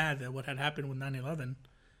so mad at what had happened with 9/11.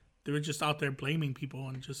 They were just out there blaming people,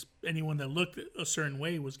 and just anyone that looked a certain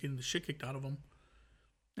way was getting the shit kicked out of them.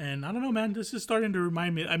 And I don't know, man. This is starting to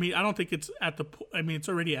remind me. I mean, I don't think it's at the. I mean, it's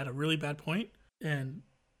already at a really bad point, and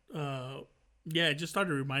yeah, it just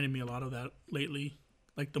started reminding me a lot of that lately.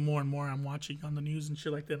 Like the more and more I'm watching on the news and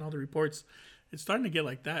shit like that, and all the reports, it's starting to get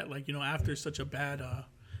like that. Like, you know, after such a bad,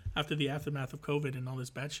 after the aftermath of COVID and all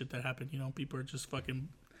this bad shit that happened, you know, people are just fucking.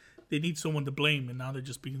 They need someone to blame, and now they're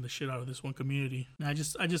just beating the shit out of this one community. And I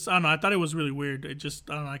don't know. I thought it was really weird. I don't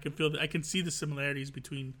know. I can feel, I can see the similarities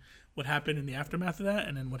between what happened in the aftermath of that,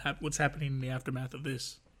 and then what's happening in the aftermath of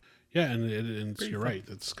this. Yeah, and you're right.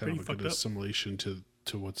 That's kind of a good up. assimilation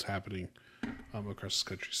to what's happening across this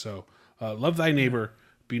country. So, love thy neighbor.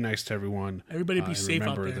 Be nice to everyone. Everybody be safe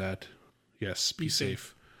out there. Remember that. Yes, be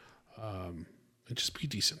safe. And just be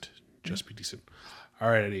decent. Just be decent. All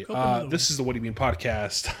right, Eddie. This is the What Do You Mean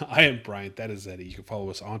podcast. I am Bryant. That is Eddie. You can follow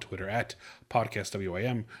us on Twitter at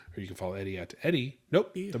podcastwim, or you can follow Eddie at Eddie.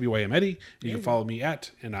 Nope, WIM Eddie. You can follow me at,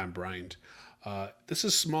 and I'm Bryant. This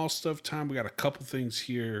is small stuff time. We got a couple things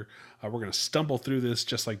here. We're going to stumble through this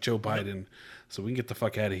just like Joe Biden, so we can get the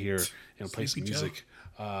fuck out of here and play some music.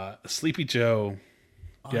 Sleepy Joe.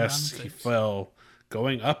 Yes, he fell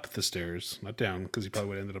going up the stairs, not down, because he probably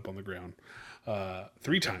would have ended up on the ground.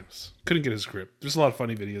 3 times. Couldn't get his grip. There's a lot of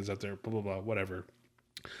funny videos out there, blah, blah, blah, whatever.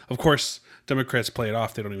 Of course, Democrats play it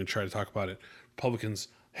off. They don't even try to talk about it. Republicans,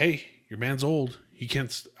 hey, your man's old. He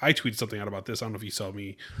can't. I tweeted something out about this. I don't know if you saw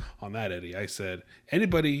me on that, Eddie. I said,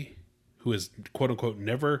 anybody who has, quote unquote,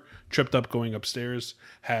 never tripped up going upstairs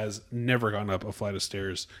has never gone up a flight of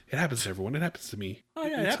stairs. It happens to everyone. It happens to me. Oh,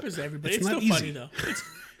 yeah, it happens to everybody. It's still funny, though.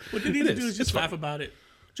 What they need to do is just laugh about it.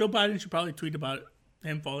 Joe Biden should probably tweet about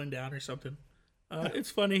him falling down or something.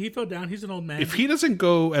 It's funny. He fell down. He's an old man. If he doesn't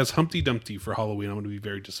go as Humpty Dumpty for Halloween, I'm going to be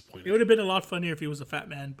very disappointed. It would have been a lot funnier if he was a fat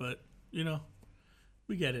man, but, you know,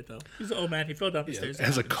 we get it, though. He's an old man. He fell down the stairs.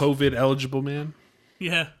 As a COVID-eligible man?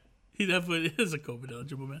 Yeah. He definitely is a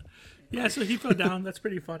COVID-eligible man. Yeah, so he fell down. That's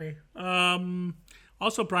pretty funny.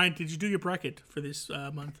 Also, Brian, did you do your bracket for this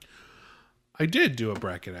month? I did do a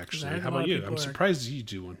bracket, actually. How about you? I'm surprised you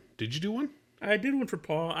do one. Did you do one? I did one for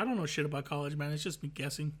Paul. I don't know shit about college, man. It's just me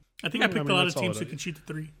guessing. I think I picked a lot of teams who can shoot the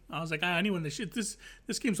 3. I was like, anyone that shoot this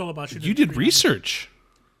game's all about shooting. You did research.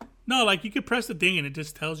 No, like you could press the thing and it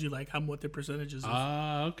just tells you like what their percentages is.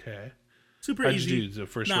 Okay. Super How'd easy. You do the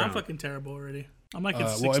first round? I'm fucking terrible already. I'm like in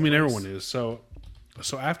 6th well, I mean, place. everyone is. So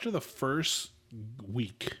after the first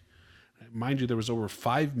week, mind you, there was over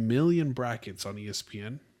 5 million brackets on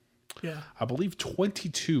ESPN. Yeah. I believe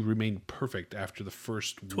 22 remained perfect after the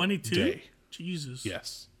first 22? day. Jesus.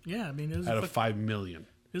 Yes. Yeah, I mean, out of 5 million.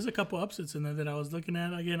 There's a couple upsets in there that I was looking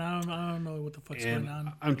at. Again, I don't know what the fuck's going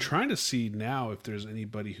on. I'm trying to see now if there's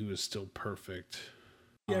anybody who is still perfect.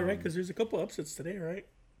 Yeah, right, because there's a couple upsets today, right?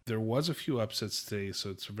 There was a few upsets today,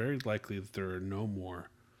 so it's very likely that there are no more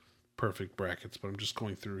perfect brackets, but I'm just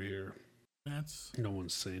going through here. No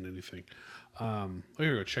one's saying anything. Here we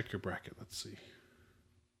go. Check your bracket. Let's see.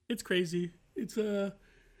 It's crazy. It's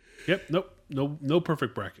Yep. Nope. No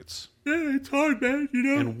perfect brackets. Yeah, it's hard, man. You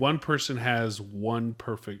know. And one person has 1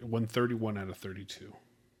 perfect, 131 out of 32.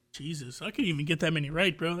 Jesus, I couldn't even get that many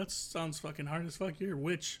right, bro. That sounds fucking hard as fuck. You're a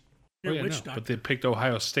witch. You're a witch doctor. But they picked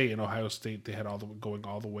Ohio State, and Ohio State they had going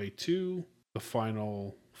all the way to the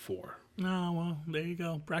Final Four. Oh, well, there you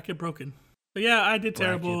go. Bracket broken. But yeah, I did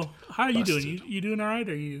terrible. How are you doing? You doing all right,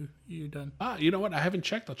 or you done? You know what? I haven't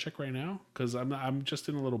checked. I'll check right now because I'm just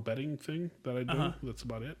in a little betting thing that I do. Uh-huh. That's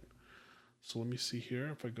about it. So let me see here.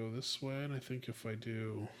 If I go this way, and I think if I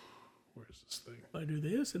do, where's this thing? If I do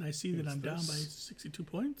this, and I see that I'm down by 62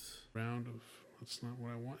 points. Round of that's not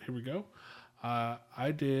what I want. Here we go.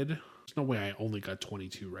 I did. There's no way I only got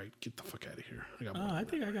 22 right. Get the fuck out of here. I got more. I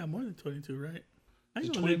think I got more than 22 right. I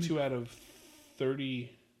 22 out of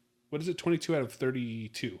 30. What is it? 22 out of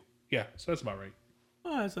 32. Yeah, so that's about right.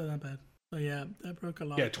 Oh, that's not bad. So yeah, that broke a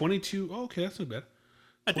lot. Yeah, 22. Oh, okay, that's not bad.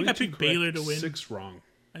 I think I picked correct, Baylor to win. 6 wrong.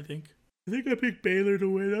 I think I picked Baylor to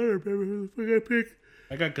win. I don't remember who the fuck I picked.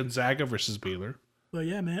 I got Gonzaga versus Baylor. Well,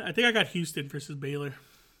 yeah, man. I think I got Houston versus Baylor.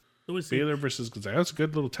 So we'll see. Baylor versus Gonzaga. That's a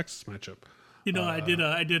good little Texas matchup. You know, I did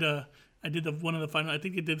the one of the final. I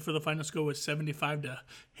think it did for the final score was 75 to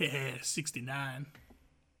 69.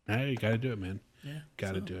 Hey, you got to do it, man. Yeah,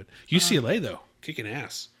 got to do it. UCLA though, kicking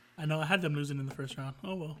ass. I know. I had them losing in the first round.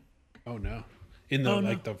 Oh well. Oh no, in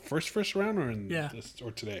the the first round or in this, or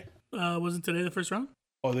today? Wasn't today the first round?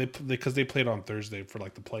 Oh, because they played on Thursday for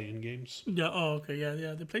like the play-in games. Yeah. Oh, okay.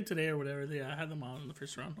 Yeah. They played today or whatever. Yeah, I had them all in the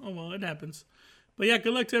first round. Oh well, it happens. But yeah,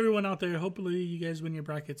 good luck to everyone out there. Hopefully, you guys win your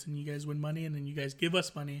brackets and you guys win money, and then you guys give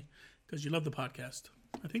us money because you love the podcast.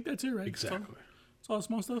 I think that's it, right? Exactly. It's all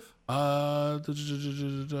small stuff.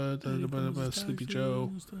 Sleepy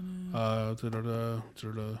Joe.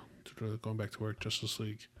 Going back to work. Justice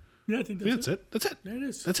League. Yeah, I think that's it. That's it. There it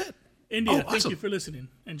is. That's it. India, thank you for listening.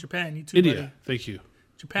 And Japan, you too. India, buddy. thank you.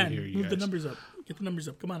 Japan, move the numbers up. Get the numbers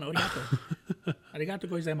up. Come on, arigato. Arigato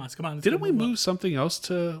gozaimasu. Come on. Didn't we move something else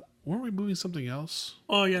to? Weren't we moving something else?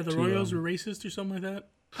 Oh yeah, the Royals were racist or something like that.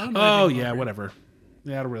 I don't know. Oh yeah, whatever.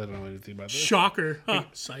 Yeah, I don't really know anything about this. Shocker. Huh,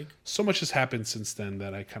 psych. So much has happened since then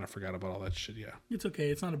that I kind of forgot about all that shit, yeah. It's okay.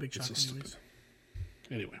 It's not a big shock anyways.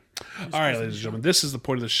 Anyway. All right, ladies and gentlemen. This is the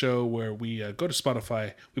point of the show where we go to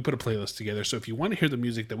Spotify. We put a playlist together. So if you want to hear the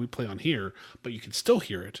music that we play on here, but you can still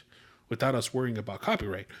hear it without us worrying about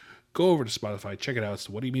copyright, go over to Spotify. Check it out. It's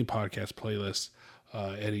the What Do You Mean Podcast playlist.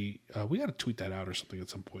 Eddie, we got to tweet that out or something at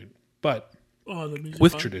some point. But the music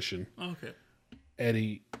with tradition, okay.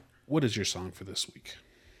 Eddie, what is your song for this week?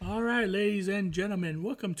 All right, ladies and gentlemen,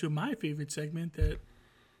 welcome to my favorite segment that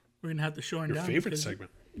we're going to have to show down. Your favorite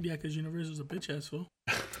segment? Yeah, because Universal's a bitch ass fool.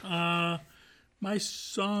 My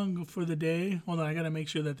song for the day, hold on, I got to make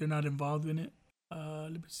sure that they're not involved in it.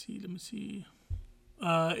 Let me see.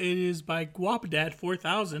 It is by Guapdad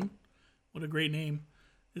 4000. What a great name.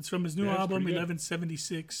 It's from his new album,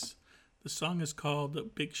 1176. The song is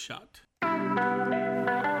called Big Shot. You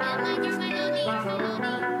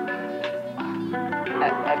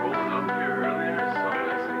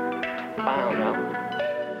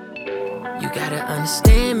gotta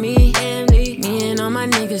understand me and all my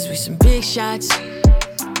niggas, we some big shots.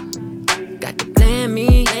 Got to plan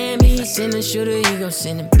me. Send a shooter, he gon'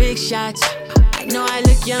 send them big shots. I know I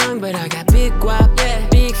look young, but I got big guap,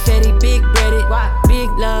 big fatty, big breaded, big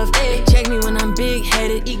love. They check me when I'm big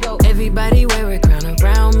headed. Everybody wear a crown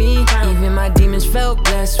around me. Even my demons felt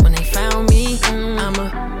blessed when they found me. I'm a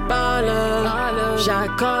baller,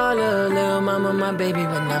 shot caller, little mama, my baby,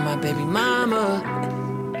 but not my baby mama.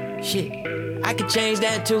 Shit, I could change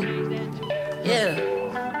that too.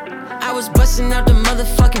 Yeah, I was busting out the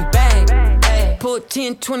motherfucking bag. Pulled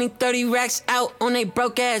 10, 20, 30 racks out on they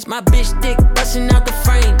broke ass. My bitch dick busting out the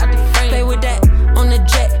frame. Play with that on the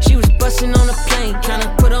jet. She was busting on a plane.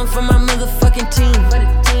 Tryna put on for my motherfucking team.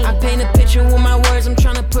 I paint a picture with my words. I'm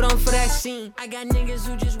tryna put on for that scene. I got niggas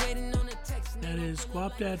who just waiting on a text. That is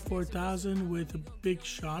Guapdad 4000 with a Big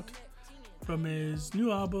Shot from his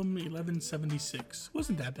new album 1176.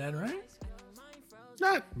 Wasn't that bad, right?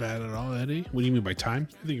 Not bad at all, Eddie. What do you mean by time?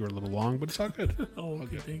 I think you were a little long, but it's all good. Oh,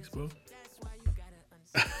 okay. Thanks, bro.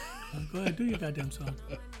 Go ahead, do your goddamn song.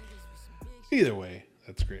 Either way,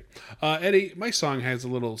 that's great. Eddie, my song has a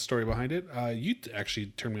little story behind it. You actually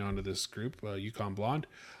turned me on to this group, Yukon Blonde.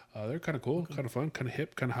 They're kind of cool, kind of fun, kind of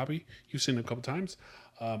hip, kind of hoppy. You've seen it a couple times.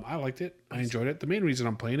 I liked it. I enjoyed it. The main reason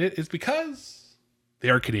I'm playing it is because they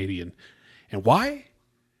are Canadian. And why?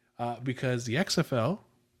 Because the XFL,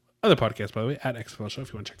 other podcast, by the way, at XFL Show, if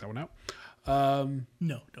you want to check that one out,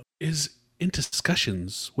 no, don't. Is in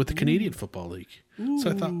discussions with the Canadian Football League.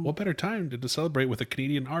 So I thought, what better time to celebrate with a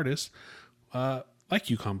Canadian artist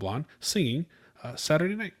like Yukon Blonde singing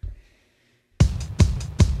Saturday Night.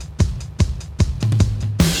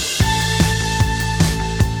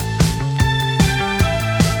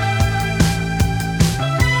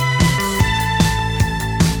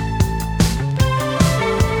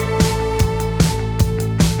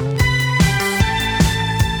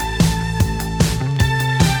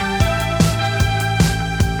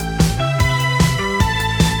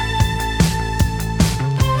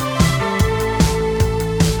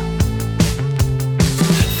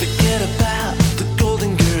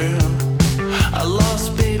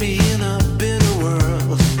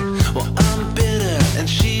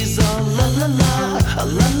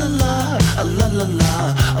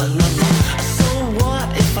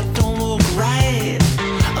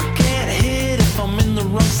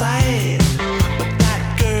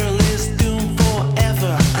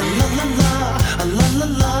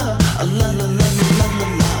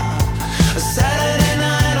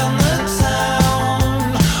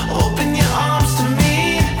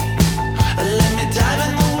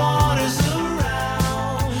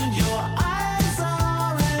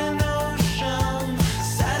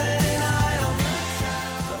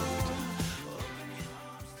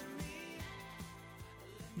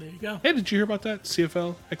 There you go. Hey, did you hear about that?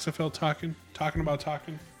 CFL, XFL talking about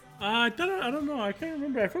talking. I don't know. I can't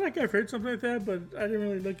remember. I feel like I've heard something like that, but I didn't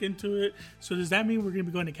really look into it. So does that mean we're gonna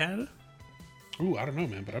be going to Canada? Ooh, I don't know,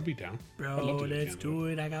 man, but I'd be down. Bro, let's do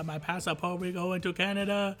it. I got my passport. We're going to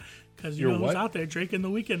Canada. Because you Your know who's what? out there. Drake and The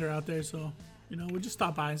Weeknd are out there. So, we'll just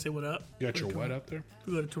stop by and say what up. You got your what out there?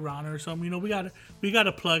 We go to Toronto or something. We got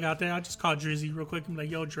a plug out there. I'll just call Drizzy real quick and be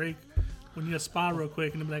like, yo, Drake, we need a spot real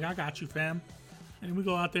quick. And they'll be like, I got you, fam. And we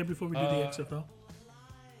go out there before we do the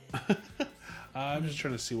XFL. I'm just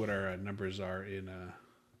trying to see what our numbers are in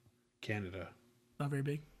Canada. Not very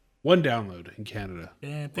big. 1 download in Canada.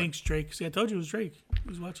 Yeah, thanks, Drake. See, I told you it was Drake. He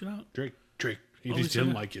was watching out. Drake. He Always just didn't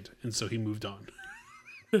say that. like it, and so he moved on.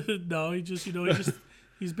 No,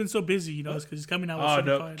 he's been so busy, because he's coming out with Oh,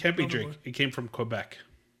 no, Certified can't be Lover Drake. Boy. It came from Quebec.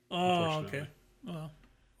 Oh, unfortunately. okay.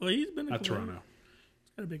 Well, he's been in Not Quebec. Toronto.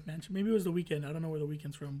 He's got a big mansion. Maybe it was The Weeknd. I don't know where The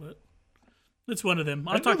Weeknd's from, but it's one of them.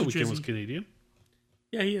 I I'll thought talk the to weekend was Drizzy. Canadian.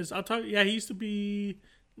 Yeah, he is. Yeah, he used to be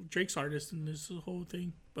Drake's artist in this whole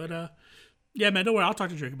thing. But yeah, man, don't worry. I'll talk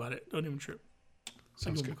to Drake about it. Don't even trip.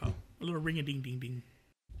 Sounds I'll give him good. a call. A little ring a ding ding ding.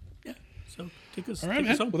 Yeah. So take us. All right, take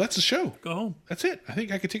man. us home. Well, that's the show. Go home. That's it. I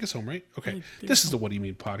think I could take us home, right? Okay. Yeah, take This us is the What Do You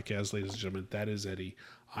Mean podcast, ladies and gentlemen. That is Eddie.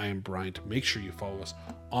 I am Bryant. Make sure you follow us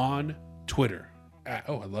on Twitter. I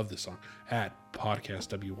love this song. At Podcast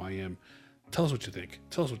WYM. Tell us what you think.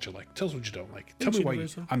 Tell us what you like. Tell us what you don't like. Tell Thanks, me why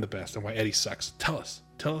Universal. I'm the best and why Eddie sucks. Tell us.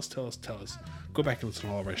 Tell us. Go back and listen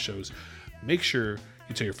to all of our shows. Make sure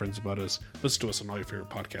you tell your friends about us. Listen to us on all your favorite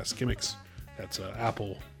podcast gimmicks. That's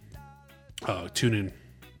Apple, TuneIn.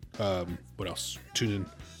 What else? TuneIn,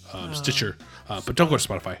 Stitcher. But don't go to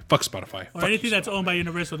Spotify. Fuck Spotify. Or Fuck anything you, that's owned by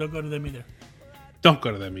Universal, don't go to them either. Don't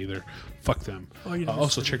go to them either. Fuck them. Or Universal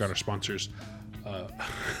Also, check Studios. out our sponsors.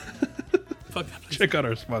 Fuck that place. Check out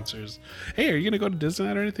our sponsors. Hey, are you going to go to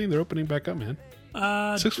Disneyland or anything? They're opening back up, man.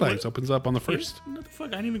 Six Flags opens up on the 1st. What the fuck? I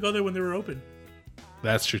didn't even go there when they were open.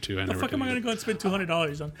 That's true, too. The fuck am I gonna go and spend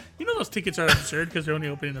 $200 on? Those tickets are absurd because they're only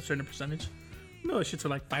opening a certain percentage. Those shits are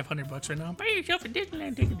like $500 right now. Buy yourself a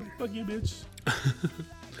Disneyland ticket, but fuck you, bitch.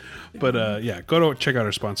 But yeah, go to check out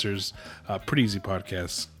our sponsors. Pretty Easy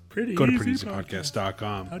Podcasts. Pretty Go to Easy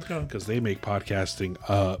prettyeasypodcast.com because they make podcasting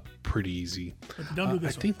pretty easy. But don't do I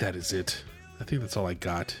this one. think that is it. I think that's all I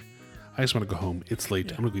got. I just want to go home. It's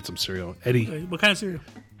late. I'm going to go eat some cereal. Eddie, What kind of cereal?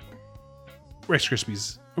 Rice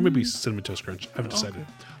Krispies, or maybe Cinnamon Toast Crunch. I haven't decided.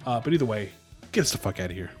 But either way, get us the fuck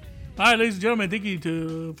out of here. All right, ladies and gentlemen, thank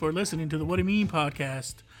you for listening to the What Do You Mean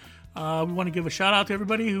podcast. We want to give a shout out to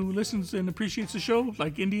everybody who listens and appreciates the show,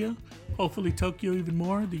 like India, hopefully Tokyo even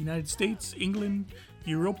more, the United States, England,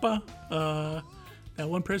 Europa, that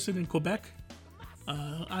one person in Quebec.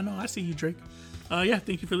 I know, I see you, Drake. Yeah,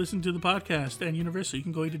 thank you for listening to the podcast and Universal. You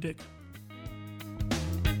can go eat a dick.